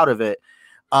can get out of it.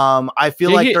 I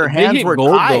feel like their hands were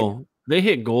tied. Though. They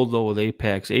hit gold though with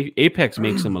Apex. Apex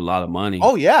makes them a lot of money.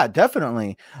 Oh yeah,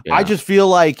 definitely. Yeah. I just feel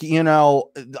like,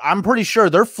 I'm pretty sure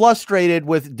they're frustrated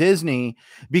with Disney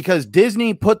because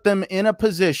Disney put them in a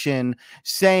position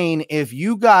saying, if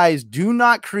you guys do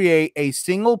not create a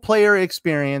single player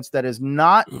experience that is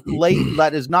not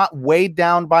that is not weighed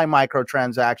down by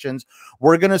microtransactions,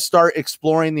 we're going to start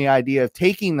exploring the idea of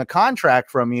taking the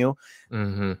contract from you.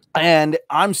 Mm-hmm. And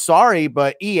I'm sorry,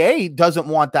 but EA doesn't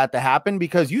want that to happen,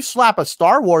 because you slap a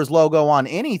Star Wars logo on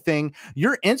anything,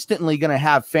 you're instantly going to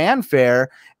have fanfare.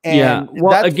 And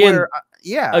well,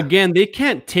 again, they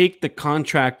can't take the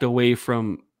contract away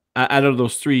from out of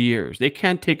those 3 years. They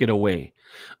can't take it away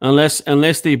unless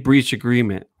they breach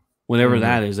agreement, whatever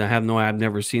that is. I've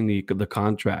never seen the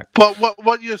contract. But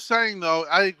what you're saying though,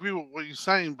 I agree with what you're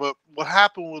saying. But what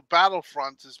happened with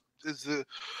Battlefront is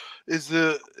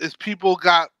people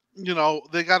got,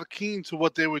 they got keen to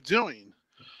what they were doing,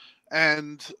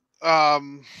 and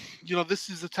this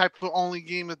is the type of only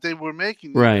game that they were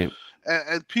making, right?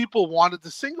 and people wanted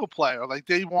the single player. Like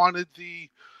they wanted the,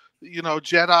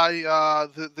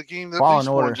 Jedi, the game that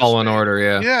Fallen Order,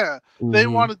 yeah. Yeah, they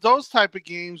wanted those type of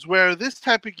games. Where this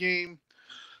type of game,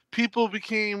 people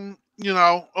became,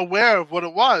 aware of what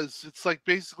it was. It's like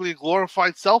basically a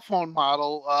glorified cell phone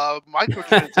model,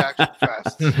 microtransaction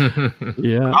fest.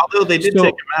 Yeah. Although they did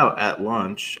take them out at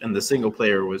launch, and the single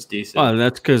player was decent. Oh,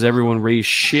 that's because everyone raised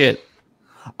shit.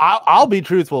 I'll be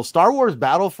truthful. Star Wars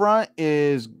Battlefront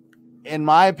is, in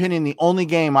my opinion, the only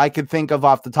game I could think of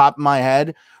off the top of my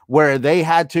head where they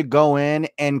had to go in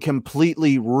and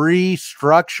completely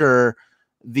restructure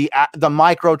the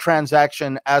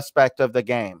microtransaction aspect of the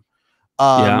game.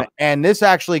 And this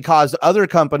actually caused other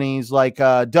companies like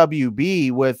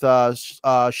WB with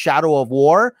Shadow of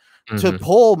War to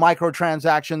pull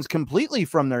microtransactions completely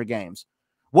from their games.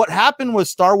 What happened with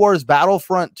Star Wars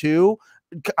Battlefront 2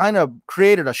 kind of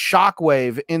created a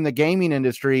shockwave in the gaming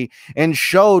industry and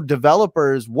showed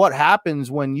developers what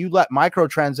happens when you let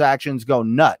microtransactions go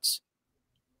nuts.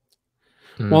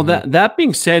 Well, that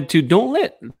being said, too, don't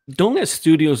let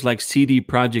studios like CD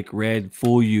Projekt Red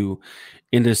fool you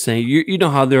into saying you know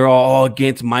how they're all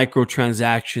against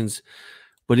microtransactions.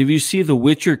 But if you see the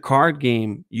Witcher card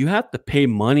game, you have to pay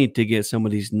money to get some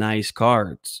of these nice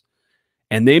cards.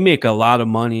 And they make a lot of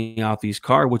money off these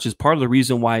cards, which is part of the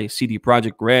reason why CD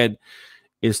Projekt Red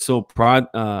is so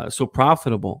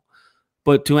profitable.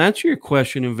 But to answer your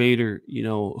question, Invader,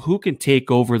 who can take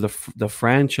over the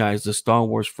franchise, the Star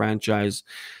Wars franchise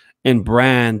and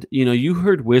brand? You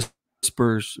heard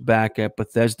whispers back at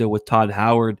Bethesda with Todd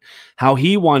Howard, how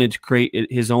he wanted to create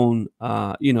his own,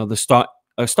 a Star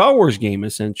Wars game,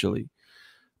 essentially.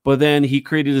 But then he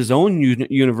created his own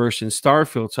universe in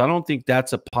Starfield. So I don't think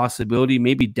that's a possibility.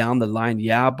 Maybe down the line,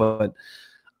 yeah. But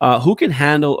who can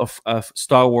handle a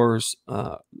Star Wars,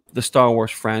 the Star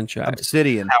Wars franchise?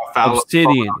 Obsidian,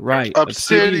 right?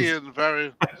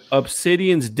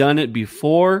 Obsidian's done it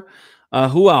before.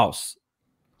 Who else?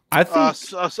 I think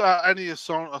any of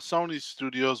Sony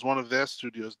studios, one of their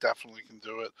studios definitely can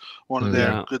do it. One of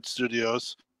their good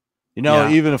studios.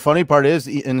 Even the funny part is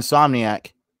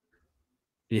Insomniac.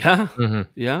 Yeah.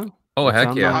 Yeah. Oh,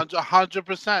 heck yeah.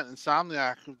 100%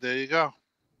 Insomniac. There you go.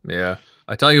 Yeah.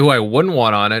 I tell you who I wouldn't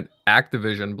want on it,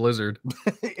 Activision Blizzard.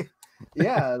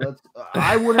 Yeah,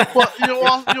 I wouldn't.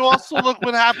 You also look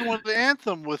what happened with the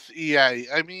Anthem with EA.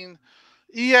 I mean,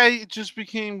 EA just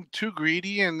became too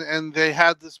greedy, and they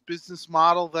had this business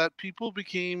model that people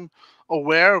became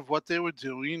aware of what they were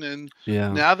doing, and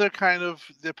now they're paying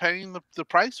the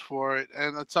price for it,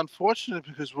 and it's unfortunate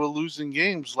because we're losing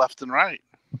games left and right.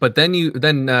 But then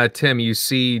Tim, you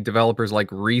see developers like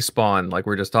Respawn, like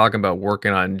we're just talking about,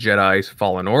 working on Jedi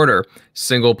Fallen Order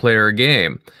single player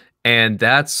game, and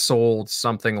that's sold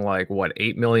something like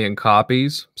 8 million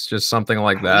copies. It's just something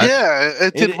like that. Yeah,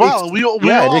 it did well.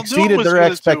 It exceeded their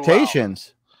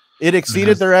expectations. It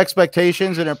exceeded their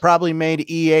expectations, and it probably made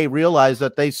EA realize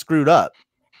that they screwed up.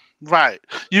 Right.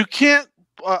 You can't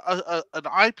an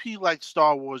IP like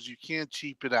Star Wars. You can't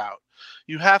cheap it out.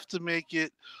 You have to make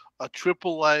it a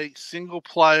AAA single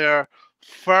player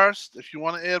first. If you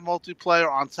want to add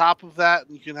multiplayer on top of that,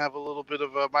 and you can have a little bit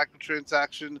of a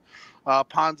microtransaction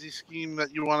Ponzi scheme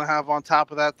that you want to have on top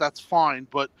of that, that's fine.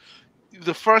 But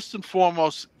the first and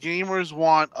foremost, gamers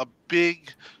want a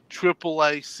big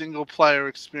AAA single player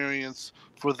experience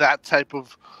for that type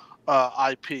of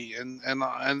IP, and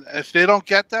if they don't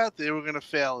get that, they were going to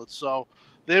fail it. So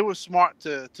they were smart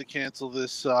to cancel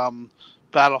this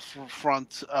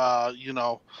Battlefront,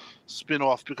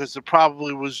 spin-off, because it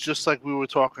probably was just like we were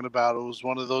talking about. It was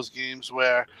one of those games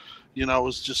where, it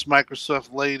was just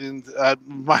Microsoft laden,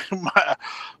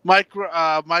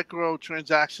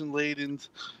 microtransaction laden,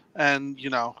 and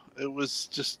it was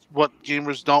just what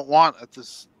gamers don't want at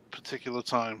this particular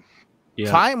time.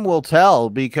 Yeah. Time will tell,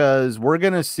 because we're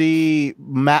gonna see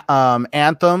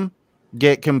Anthem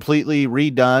get completely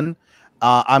redone.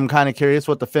 I'm kind of curious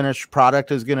what the finished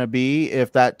product is going to be,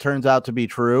 if that turns out to be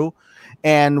true.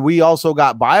 And we also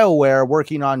got BioWare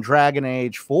working on Dragon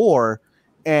Age 4,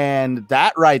 and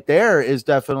that right there is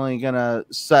definitely going to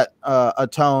set a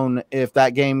tone if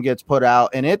that game gets put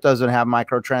out and it doesn't have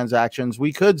microtransactions.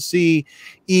 We could see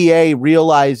EA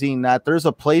realizing that there's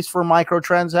a place for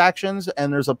microtransactions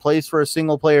and there's a place for a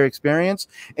single player experience,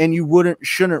 and you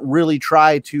shouldn't really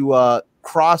try to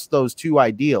cross those two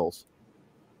ideals.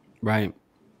 Right.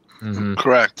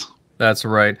 Correct. That's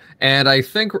right. And I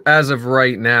think as of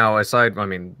right now, aside,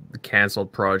 the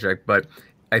canceled project, but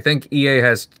I think EA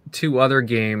has 2 other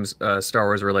games, Star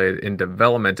Wars related, in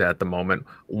development at the moment.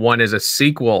 One is a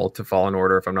sequel to Fallen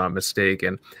Order, if I'm not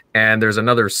mistaken. And there's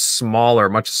another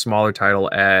much smaller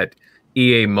title at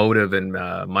EA Motive in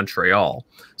Montreal.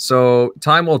 So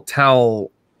time will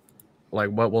tell, like,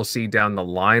 what we'll see down the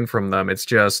line from them. It's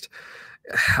just,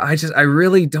 I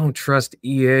really don't trust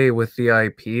EA with the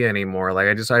IP anymore. Like,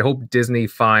 I hope Disney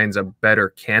finds a better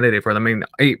candidate for them. I mean,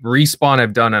 Respawn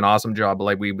have done an awesome job,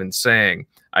 like we've been saying.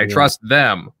 I trust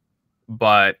them,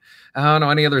 but I don't know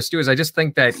any other studios. I just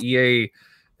think that EA,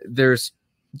 there's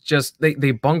just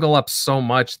they bungle up so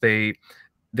much. They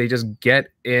just get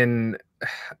in,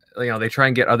 you know, they try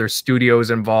and get other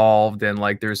studios involved, and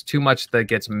like there's too much that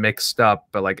gets mixed up,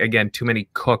 but like again, too many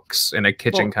cooks in a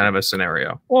kitchen kind of a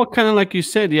scenario. Well, kind of like you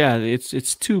said, yeah,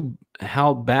 it's too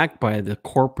held back by the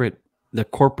corporate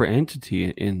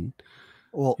entity, and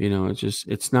you know,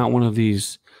 it's not one of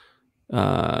these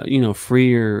you know,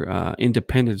 freer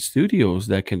independent studios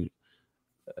that can,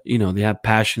 you know, they have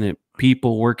passionate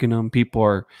people working on. People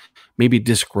are maybe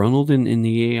disgruntled in the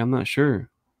EA. I'm not sure.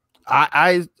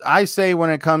 I say when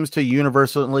it comes to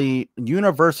universally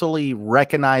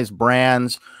recognized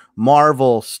brands,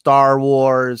 Marvel, Star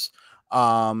Wars,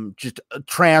 just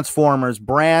Transformers,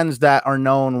 brands that are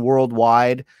known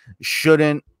worldwide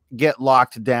shouldn't get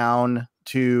locked down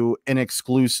to an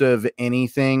exclusive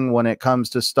anything when it comes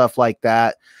to stuff like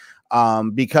that.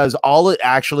 Because all it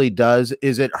actually does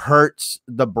is it hurts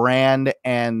the brand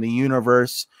and the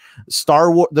universe.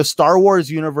 The Star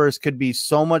Wars universe could be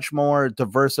so much more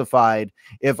diversified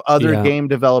if other game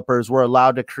developers were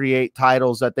allowed to create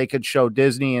titles that they could show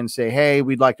Disney and say, hey,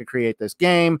 we'd like to create this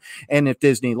game. And if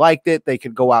Disney liked it, they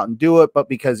could go out and do it. But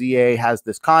because EA has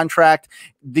this contract,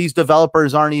 these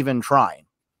developers aren't even trying.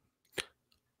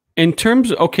 In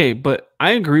terms, okay, but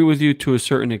I agree with you to a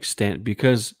certain extent,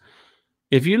 because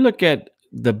if you look at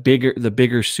the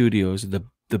bigger studios,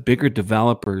 the bigger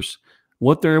developers,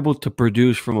 what they're able to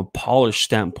produce from a polished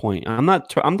standpoint, I'm not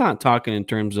talking in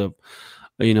terms of,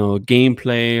 you know,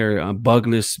 gameplay or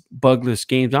bugless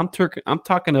games. I'm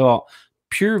talking about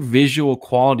pure visual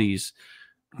qualities.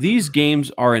 These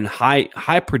games are in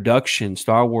high production.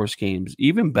 Star Wars games,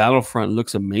 even Battlefront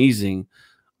looks amazing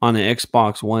on an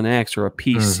Xbox One X or a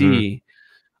PC.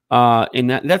 And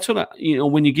that's what you know,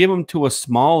 when you give them to a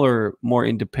smaller, more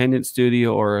independent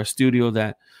studio, or a studio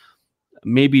that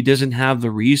maybe doesn't have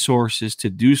the resources to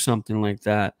do something like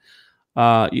that,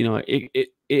 you know,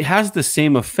 it has the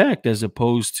same effect as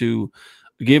opposed to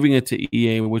giving it to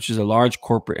EA, which is a large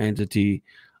corporate entity,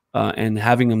 and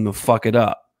having them to fuck it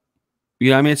up. You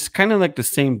know, I mean, it's kind of like the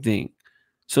same thing.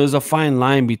 So there's a fine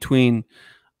line between,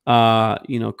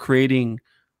 you know, creating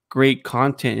great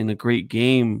content in a great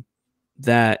game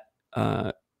that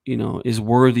you know, is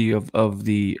worthy of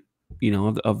the, you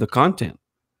know, of the content.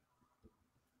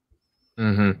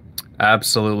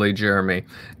 Absolutely, Jeremy,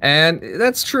 and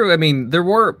that's true. I mean, there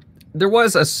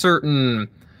was a certain,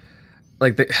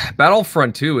 like, the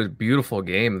Battlefront 2 is a beautiful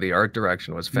game. The art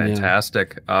direction was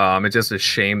fantastic. It's just a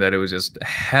shame that it was just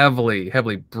heavily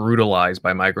brutalized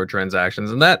by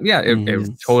microtransactions, and that it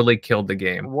totally killed the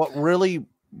game. What really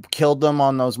killed them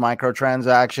on those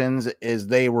microtransactions is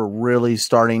they were really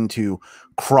starting to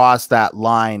cross that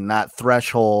line, that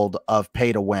threshold of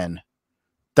pay to win.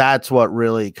 That's what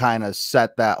really kind of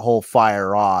set that whole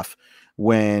fire off,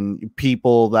 when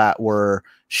people that were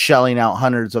shelling out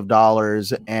hundreds of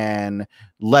dollars and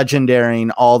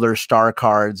legendarying all their star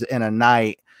cards in a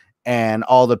night, and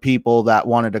all the people that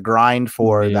wanted to grind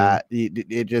for that,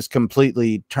 it just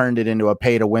completely turned it into a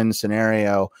pay to win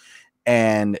scenario.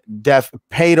 And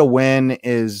pay to win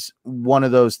is one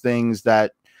of those things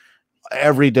that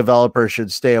every developer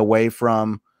should stay away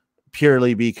from,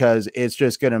 purely because it's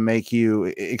just going to make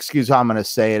you, excuse how I'm going to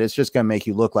say it, it's just going to make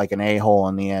you look like an a-hole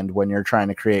in the end when you're trying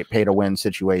to create pay to win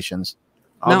situations.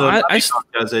 Although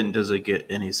doesn't get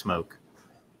any smoke.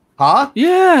 Huh?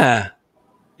 Yeah,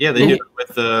 they do it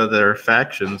with their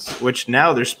factions, which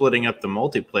now they're splitting up the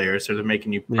multiplayer, so they're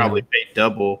making you probably pay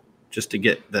double just to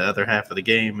get the other half of the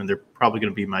game, and they're probably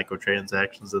going to be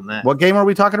microtransactions in that. What game are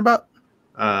we talking about?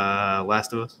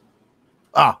 Last of Us.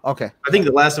 Ah, okay. I think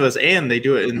The Last of Us, and they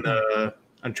do it in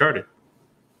Uncharted.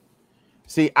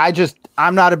 See,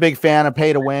 I'm not a big fan of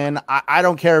pay to win. I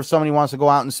don't care if somebody wants to go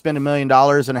out and spend $1 million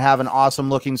and have an awesome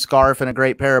looking scarf and a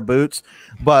great pair of boots.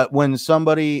 But when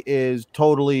somebody is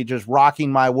totally just rocking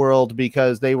my world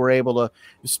because they were able to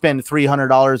spend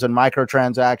 $300 in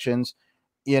microtransactions,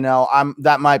 you know,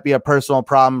 that might be a personal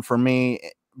problem for me,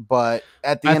 but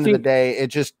at the end of the day,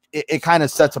 it kind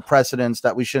of sets a precedence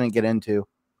that we shouldn't get into.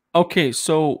 Okay,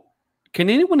 so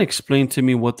can anyone explain to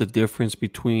me what the difference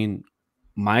between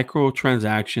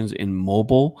microtransactions in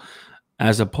mobile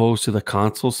as opposed to the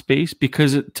console space?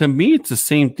 Because to me, it's the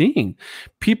same thing.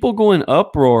 People go in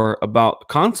uproar about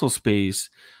console space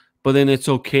but then it's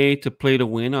okay to play to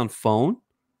win on phone?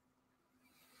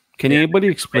 Can anybody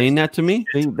explain that to me?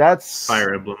 That's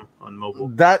Fire Emblem on mobile.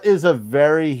 That is a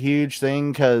very huge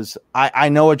thing because I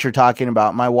know what you're talking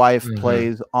about. My wife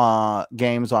plays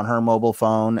games on her mobile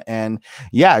phone, and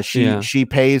she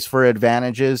pays for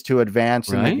advantages to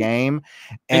advance in the game.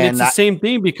 And it's the same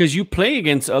thing because you play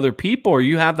against other people or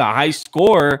you have the high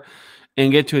score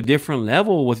and get to a different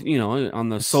level with, on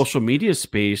the social media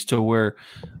space to where,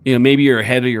 maybe you're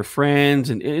ahead of your friends,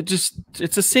 and it's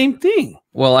the same thing.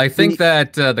 Well, I think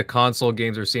that the console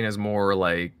games are seen as more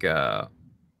like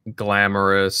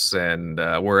glamorous, and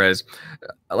whereas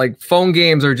like phone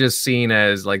games are just seen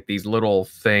as like these little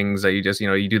things that you just,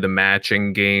 you do the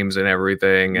matching games and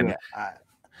everything. And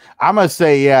I must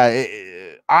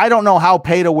say, I don't know how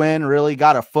pay to win really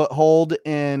got a foothold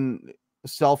in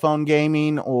cell phone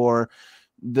gaming or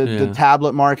the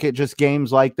tablet market, just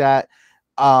games like that.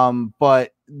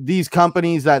 But these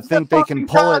companies that think they can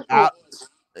pull it out,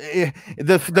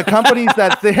 the companies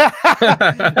that the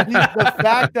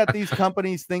fact that these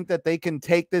companies think that they can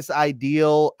take this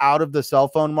ideal out of the cell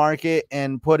phone market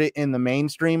and put it in the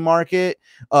mainstream market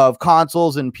of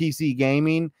consoles and PC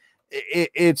gaming,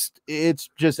 it's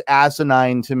just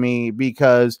asinine to me,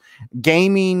 because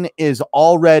gaming is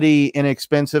already an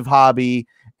expensive hobby,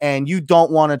 and you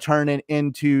don't want to turn it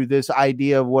into this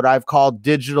idea of what I've called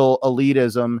digital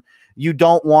elitism. You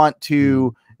don't want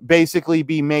to basically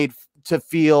be made to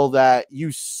feel that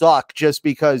you suck just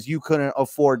because you couldn't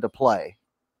afford to play.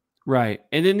 Right.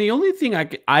 And then the only thing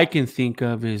I can think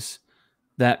of is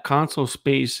that console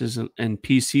space and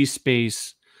PC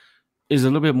space is a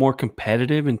little bit more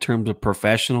competitive in terms of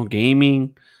professional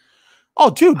gaming. Oh,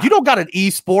 dude, you don't got an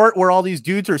esport where all these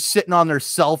dudes are sitting on their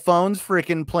cell phones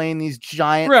freaking playing these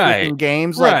giant freaking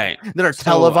games that are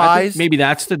televised. Maybe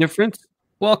that's the difference.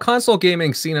 Well, console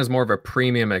gaming is seen as more of a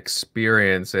premium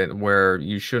experience, and where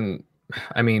you shouldn't,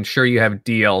 I mean, sure, you have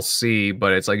DLC,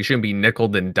 but it's like you shouldn't be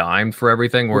nickeled and dimed for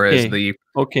everything. Whereas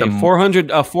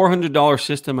 $400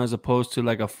 system as opposed to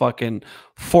like a fucking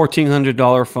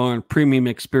 $1,400 phone premium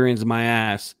experience, my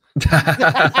ass. Yeah,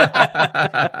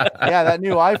 that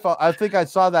new iPhone. I think I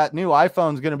saw that new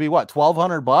iPhone's going to be what,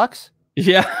 $1,200?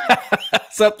 Yeah,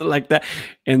 something like that.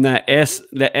 And the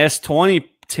S20,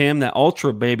 Tim, that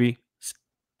Ultra, baby,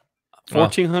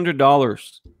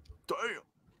 $1,400.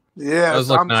 Yeah, those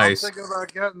look nice. I'm thinking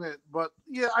about getting it, but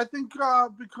yeah, I think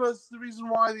because the reason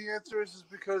why the answer is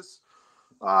because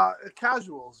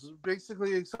casuals,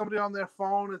 basically somebody on their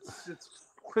phone, it's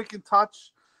quick and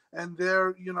touch, and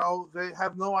they're they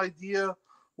have no idea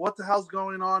what the hell's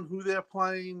going on, who they're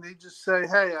playing. They just say,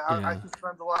 hey, I can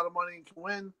spend a lot of money and can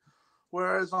win.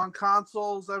 Whereas on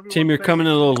consoles, Tim, you're coming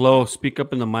in a little low. Speak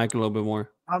up in the mic a little bit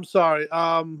more. I'm sorry.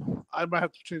 I might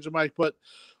have to change the mic, but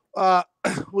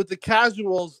with the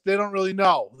casuals, they don't really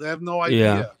know. They have no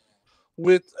idea. Yeah.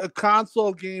 With a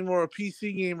console game or a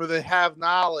PC gamer, they have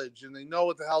knowledge and they know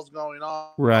what the hell's going on.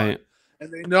 Right. And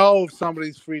they know if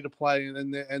somebody's free to play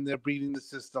and they're beating the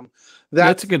system.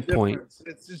 That's a good point.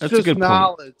 It's just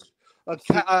knowledge.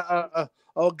 A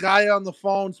guy on the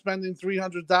phone spending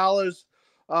 $300,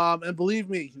 and believe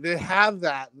me, they have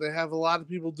that. They have a lot of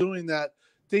people doing that.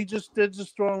 They're just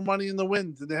throwing money in the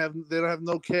wind, and they don't have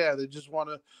no care. They just want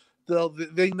to.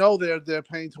 They know they're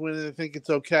paying to win, and they think it's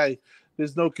okay.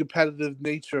 There's no competitive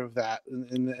nature of that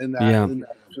in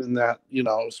that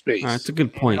space. That's a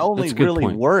good point. It only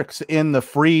really works in the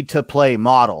free to play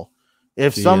model.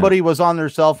 If somebody was on their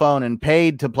cell phone and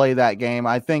paid to play that game,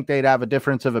 I think they'd have a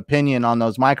difference of opinion on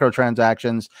those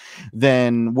microtransactions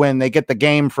than when they get the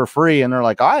game for free and they're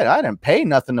like, I didn't pay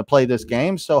nothing to play this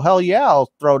game, so hell yeah,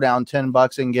 I'll throw down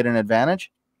 $10 and get an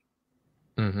advantage.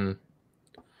 Mm-hmm.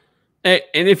 And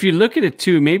if you look at it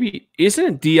too, maybe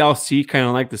isn't DLC kind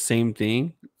of like the same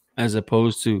thing, as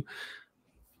opposed to,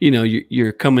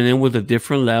 you're coming in with a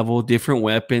different level, different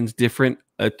weapons, different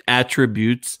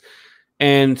attributes.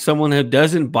 And someone who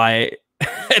doesn't buy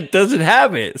it doesn't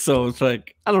have it. So it's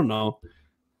like, I don't know.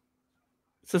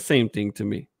 It's the same thing to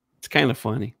me. It's kind of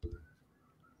funny.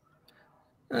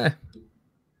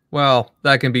 Well,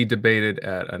 that can be debated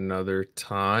at another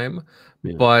time.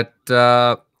 Yeah. But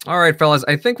all right, fellas,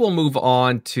 I think we'll move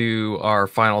on to our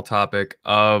final topic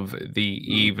of the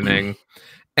evening.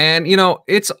 And,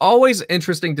 it's always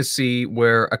interesting to see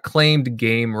where acclaimed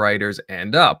game writers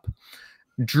end up.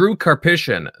 Drew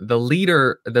Karpyshyn, the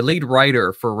lead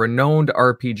writer for renowned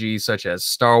RPGs such as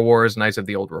Star Wars, Knights of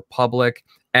the Old Republic,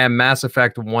 and Mass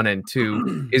Effect 1 and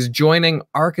 2, is joining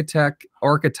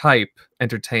Archetype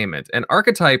Entertainment. And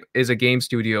Archetype is a game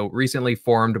studio recently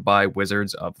formed by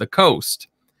Wizards of the Coast.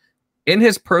 In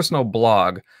his personal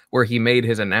blog, where he made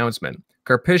his announcement,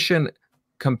 Karpyshyn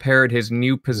compared his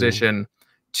new position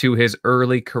to his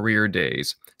early career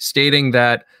days, stating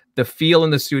that the feel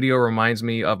in the studio reminds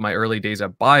me of my early days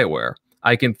at BioWare.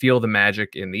 I can feel the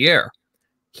magic in the air.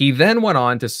 He then went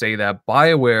on to say that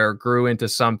BioWare grew into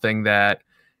something that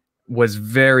was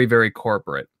very, very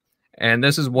corporate. And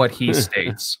this is what he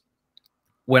states.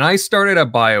 When I started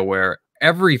at BioWare,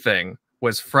 everything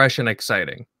was fresh and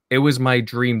exciting. It was my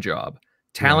dream job.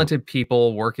 Talented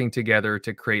people working together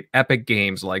to create epic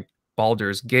games like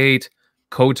Baldur's Gate,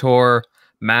 KOTOR,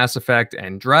 Mass Effect,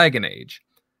 and Dragon Age.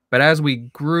 But as we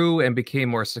grew and became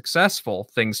more successful,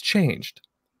 things changed.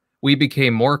 We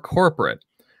became more corporate.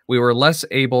 We were less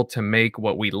able to make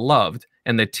what we loved,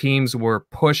 and the teams were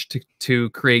pushed to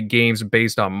create games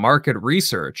based on market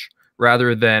research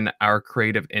rather than our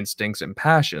creative instincts and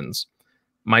passions.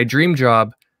 My dream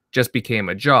job just became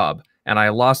a job, and I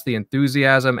lost the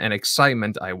enthusiasm and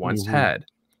excitement I once had.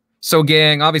 So,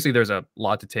 gang, obviously there's a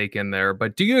lot to take in there,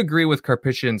 but do you agree with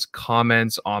Karpyshyn's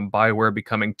comments on BioWare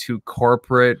becoming too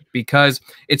corporate? Because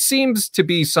it seems to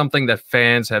be something that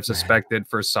fans have suspected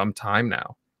for some time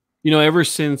now. You know, ever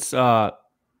since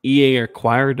EA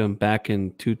acquired them back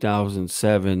in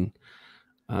 2007,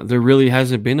 there really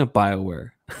hasn't been a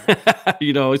BioWare.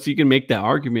 You know, so you can make that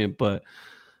argument, but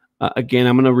again,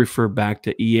 I'm going to refer back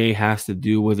to EA has to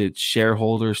do with its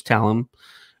shareholders tell them.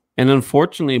 And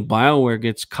unfortunately, BioWare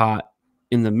gets caught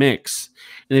in the mix.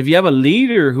 And if you have a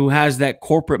leader who has that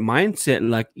corporate mindset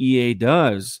like EA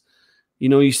does, you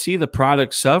know, you see the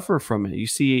product suffer from it. You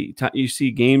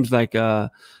see games like,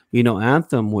 you know,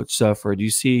 Anthem, which suffered. You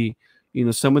see, you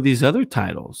know, some of these other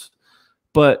titles.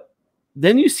 But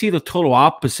then you see the total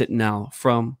opposite now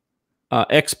from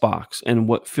Xbox and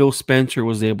what Phil Spencer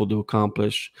was able to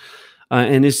accomplish.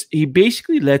 And he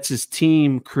basically lets his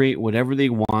team create whatever they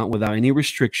want without any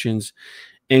restrictions,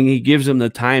 and he gives them the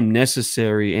time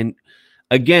necessary. And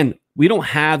again, we don't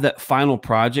have that final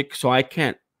project, so I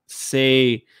can't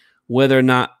say whether or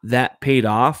not that paid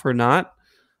off or not.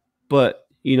 But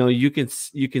you know, you can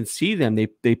see them.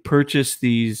 They purchase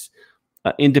these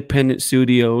independent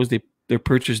studios. They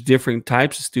purchase different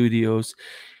types of studios.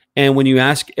 And when you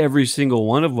ask every single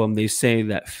one of them, they say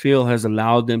that Phil has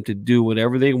allowed them to do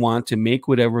whatever they want, to make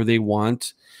whatever they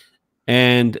want,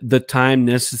 and the time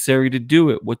necessary to do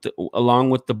it, along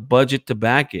with the budget to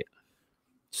back it.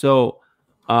 So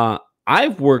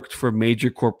I've worked for major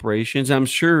corporations. I'm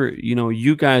sure, you know,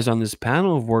 you guys on this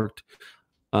panel have worked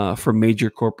for major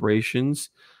corporations.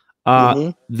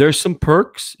 There's some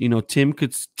perks. You know,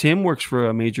 Tim works for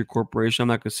a major corporation. I'm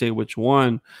not going to say which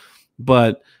one,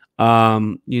 but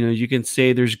you know, you can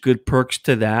say there's good perks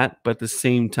to that, but at the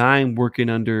same time, working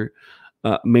under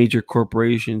major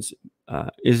corporations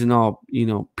isn't all, you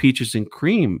know, peaches and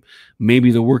cream. Maybe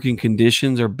the working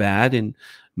conditions are bad, and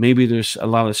maybe there's a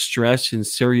lot of stress and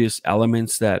serious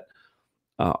elements that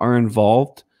are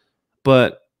involved.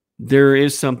 But there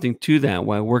is something to that.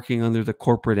 While working under the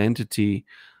corporate entity,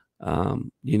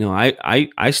 you know,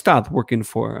 I stopped working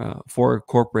for a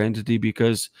corporate entity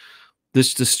because the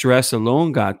stress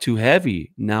alone got too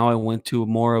heavy. Now I went to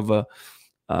more of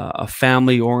a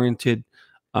family-oriented,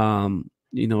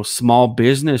 you know, small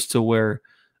business to where,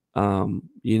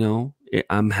 you know,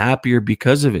 I'm happier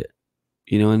because of it.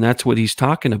 You know, and that's what he's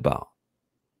talking about.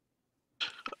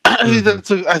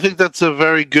 I think that's a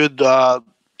very good,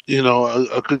 you know,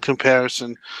 a good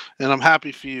comparison, and I'm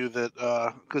happy for you that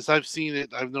because I've seen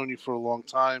it. I've known you for a long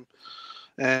time.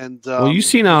 And well, you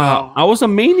see now, I was a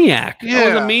maniac. Yeah, I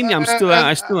was a maniac.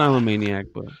 I still am a maniac,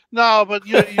 but no, but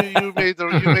you made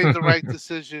the right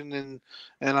decision,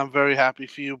 and I'm very happy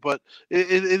for you. But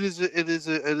it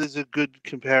is a good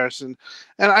comparison,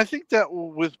 and I think that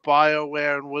with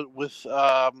BioWare and with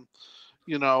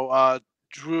you know,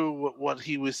 Drew, what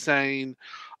he was saying,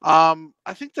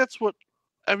 I think that's what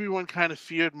everyone kind of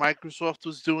feared Microsoft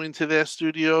was doing to their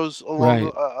studios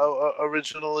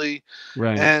originally.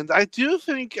 Right. And I do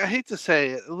think, I hate to say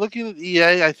it, looking at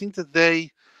EA, I think that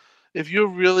they, if you're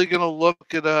really going to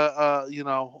look at you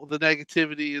know, the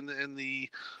negativity and the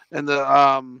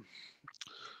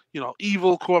you know,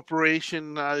 evil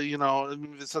corporation, you know, I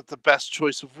mean, it's not the best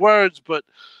choice of words, but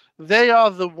they are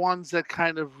the ones that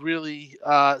kind of really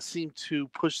seem to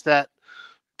push that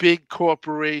big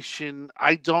corporation.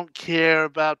 I don't care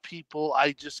about people.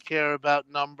 I just care about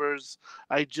numbers.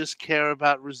 I just care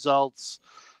about results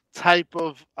type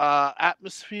of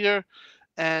atmosphere.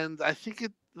 And I think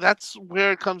that's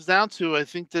where it comes down to. I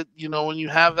think that, you know, when you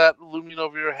have that looming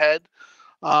over your head,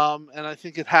 and I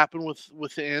think it happened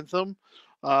with Anthem.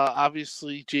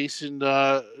 Obviously, Jason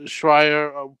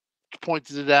Schreier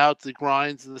pointed it out, the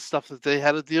grinds and the stuff that they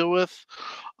had to deal with.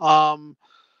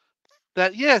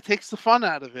 that it takes the fun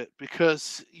out of it,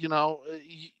 because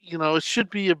it should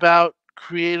be about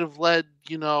creative led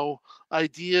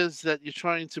ideas, that you're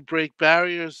trying to break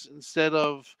barriers instead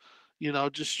of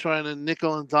just trying to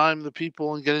nickel and dime the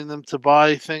people and getting them to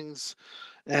buy things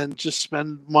and just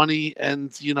spend money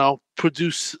and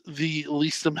produce the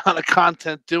least amount of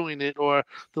content doing it, or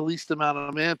the least amount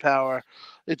of manpower.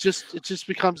 It just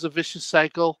becomes a vicious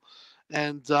cycle.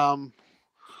 And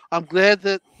I'm glad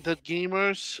that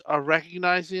gamers are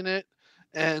recognizing it,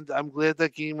 and I'm glad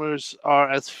that gamers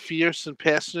are as fierce and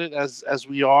passionate as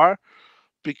we are,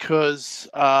 because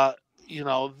that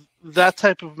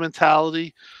type of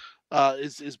mentality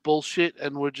is bullshit,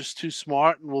 and we're just too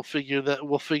smart, and we'll figure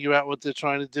out what they're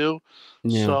trying to do.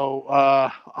 Yeah. So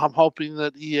I'm hoping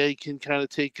that EA can kind of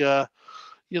take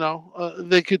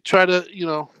they could try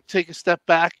to take a step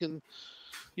back and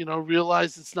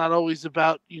realize it's not always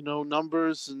about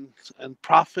numbers and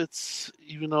profits,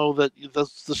 even though that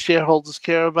the shareholders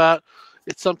care about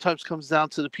it. Sometimes comes down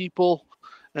to the people,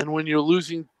 and when you're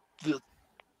losing the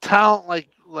talent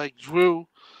like Drew,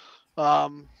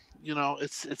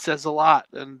 it says a lot,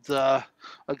 and a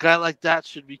guy like that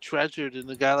should be treasured, and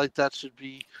a guy like that should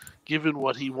be given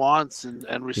what he wants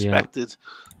and respected,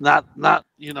 not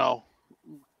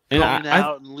coming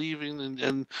out and leaving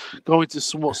and going to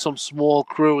some small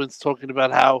crew and talking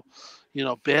about how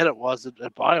bad it was at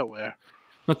BioWare.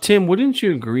 Now, Tim, wouldn't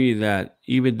you agree that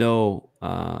even though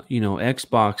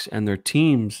Xbox and their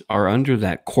teams are under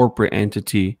that corporate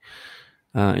entity,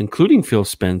 including Phil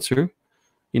Spencer,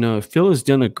 Phil has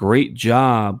done a great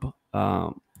job,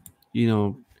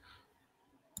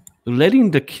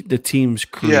 letting the teams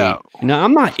create. Yeah.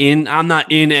 I'm not in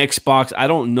Xbox. I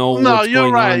don't know. No, what's you're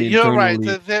going right. on You're internally.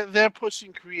 right. They're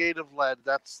pushing creative led.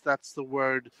 That's the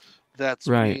word that's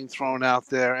being thrown out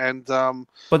there. And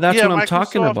but that's what I'm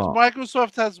talking about.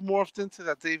 Microsoft has morphed into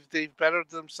that. They've bettered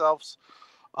themselves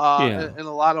in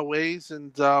a lot of ways,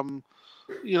 and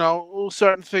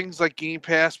certain things like Game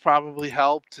Pass probably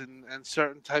helped, and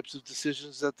certain types of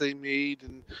decisions that they made,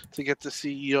 and to get the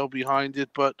CEO behind it.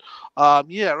 But I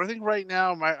think right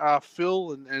now my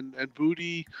Phil and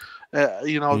Booty,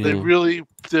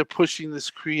 they're pushing this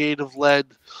creative led,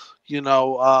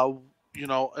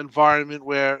 environment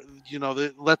where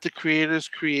they let the creators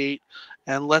create,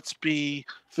 and let's be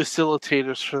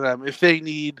facilitators for them. If they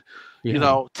need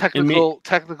technical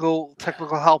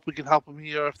help, we can help them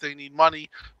here. If they need money,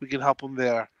 we can help them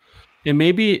there. And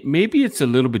maybe it's a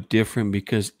little bit different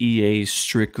because EA is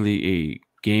strictly a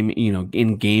game,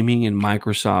 in gaming, and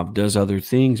Microsoft does other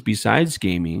things besides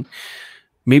gaming.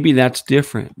 Maybe that's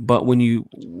different. But when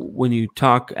you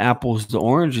talk apples to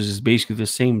oranges, it's basically the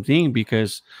same thing,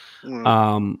 because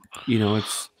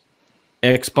it's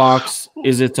Xbox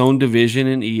is its own division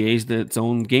and EA is its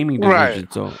own gaming division.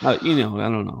 Right. So I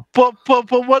don't know. But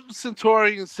what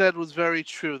Centurion said was very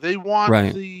true. They want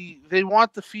the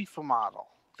FIFA model.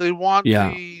 They want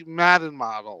the Madden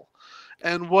model.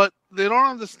 And what they don't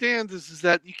understand is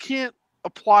that you can't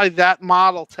apply that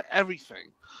model to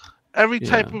everything. Every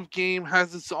type of game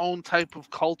has its own type of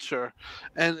culture,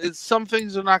 and some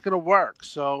things are not going to work.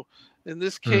 So in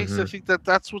this case, I think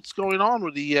that's what's going on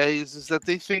with EA is that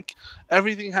they think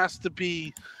everything has to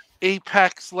be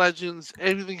Apex Legends,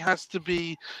 everything has to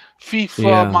be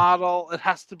FIFA model, it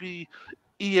has to be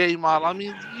EA model. I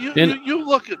mean, you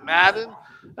look at Madden.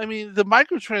 I mean, the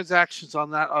microtransactions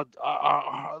on that are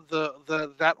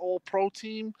that All Pro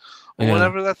team, or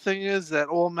whatever that thing is, that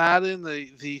All Madden,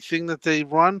 the thing that they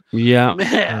run. Yeah,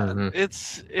 man,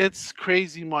 it's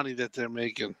crazy money that they're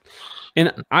making.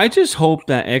 And I just hope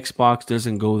that Xbox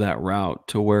doesn't go that route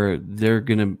to where they're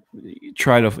gonna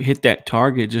try to hit that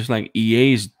target just like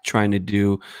EA's trying to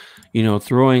do,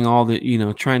 throwing all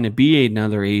the, trying to be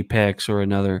another Apex or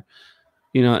another.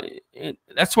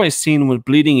 That's why I've seen with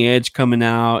Bleeding Edge coming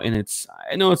out, and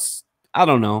I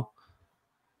don't know.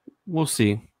 We'll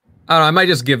see. I don't know, I might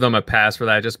just give them a pass for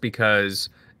that, just because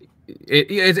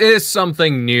it is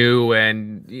something new,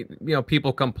 and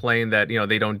people complain that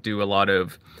they don't do a lot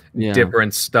of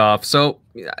different stuff. So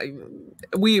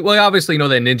we obviously know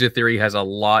that Ninja Theory has a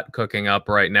lot cooking up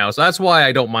right now, so that's why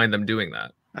I don't mind them doing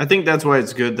that. I think that's why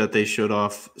it's good that they showed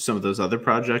off some of those other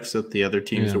projects that the other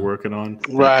teams are working on.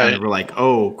 Right. We're like,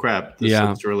 oh crap, this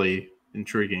looks really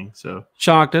intriguing. So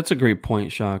Shock, that's a great point,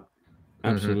 Shock.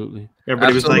 Absolutely.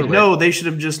 Everybody was like, no, they should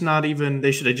have just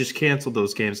they should have just canceled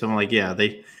those games. I'm like,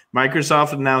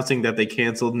 Microsoft announcing that they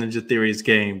canceled Ninja Theory's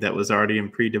game that was already in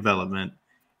pre-development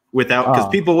because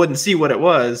people wouldn't see what it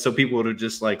was, so people would have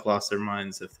just lost their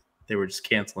minds if they were just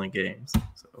canceling games.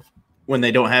 So when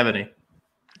they don't have any.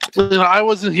 I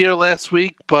wasn't here last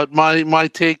week, but my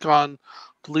take on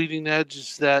Bleeding Edge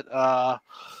is that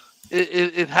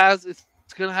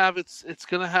it's gonna have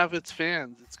its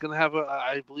fans. It's gonna have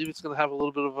I believe it's gonna have a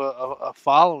little bit of a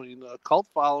following, a cult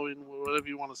following, whatever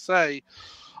you want to say.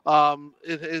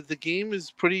 The game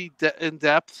is pretty in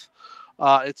depth.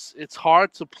 It's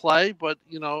hard to play, but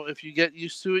if you get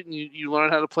used to it and you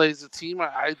learn how to play as a team,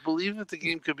 I believe that the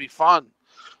game could be fun.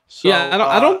 So, yeah,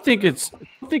 I don't think it's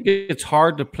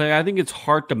hard to play. I think it's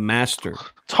hard to master.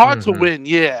 It's hard to win.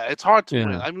 Yeah, it's hard to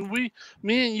win. I mean,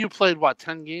 me and you played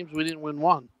 10 games. We didn't win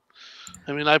one.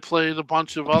 I mean, I played with a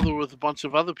bunch of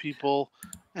other people,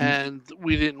 and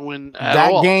we didn't win at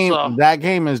all. That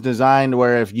game is designed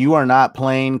where if you are not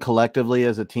playing collectively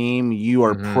as a team, you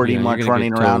are pretty much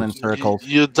running around in circles.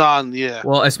 You're done. Yeah.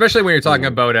 Well, especially when you're talking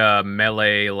about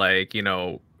melee, like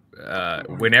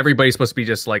when everybody's supposed to be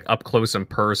just like up close and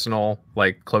personal,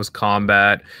 like close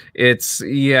combat.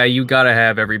 You got to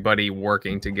have everybody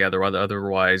working together,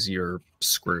 otherwise you're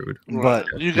screwed. But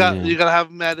you got to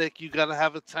have medic, you got to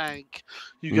have a tank,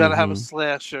 you got to have a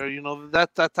slasher.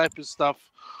 That type of stuff.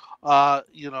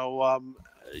 You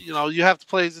have to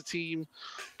play as a team.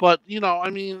 But I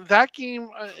mean, that game,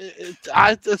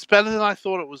 it's better than I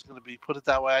thought it was going to be. Put it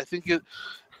that way. I think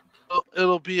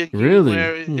it'll be a game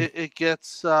where it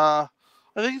gets. I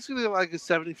think it's going to get like a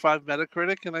 75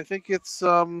 Metacritic, and I think it's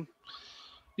I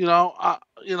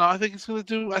think it's going to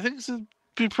do. I think it's going to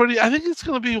be pretty. I think it's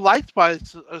going to be liked by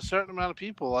a certain amount of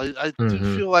people. I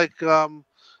do feel like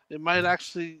it might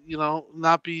actually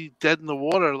not be dead in the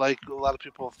water like a lot of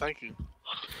people are thinking.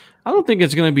 I don't think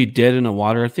it's going to be dead in the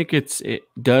water. I think it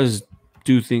does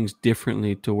do things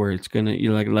differently to where it's going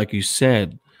to like you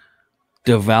said,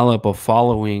 develop a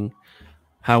following.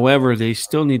 However, they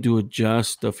still need to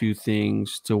adjust a few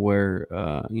things to where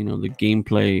the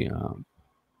gameplay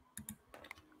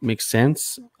makes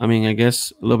sense. I mean, I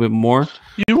guess a little bit more.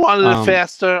 You wanted it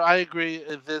faster. I agree.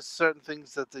 There's certain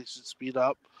things that they should speed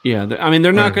up. Yeah, I mean,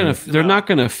 they're not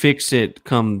gonna fix it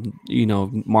come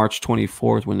March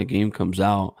 24th when the game comes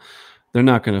out. They're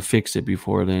not gonna fix it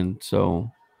before then.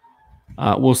 So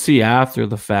we'll see after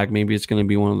the fact. Maybe it's gonna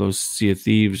be one of those Sea of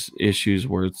Thieves issues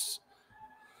where it's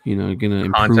going to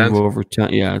improve over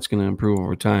time. Yeah, it's going to improve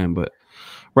over time. But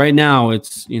right now,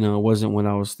 it's it wasn't what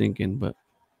I was thinking. But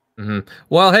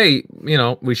well, hey,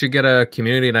 we should get a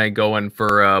community night going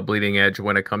for Bleeding Edge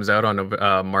when it comes out on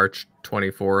March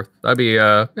 24th. That'd be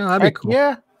cool.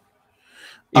 Yeah.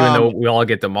 Even though we all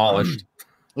get demolished.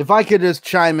 If I could just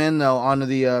chime in though onto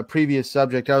the previous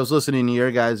subject, I was listening to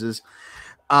your guys's.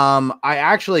 I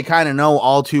actually kind of know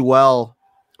all too well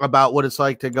about what it's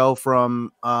like to go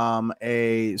from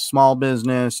a small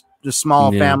business, just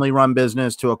small family-run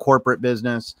business to a corporate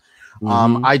business.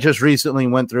 I just recently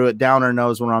went through it. Downer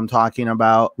knows what I'm talking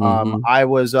about. I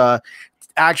was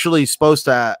actually supposed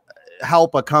to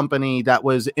help a company that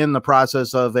was in the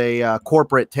process of a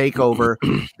corporate takeover.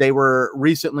 They were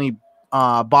recently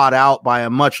bought out by a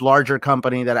much larger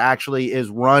company that actually is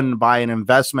run by an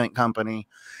investment company.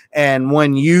 And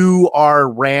when you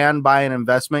are ran by an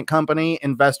investment company,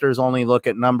 investors only look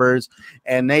at numbers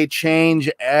and they change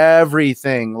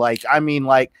everything.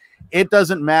 It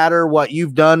doesn't matter what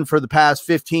you've done for the past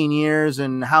 15 years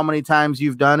and how many times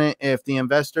you've done it. If the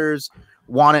investors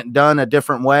want it done a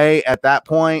different way, at that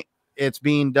point, it's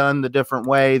being done the different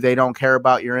way. They don't care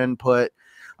about your input.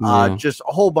 Just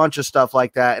a whole bunch of stuff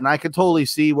like that. And I could totally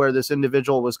see where this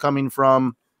individual was coming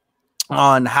from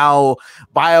on how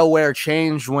BioWare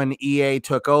changed when EA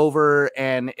took over,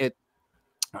 and it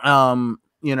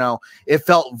it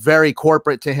felt very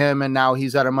corporate to him, and now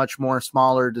he's at a much more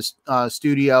smaller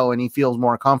studio and he feels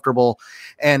more comfortable,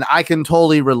 and I can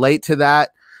totally relate to that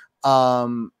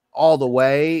all the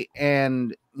way.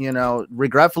 And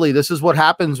regretfully, this is what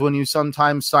happens when you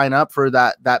sometimes sign up for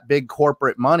that big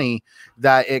corporate money,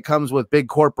 that it comes with big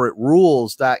corporate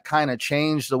rules that kind of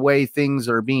change the way things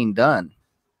are being done.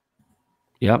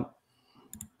 Yep.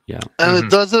 Yeah. And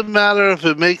it doesn't matter if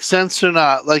it makes sense or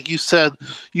not. Like you said,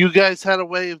 you guys had a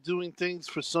way of doing things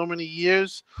for so many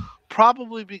years,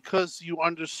 probably because you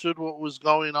understood what was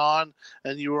going on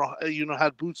and you were,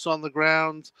 had boots on the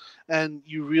ground and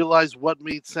you realized what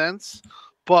made sense.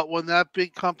 But when that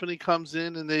big company comes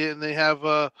in and they have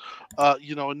a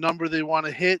number they want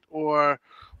to hit, or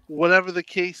whatever the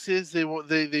case is,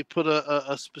 they put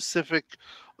a specific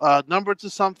number to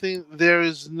something. There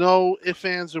is no ifs,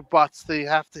 ands, or buts. They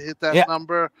have to hit that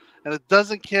number, and it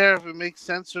doesn't care if it makes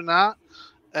sense or not.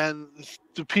 and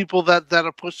the people that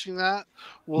are pushing that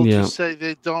will just say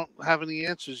they don't have any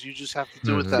answers. You just have to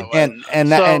do it that way.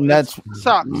 And that's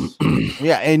sucks.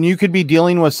 Yeah, and you could be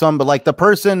dealing with but like the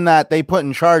person that they put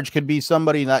in charge could be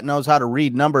somebody that knows how to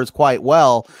read numbers quite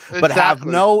well, but have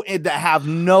no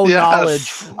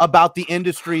knowledge about the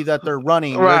industry that they're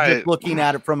running. They're just looking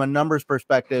at it from a numbers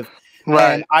perspective.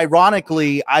 Right. And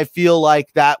ironically, I feel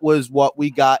like that was what we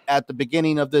got at the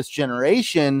beginning of this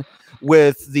generation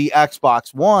with the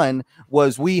Xbox One.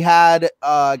 Was we had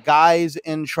guys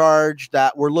in charge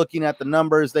that were looking at the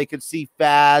numbers. They could see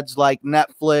fads like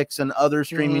Netflix and other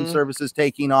streaming services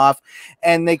taking off,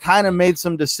 and they kind of made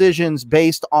some decisions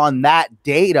based on that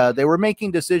data. They were making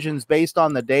decisions based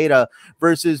on the data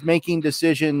versus making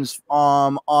decisions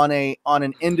on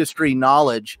an industry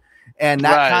knowledge, and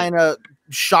that kind of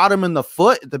shot him in the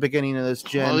foot at the beginning of this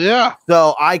gen.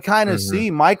 So I kind of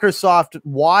see Microsoft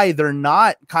why they're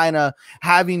not kind of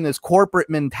having this corporate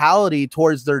mentality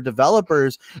towards their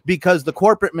developers, because the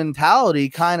corporate mentality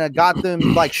kind of got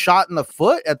them like shot in the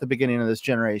foot at the beginning of this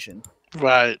generation.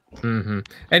 Right. And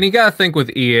you got to think with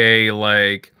EA,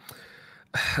 like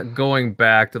going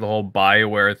back to the whole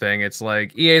BioWare thing, it's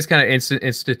like EA's kind of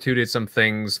instituted some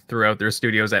things throughout their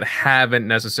studios that haven't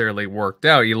necessarily worked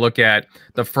out. You look at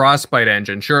the Frostbite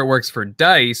engine. Sure, it works for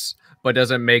DICE, but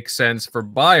doesn't make sense for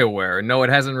BioWare. No, it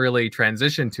hasn't really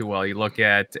transitioned too well. You look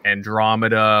at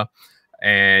Andromeda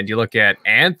and you look at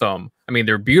Anthem. I mean,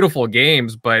 they're beautiful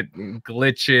games, but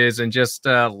glitches and just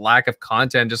lack of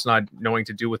content, just not knowing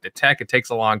to do with the tech. It takes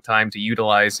a long time to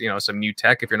utilize, some new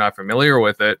tech if you're not familiar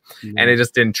with it, and it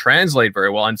just didn't translate very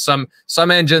well. And some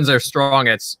engines are strong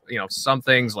at, some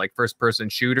things like first-person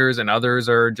shooters, and others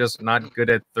are just not good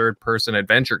at third-person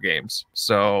adventure games.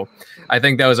 So I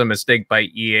think that was a mistake by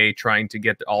EA trying to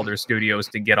get all their studios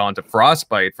to get onto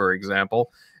Frostbite, for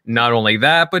example. Not only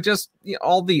that, but just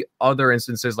all the other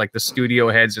instances, like the studio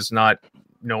heads just not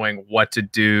knowing what to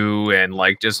do, and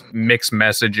like just mixed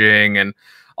messaging and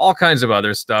all kinds of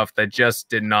other stuff that just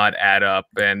did not add up.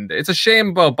 And it's a shame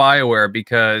about BioWare,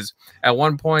 because at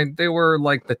one point they were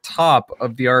like the top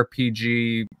of the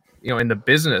RPG, in the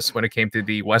business when it came to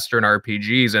the Western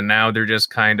RPGs, and now they're just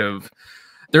kind of,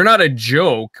 they're not a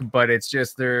joke, but it's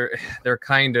just they're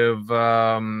kind of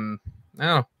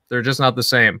they're just not the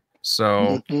same.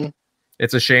 So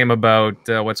it's a shame about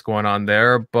what's going on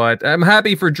there, but I'm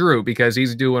happy for Drew because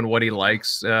he's doing what he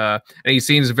likes, and he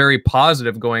seems very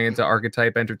positive going into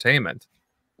Archetype Entertainment.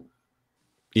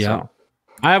 Yeah, so.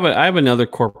 I have another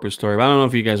corporate story, but I don't know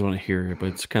if you guys want to hear it, but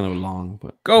it's kind of long.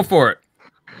 But go for it.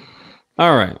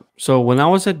 All right. So when I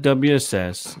was at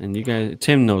WSS, and you guys,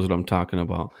 Tim knows what I'm talking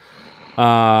about.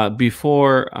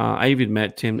 Before I even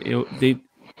met Tim, they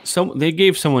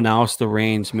gave someone else the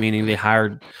reins, meaning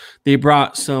they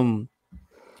brought some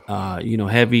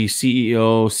heavy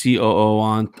CEO, COO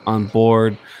on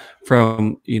board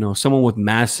from someone with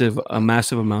massive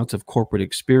amounts of corporate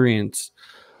experience.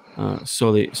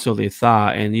 So they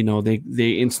thought, and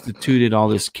they instituted all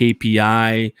this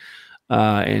KPI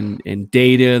and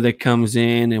data that comes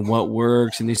in and what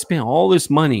works, and they spent all this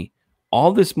money,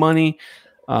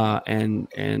 and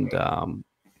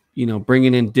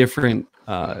bringing in different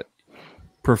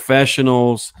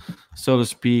professionals, so to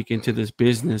speak, into this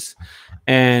business,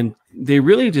 and they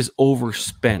really just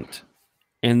overspent.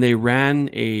 And they ran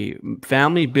a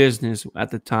family business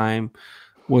at the time,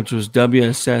 which was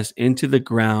WSS, into the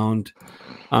ground,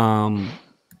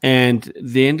 and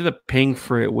they ended up paying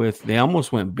for it they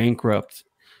almost went bankrupt.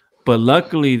 But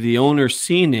luckily, the owner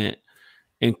seen it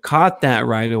and caught that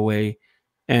right away,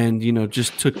 and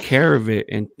just took care of it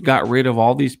and got rid of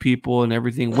all these people and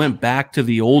everything. Went back to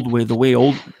the old way, the way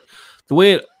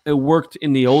it worked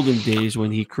in the olden days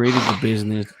when he created the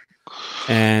business.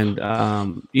 And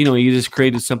he just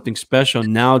created something special.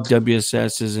 Now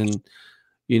WSS is in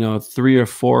 3 or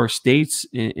 4 states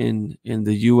in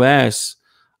the U.S.,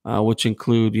 which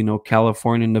include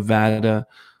California, Nevada,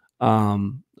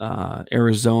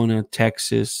 Arizona,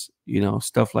 Texas,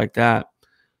 stuff like that.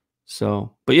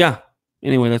 So, but yeah.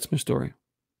 Anyway, that's my story.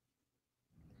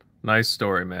 Nice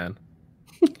story, man.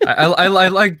 I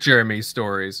like Jeremy's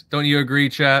stories. Don't you agree,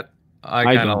 chat?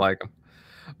 I kind of like them.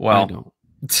 Well, I don't.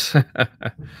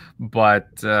 But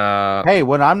hey,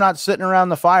 when I'm not sitting around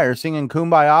the fire singing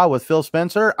Kumbaya with Phil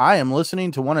Spencer, I am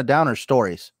listening to one of Downer's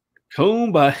stories.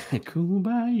 Kumbaya.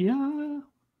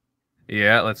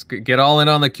 Yeah, let's get all in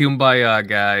on the Kumbaya,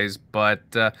 guys. But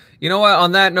you know what?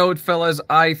 On that note, fellas,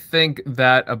 I think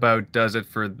that about does it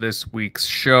for this week's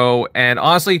show. And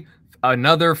honestly,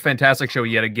 another fantastic show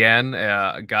yet again.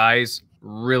 Guys,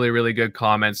 really, really good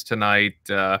comments tonight.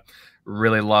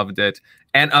 Really loved it.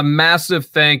 And a massive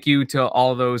thank you to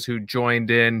all those who tuned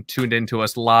in to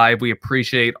us live. We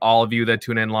appreciate all of you that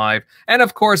tune in live. And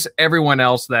of course, everyone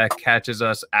else that catches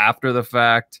us after the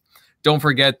fact. Don't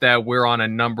forget that we're on a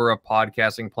number of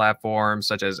podcasting platforms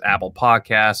such as Apple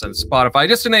Podcasts and Spotify,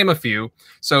 just to name a few.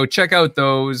 So check out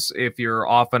those if you're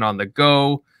often on the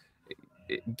go.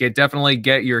 Definitely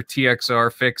get your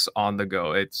TXR fix on the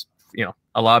go. It's,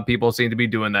 a lot of people seem to be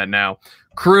doing that now.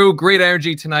 Crew, great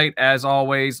energy tonight as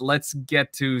always. Let's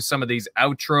get to some of these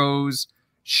outros.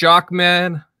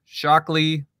 Shockman,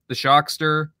 Shockley, the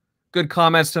Shockster. Good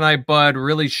comments tonight, bud.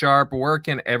 Really sharp. Where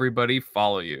can everybody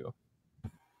follow you?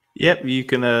 Yep, you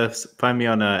can find me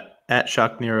on at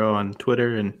ShockNero on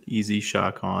Twitter and Easy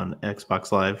Shock on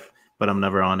Xbox Live, but I'm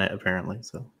never on it apparently.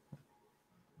 So.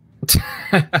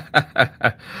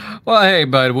 Well, hey,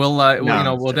 bud, we'll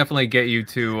definitely get you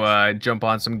to jump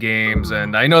on some games,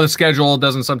 and I know the schedule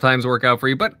doesn't sometimes work out for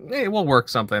you, but hey, we'll work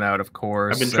something out, of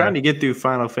course. I've been trying to get through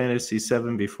Final Fantasy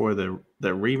VII before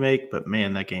the remake, but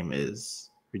man, that game is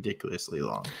ridiculously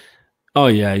long. Oh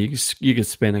yeah, you could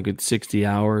spend a good 60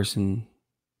 hours, and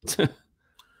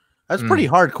that's pretty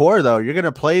hardcore, though. You're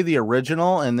gonna play the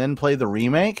original and then play the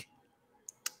remake.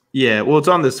 Yeah, well, it's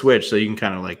on the Switch, so you can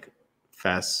kind of like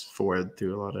fast forward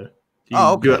through a lot of. You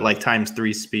can do it like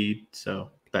 ×3 speed,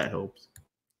 so that helps.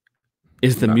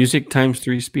 Is the music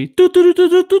 ×3 speed?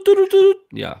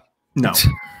 Yeah. No.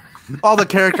 All the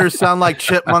characters sound like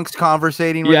chipmunks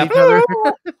conversating with each other.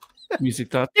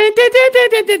 Music thought.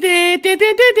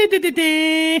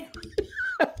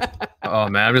 Oh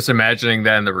man, I'm just imagining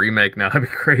that in the remake now. That'd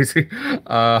be crazy.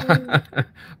 But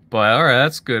all right,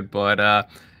 that's good. But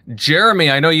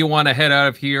Jeremy, I know you want to head out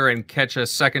of here and catch a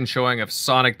second showing of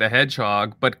Sonic the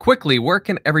Hedgehog, but quickly, where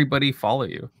can everybody follow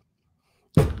you?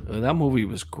 That movie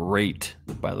was great,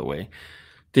 by the way.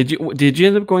 Did you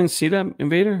end up going to see that,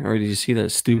 Invader, or did you see that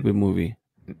stupid movie?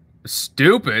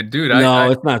 Stupid, dude.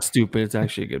 No, it's not stupid. It's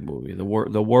actually a good movie. The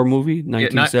war movie,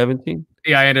 1917.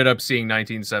 Yeah, I ended up seeing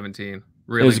 1917.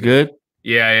 Really, it was good.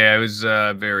 Yeah, it was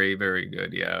very, very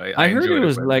good. Yeah, I heard it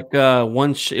was like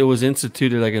it was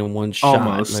instituted like in one shot.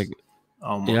 Almost.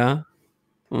 Yeah.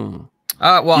 Well,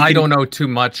 I don't know too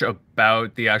much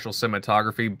about the actual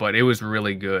cinematography, but it was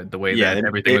really good. The way that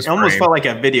everything was. It almost felt like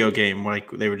a video game, like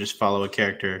they would just follow a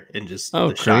character and just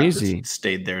the crazy shot just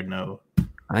stayed there. No,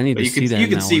 I need to see that. You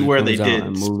can see where they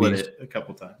did split it a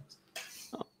couple times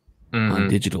on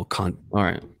digital content. All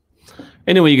right.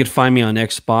 Anyway, you can find me on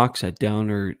Xbox at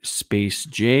Downer Space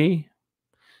J,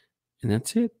 and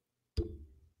that's it.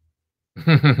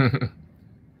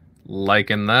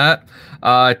 Liking that.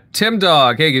 Tim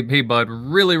Dog, hey bud,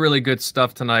 really, really good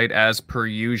stuff tonight as per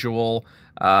usual.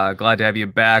 Glad to have you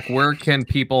back. Where can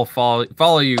people follow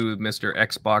you, Mr.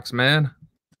 Xbox man?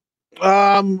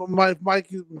 My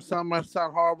mic might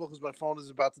sound horrible because my phone is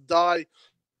about to die,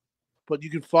 but you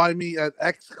can find me at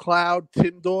xCloud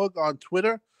Tim Dog on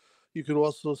Twitter. You can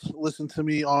also listen to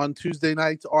me on Tuesday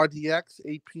nights, RDX,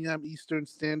 8 p.m. Eastern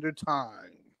Standard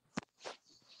Time.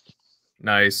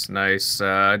 Nice.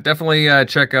 Definitely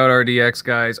check out RDX,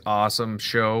 guys. Awesome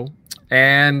show.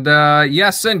 And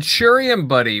Centurion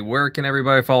buddy, where can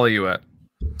everybody follow you at?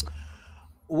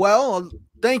 Well,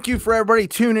 thank you for everybody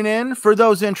tuning in. For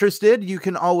those interested, you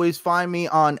can always find me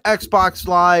on Xbox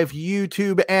Live,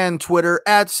 YouTube, and Twitter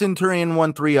at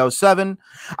Centurion1307.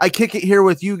 I kick it here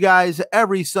with you guys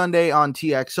every Sunday on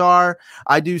TXR.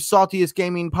 I do Saltiest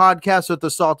Gaming Podcast with the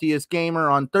Saltiest Gamer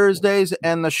on Thursdays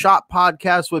and the Shop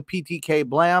Podcast with PTK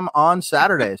Blam on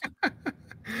Saturdays.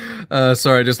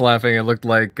 Sorry, just laughing. It looked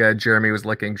like Jeremy was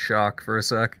licking Shock for a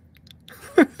sec.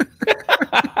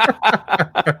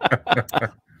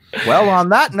 Well, on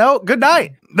that note, good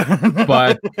night.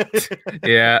 But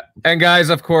yeah, and guys,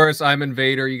 of course, I'm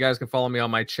Invader. You guys can follow me on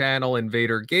my channel,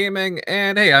 Invader Gaming,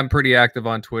 and hey, I'm pretty active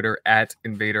on Twitter at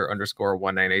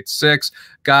Invader_1986.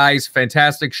 Guys,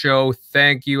 fantastic show.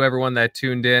 Thank you, everyone that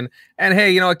tuned in, and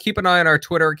hey, keep an eye on our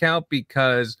Twitter account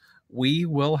because we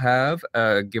will have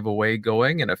a giveaway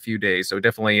going in a few days. So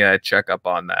definitely check up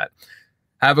on that.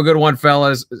 Have a good one,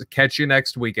 fellas. Catch you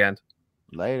next weekend.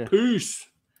 Later. Peace.